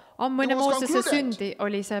 born, Ammu enne it was Moosese concluded. sündi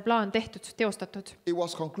oli see plaan tehtud, teostatud. It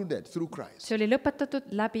was concluded through Christ. See oli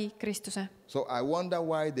lõpetatud läbi Kristuse. So I wonder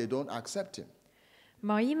why they don't accept him.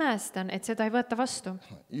 Ma imestan, et seda ei võeta vastu.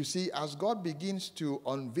 You see, as God begins to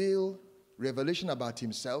unveil revelation about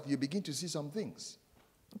himself, you begin to see some things.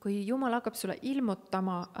 Kui Jumal hakkab sulle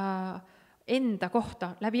ilmutama enda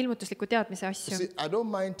kohta läbi ilmutusliku teadmise You asju, see, I don't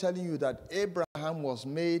mind telling you that Abraham was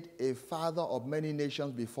made a father of many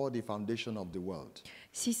nations before the foundation of the world.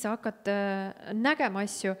 siis sa hakkad nägema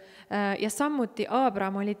asju ja samuti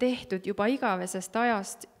Abraham oli tehtud juba igavesest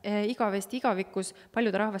ajast, igavest igavikus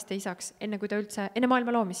paljude rahvaste isaks, enne kui ta üldse, enne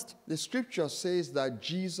maailma loomist. The scripture says that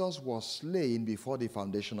Jesus was slain before the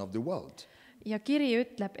foundation of the world. Ja kiri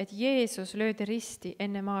ütleb, et Jeesus löödi risti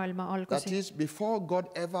enne maailma That algusi. is, before God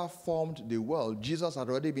ever formed the world, Jesus had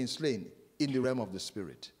already been slain in the realm of the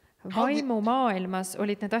spirit. Vaimumaailmas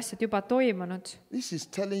olid need asjad juba toimunud. This is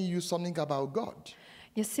telling you something about God.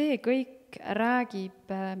 Ja see kõik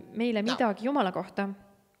räägib meile midagi Jumala kohta.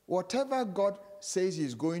 Whatever God says He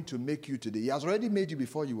is going to make you today, He has already made you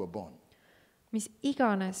before you were born. Mis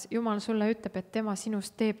iganes Jumal sulle ütleb, et tema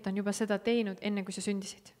sinust teeb, ta on juba seda teinud enne, kui sa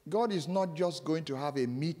sündisid. God is not just going to have a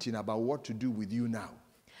meeting about what to do with you now.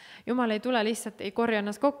 Jumal ei tule lihtsalt, ei korja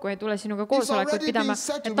ennast kokku, ei tule sinuga koosolekut pidama,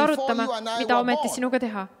 et arutama, mida ometi sinuga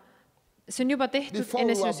teha. See on juba tehtud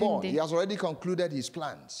enne sinu sündi. He has already concluded His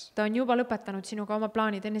plans. Ta on juba lõpetanud sinuga oma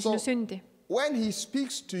plaanid enne sinu sündi. When He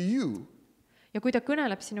speaks to you, ja kui ta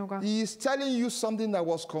kõneleb sinuga, He is telling you something that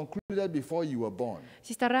was concluded before you were born.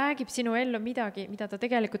 Siis ta räägib sinu ellu midagi, mida ta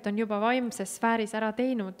tegelikult on juba vaimses sfääris ära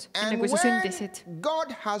teinud, enne kui sa sündisid. And when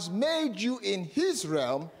God has made you in His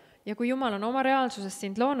realm, ja kui Jumal on oma reaalsuses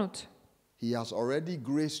sind loonud, He has already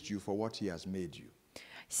graced you for what He has made you.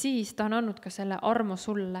 Siis ta on andnud ka selle armu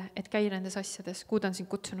sulle, et käi nendes asjades, kuhu ta on sind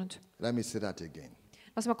kutsunud. Let me say that again.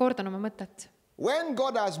 Las ma kordan oma mõtet. When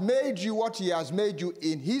God has made you what He has made you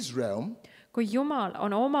in His realm, kui Jumal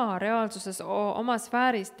on oma reaalsuses, oma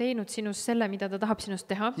sfääris teinud sinust selle, mida ta tahab sinust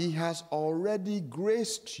teha, He has already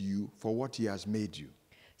graced you for what He has made you.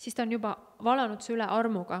 Siis ta on juba valanud su üle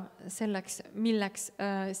armuga selleks, milleks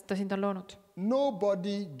ta sind on loonud.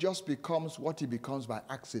 Nobody just becomes what he becomes by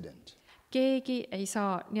accident. Keegi ei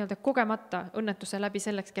saa nii-öelda kogemata õnnetuse läbi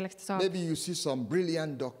selleks, kelleks ta saab. Maybe you see some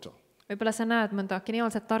brilliant doctor. Võib-olla sa näed mõnda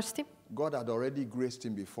geniaalset arsti. God had already graced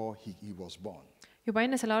him before he was born. Juba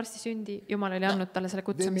enne selle arsti sündi Jumal oli andnud talle selle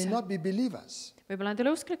They may kutsumise. not be believers, Võib-olla nad ei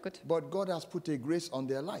ole usklikud, but God has put a grace on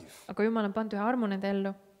their life. aga Jumal on pannud ühe armu nende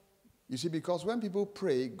ellu. You see, because when people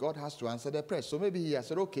pray, God has to answer their prayer. So maybe He has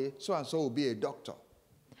said, okay, so and so will be a doctor.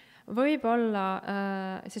 Võib-olla,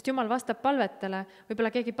 sest Jumal vastab palvetele,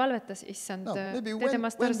 võib-olla keegi palvetas, issand, No, maybe tee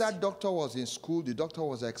temast when arst. that doctor was in school, the doctor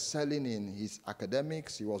was excelling in his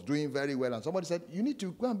academics, he was doing very well, and somebody said, you need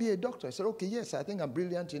to go and be a doctor. I said, okay, yes, I think I'm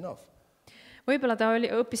brilliant enough. Võib-olla ta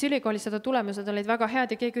õppis ülikoolis, seda tulemused olid väga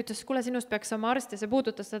head ja keegi ütles, kuule, sinust peaks sama arst ja see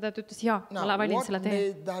puudutas seda, et ütles, jaa, Now, ma valin what selle tee.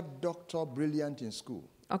 made that doctor brilliant in school?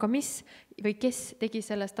 Aga mis või kes tegi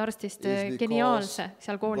sellest arstist Is geniaalse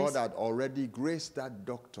seal God koolis? had already graced that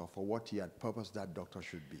doctor for what He had purposed that doctor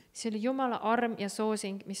should be. See oli Jumala arm ja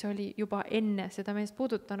soosing, mis oli juba enne seda meest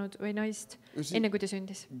puudutanud või naist, You see, enne kui ta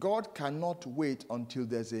sündis. God cannot wait until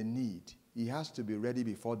there's a need. He has to be ready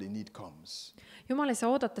before the need comes. Jumal ei saa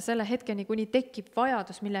oodata selle hetkeni, kuni tekib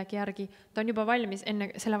vajadus millegi järgi. Ta on juba valmis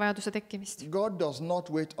enne selle vajaduse tekkimist. God does not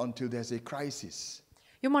wait until there's a crisis.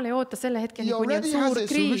 Jumal ei oota selle hetkeni, He kuni on already has suur a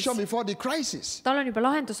kriis. solution before the crisis. Tal on juba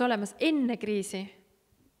lahendus olemas enne kriisi.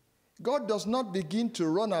 God does not begin to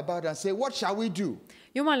run about and say, what shall we do?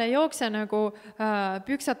 Jumal ei jookse nagu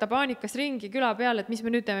püksata paanikas ringi küla peal, et mis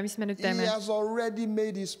me nüüd teeme, mis me nüüd He teeme. has already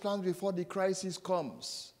made His plans before the crisis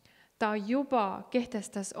comes. Ta juba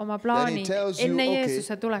kehtestas oma Then plaani He tells you, enne okay,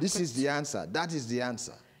 Jeesuse this is tulekut. the answer, that is the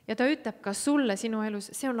answer. Ja ta ütleb ka sulle sinu elus,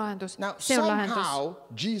 see on lahendus, Now, see on lahendus. somehow,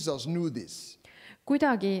 Jesus knew this.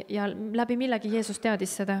 Kuidagi ja läbi millegi Jeesus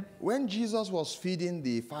teadis seda. When Jesus was feeding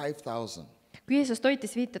the 5,000, Kui Jeesus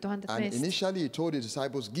toitis 5000 and meest, initially He told His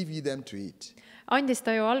disciples, give ye them to eat. andis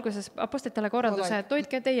ta ju alguses apostlitele korralduse, et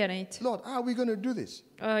toitke teie neid. Lord, how are we going to do this?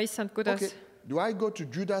 Issand, kuidas? Okay, do I go to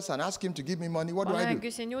Judas and ask him to give me money? What do Ma I lähen do?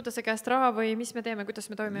 küsin Juudase käest raha või mis me teeme, kuidas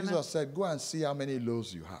me toimime? Jesus said, go and see how many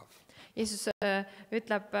loaves you have. Jeesus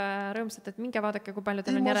ütleb rõõmsalt, et minge vaadake, kui palju He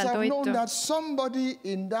teil on must järel have known toitu. that somebody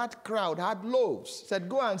in that crowd had loaves. Said,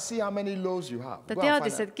 go and see how many loaves you have. Ta Go and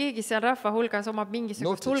teadis, find out. et keegi seal rahva hulgas omab mingisugust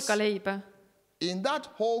Notice. hulka leiba. In that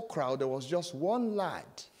whole crowd, there was just one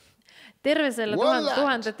lad Terve selle One lad.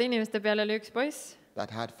 tuhandete inimeste peal oli üks poiss,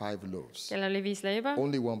 that had 5 loaves. kellel oli 5 leiba,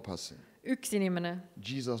 Only one person. üks inimene.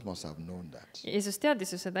 Jesus must have known that. Jeesus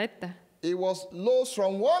teadis ju seda ette. It was loaves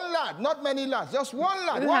from one lad, not many lads, just one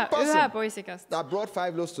lad, one Ühe person poisi käest, that brought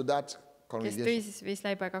 5 loaves to that kes tõi congregation. siis 5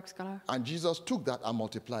 leiba ja 2 kala. And Jesus took that and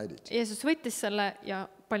multiplied it. Jeesus võttis selle ja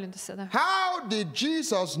paljundas seda. How did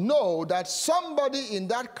Jesus know that somebody in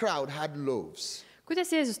that crowd had loaves?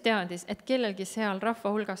 Kuidas Jeesus teadis, et kellelgi seal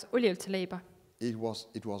rahva hulgas oli üldse leiba? It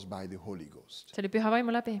was by the Holy Ghost. See oli püha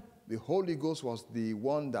vaimu läbi. The Holy Ghost was the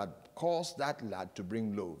one that caused that lad to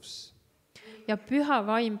bring loaves. Ja püha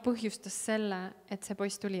vaim põhjustas selle, et see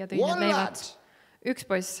poiss tuli ja tõi One need leivad. lad. Üks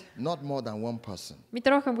poiss, Not more than one person. mitte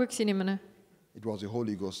rohkem kui üks inimene. It was the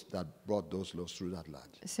Holy Ghost that brought those loaves through that lad.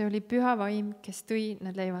 See oli püha vaim, kes tõi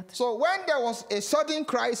need leivad. So when there was a sudden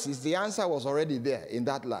crisis, the answer was already there in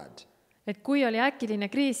that lad. Et kui oli äkiline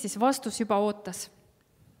kriis, siis vastus juba ootas.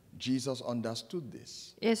 Jesus understood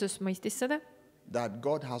this. Jeesus mõistis seda. that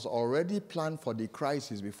God has already planned for the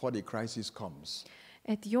crisis before the crisis comes.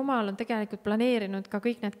 Et Jumal on tegelikult planeerinud ka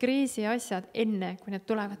kõik need kriisi asjad enne, kui need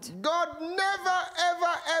tulevad. God never,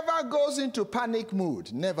 ever goes into panic mood.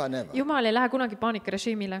 Never. Jumal ei lähe kunagi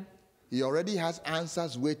paanikarežiimile. He already has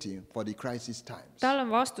answers waiting for the crisis times. Tal on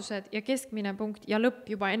vastused ja keskmine punkt ja lõpp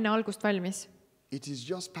juba enne algust valmis. It is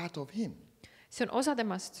just part of him. See on osa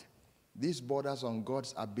temast. This borders on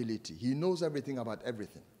God's ability. He knows everything about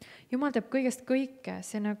everything. Jumal teab kõigest kõike,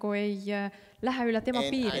 see nagu ei lähe üle tema And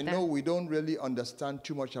I piiride. know we don't really understand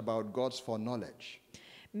too much about God's foreknowledge.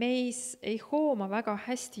 Meis ei hooma väga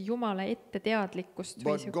hästi Jumala etteteadlikkust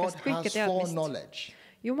või But God kõike has teadmist. foreknowledge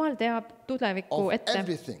Jumal teab tulevikku of ette.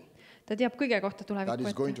 everything Ta teab kõige kohta that tulevikku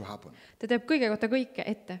is going ette. to happen. Ta teab kõige kohta kõike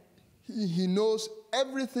ette. He knows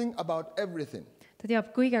everything about everything. Ta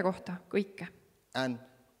teab kõige kohta kõike. And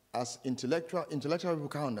as intellectual people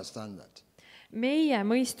can't understand that. Meie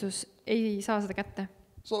mõistus ei saa seda kätte.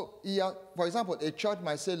 So, for example, a church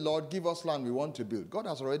might say, Lord, give us land we want to build. God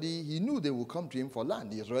has already, he knew they would come to him for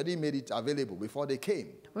land. He has already made it available before they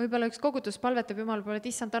came. Võib-olla üks kogutus palvetab Jumal poole, et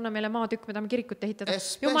issand, anna meile maatükk, me tahame kirikut ehitada.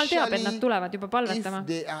 Jumal teab, et nad tulevad juba palvetama. If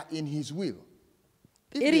they are in his will.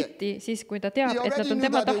 Eriti siis, kui ta teab, et nad on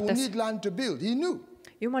tema tahtes. He knew.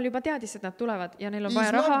 Jumal juba teadis, et nad tulevad ja neil on He's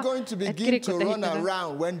vaja raha, not going to et begin kirikut to run ehitada.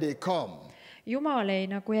 around when they come. Jumal ei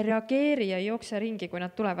reageeri ja jookse ringi, kui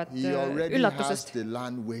nad tulevad He already has üllatusest. the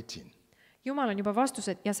land waiting. Jumal on juba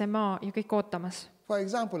vastused ja see maa ja kõik ootamas. For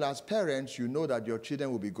example, as parents, you know that your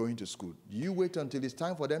children will be going to school. Do you wait until it's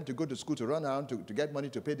time for them to go to school to run around to get money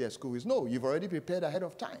to pay their school fees? No, you've already prepared ahead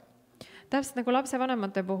of time. Täpselt nagu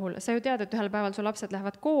lapsevanemate puhul. Sa ju tead, et ühel päeval su lapsed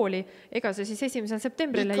lähevad kooli, ega sa siis 1.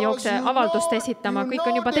 septembril ei jookse avaldust esitama, kõik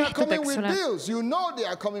on juba tehtud, eks ole. You know they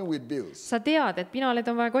are coming with bills. Sa tead, et pinaled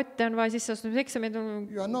on vaja kotte, on vaja sisseastumiseksamid, on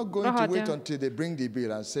You are not going to rahad wait ja until they bring the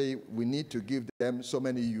bill and say, we need to give them so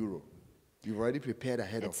many euro. You've already prepared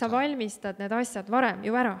ahead et of sa time. valmistad need asjad varem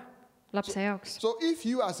ju ära lapse jaoks. So if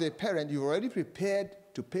you as a parent, you've already prepared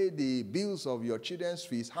to pay the bills of your children's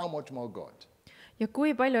fees, how much more God? Ja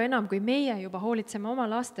kui palju enam, kui meie juba hoolitseme oma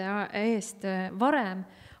laste eest varem,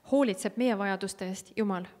 hoolitseb meie vajaduste eest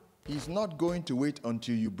Jumal. He's not going to wait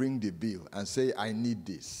until you bring the bill and say, I need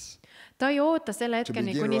this. Ta ei oota selle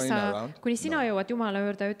hetkeni, begin running around? kuni sina jõuad Jumala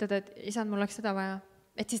juurde ja ütled, et isand, mul oleks seda vaja.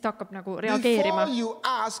 Et siis ta hakkab nagu reageerima. Before you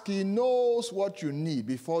ask, he knows what you need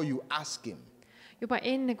before you ask him. Juba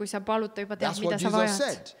enne, kui sa palud, ta juba teab, That's mida what sa Jesus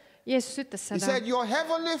vajad. said. Jeesus ütles He seda. said, your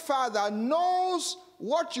heavenly Father knows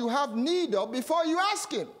what you have need of before you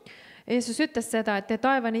ask him. Jeesus ütles seda, et te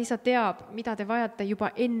taevane isa teab, mida te vajate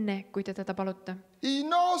juba enne, kui te teda palute. He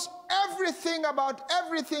knows everything about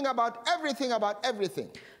everything about everything about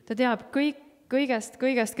everything. Ta teab kõigest,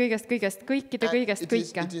 kõikide kõigest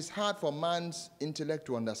kõike. It is hard for man's intellect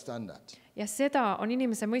to understand that. Ja seda on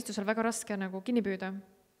inimese mõistusel väga raske nagu kinni püüda.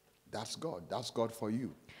 That's God for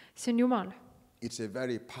you. See on Jumal. It's a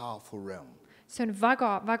very powerful realm. See on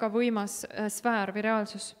väga, väga võimas sfäär või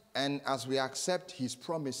reaalsus. And as we accept his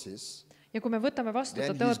promises, Ja kui me võtame vastu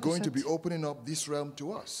ta then he's going to be tõotused, opening up this realm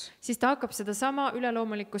to us. siis ta hakkab seda sama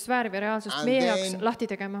üleloomulikku sfääri või reaalsust And meie then jaoks lahti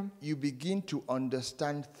tegema. you begin to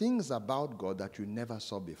understand things about God that you never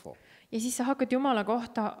saw before. Ja siis sa hakkad Jumala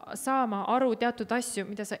kohta saama aru teatud asju,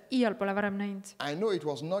 mida sa iial pole varem näinud. I know it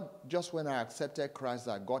was not just when I accepted Christ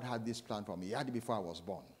that God had this plan for me. He had it before I was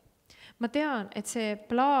born. Ma tean, et see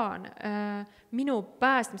plaan minu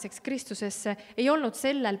päästmiseks Kristusesse ei olnud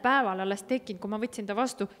sellel päeval alles tekkinud, kui ma võtsin ta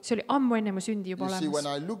vastu, see oli ammu enne mu sündi juba You see, when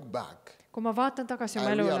olemas. I look back, Kui ma vaatan tagasi oma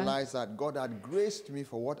I elule, realize that God had graced me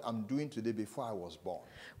for what I'm doing today before I was born.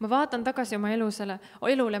 ma vaatan tagasi oma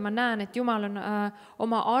elule, ma näen, et Jumal on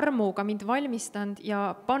oma armuga mind valmistanud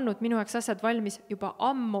ja pannud minu jaoks asjad valmis juba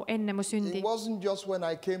ammu enne mu sündi. It wasn't just when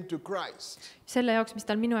I came to Christ. Selle jaoks, mis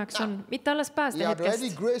tal minu jaoks on, mitte alles He had already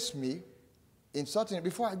päästehetkest. graced me in certain,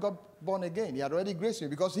 before I got born again. He had already graced me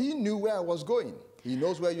because he knew where I was going. He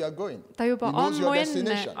knows where you are going. Ta juba He knows ammu your enne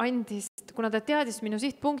destination. andis, kuna ta teadis minu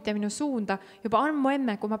sihtpunkti ja minu suunda, juba ammu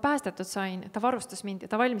enne, kui ma päästetud sain, ta varustas mind ja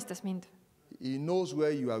ta valmistas mind. He knows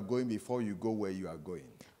where you are going before you go where you are going.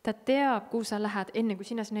 Ta teab, kuhu sa lähed, enne kui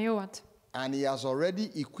sina sinna jõuad. And he has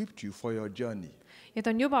already equipped you for your journey. Ja ta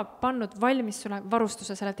on juba pannud valmis sulle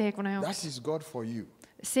varustuse selle teekonna That jaoks. is God for you.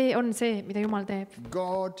 See on see, mida Jumal teeb.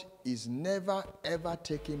 God is never ever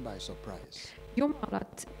taken by surprise.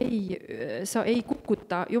 Sa ei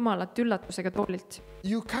kukuta Jumalat üllatusega toolilt.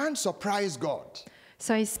 You can't surprise God.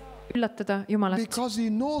 Sa ei üllatada Jumalat. Because he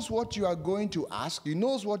knows what you are going to ask. He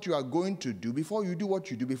knows what you are going to do before you do what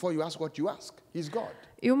you do, before you ask what you ask. He's God.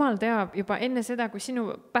 Jumal teab juba enne seda, kui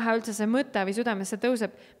sinu pähe üldse see mõte või südamesse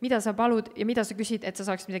tõuseb, mida sa palud ja mida sa küsid, et sa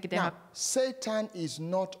saaks midagi teha. Now, Satan is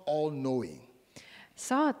not all-knowing.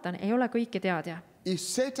 Saatan ei ole kõike teadja. If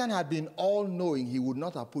Satan had been all-knowing, he would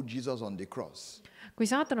not have put Jesus on the cross. Kui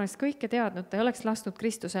Saatan oleks kõike teadnud, ta ei oleks lasknud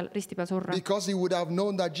Kristusel risti peal surra. Because he would have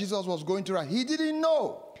known that Jesus was going to rise. He didn't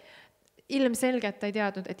know. Ilmselgelt ta ei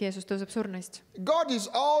teadnud, et Jeesus tõuseb surnuist. God is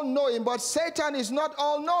all-knowing, but Satan is not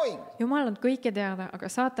all-knowing. Jumal on kõike teada, aga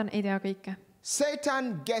Saatan ei tea kõike.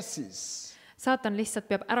 Satan guesses. Saatan lihtsalt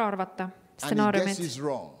peab ära arvata And he stsenaariumid guesses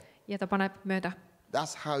wrong. ja ta paneb mööda.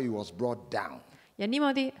 That's how he was brought down. Ja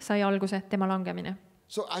niimoodi sai alguse tema langemine.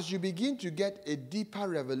 So as you begin to get a deeper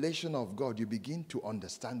revelation of God, you begin to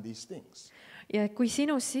understand these things. Ja kui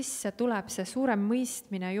sinu sisse tuleb see suurem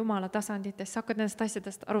mõistmine Jumala tasanditest, sa hakkad nendest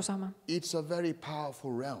asjadest aru saama. It's a very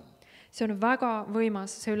powerful realm. See on väga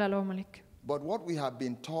võimas, see üleloomulik. But what we have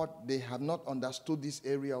been taught, they have not understood this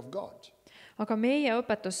area of God. Aga meie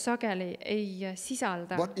õpetus sageli ei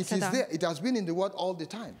sisalda But it is seda. there. It has been in the word all the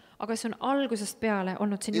time. Aga see on algusest peale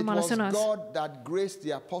olnud siin It Jumala was sõnas. God that graced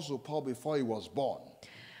the Apostle Paul before he was born.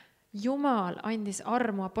 Jumal andis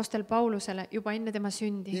armu apostel Paulusele juba enne tema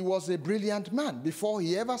sündi. He was a brilliant man before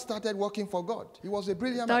he ever started working for God. He was a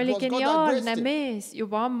brilliant Ta man. oli It was God that geniaalne graced him. mees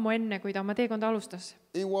juba ammu enne, kui ta oma teekonda alustas.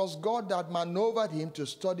 It was God that maneuvered him to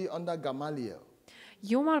study under Gamaliel.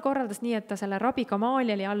 Jumal korraldas nii, et ta selle rabi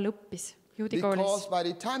Gamalieli all õppis juudi Because koolis. by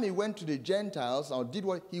the time he went to the Gentiles or did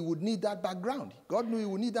what, he would need that background. God knew he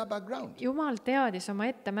would need that background. Jumal teadis oma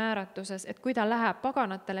ettemääratuses, et kui ta läheb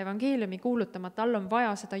paganatele evangeeliumi kuulutama, tal on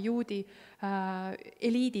vaja seda juudi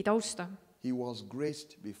eliidi tausta. He was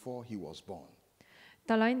graced before he was born.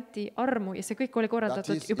 Talle anti armu ja see kõik oli That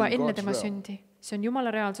korraldatud is juba in enne God's tema realm. sündi. See on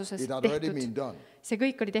Jumala reaalsuses It had already tehtud. been done. See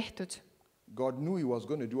kõik oli tehtud. God knew he was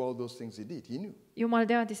going to do all those things he did. He knew. Jumal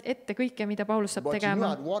teadis ette kõike, mida Paulus saab But he knew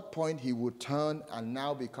tegema. at what point he would turn and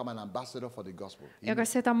now become an ambassador for the gospel. He Ja ka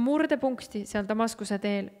seda murdepunkti seal Damaskuse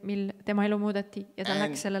teel, mil tema elu muudeti ja ta And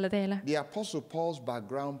läks sellele teele. The Apostle Paul's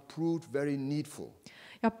background proved very needful.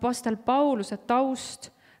 Ja apostel Pauluse taust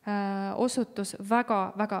osutus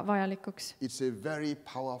väga vajalikuks. It's a very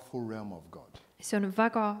powerful realm of God. See on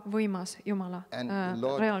väga võimas Jumala And the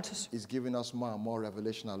Lord reaalsus. is giving us more and more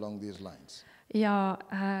revelation along these lines. Ja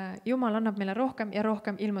Jumal annab meile rohkem ja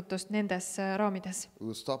rohkem ilmutust nendes raamides.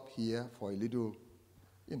 We'll stop here for a little,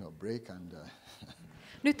 break and...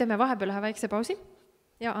 Nüüd teeme vahepeal ühe väikse pausi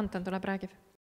ja Anton tuleb räägib.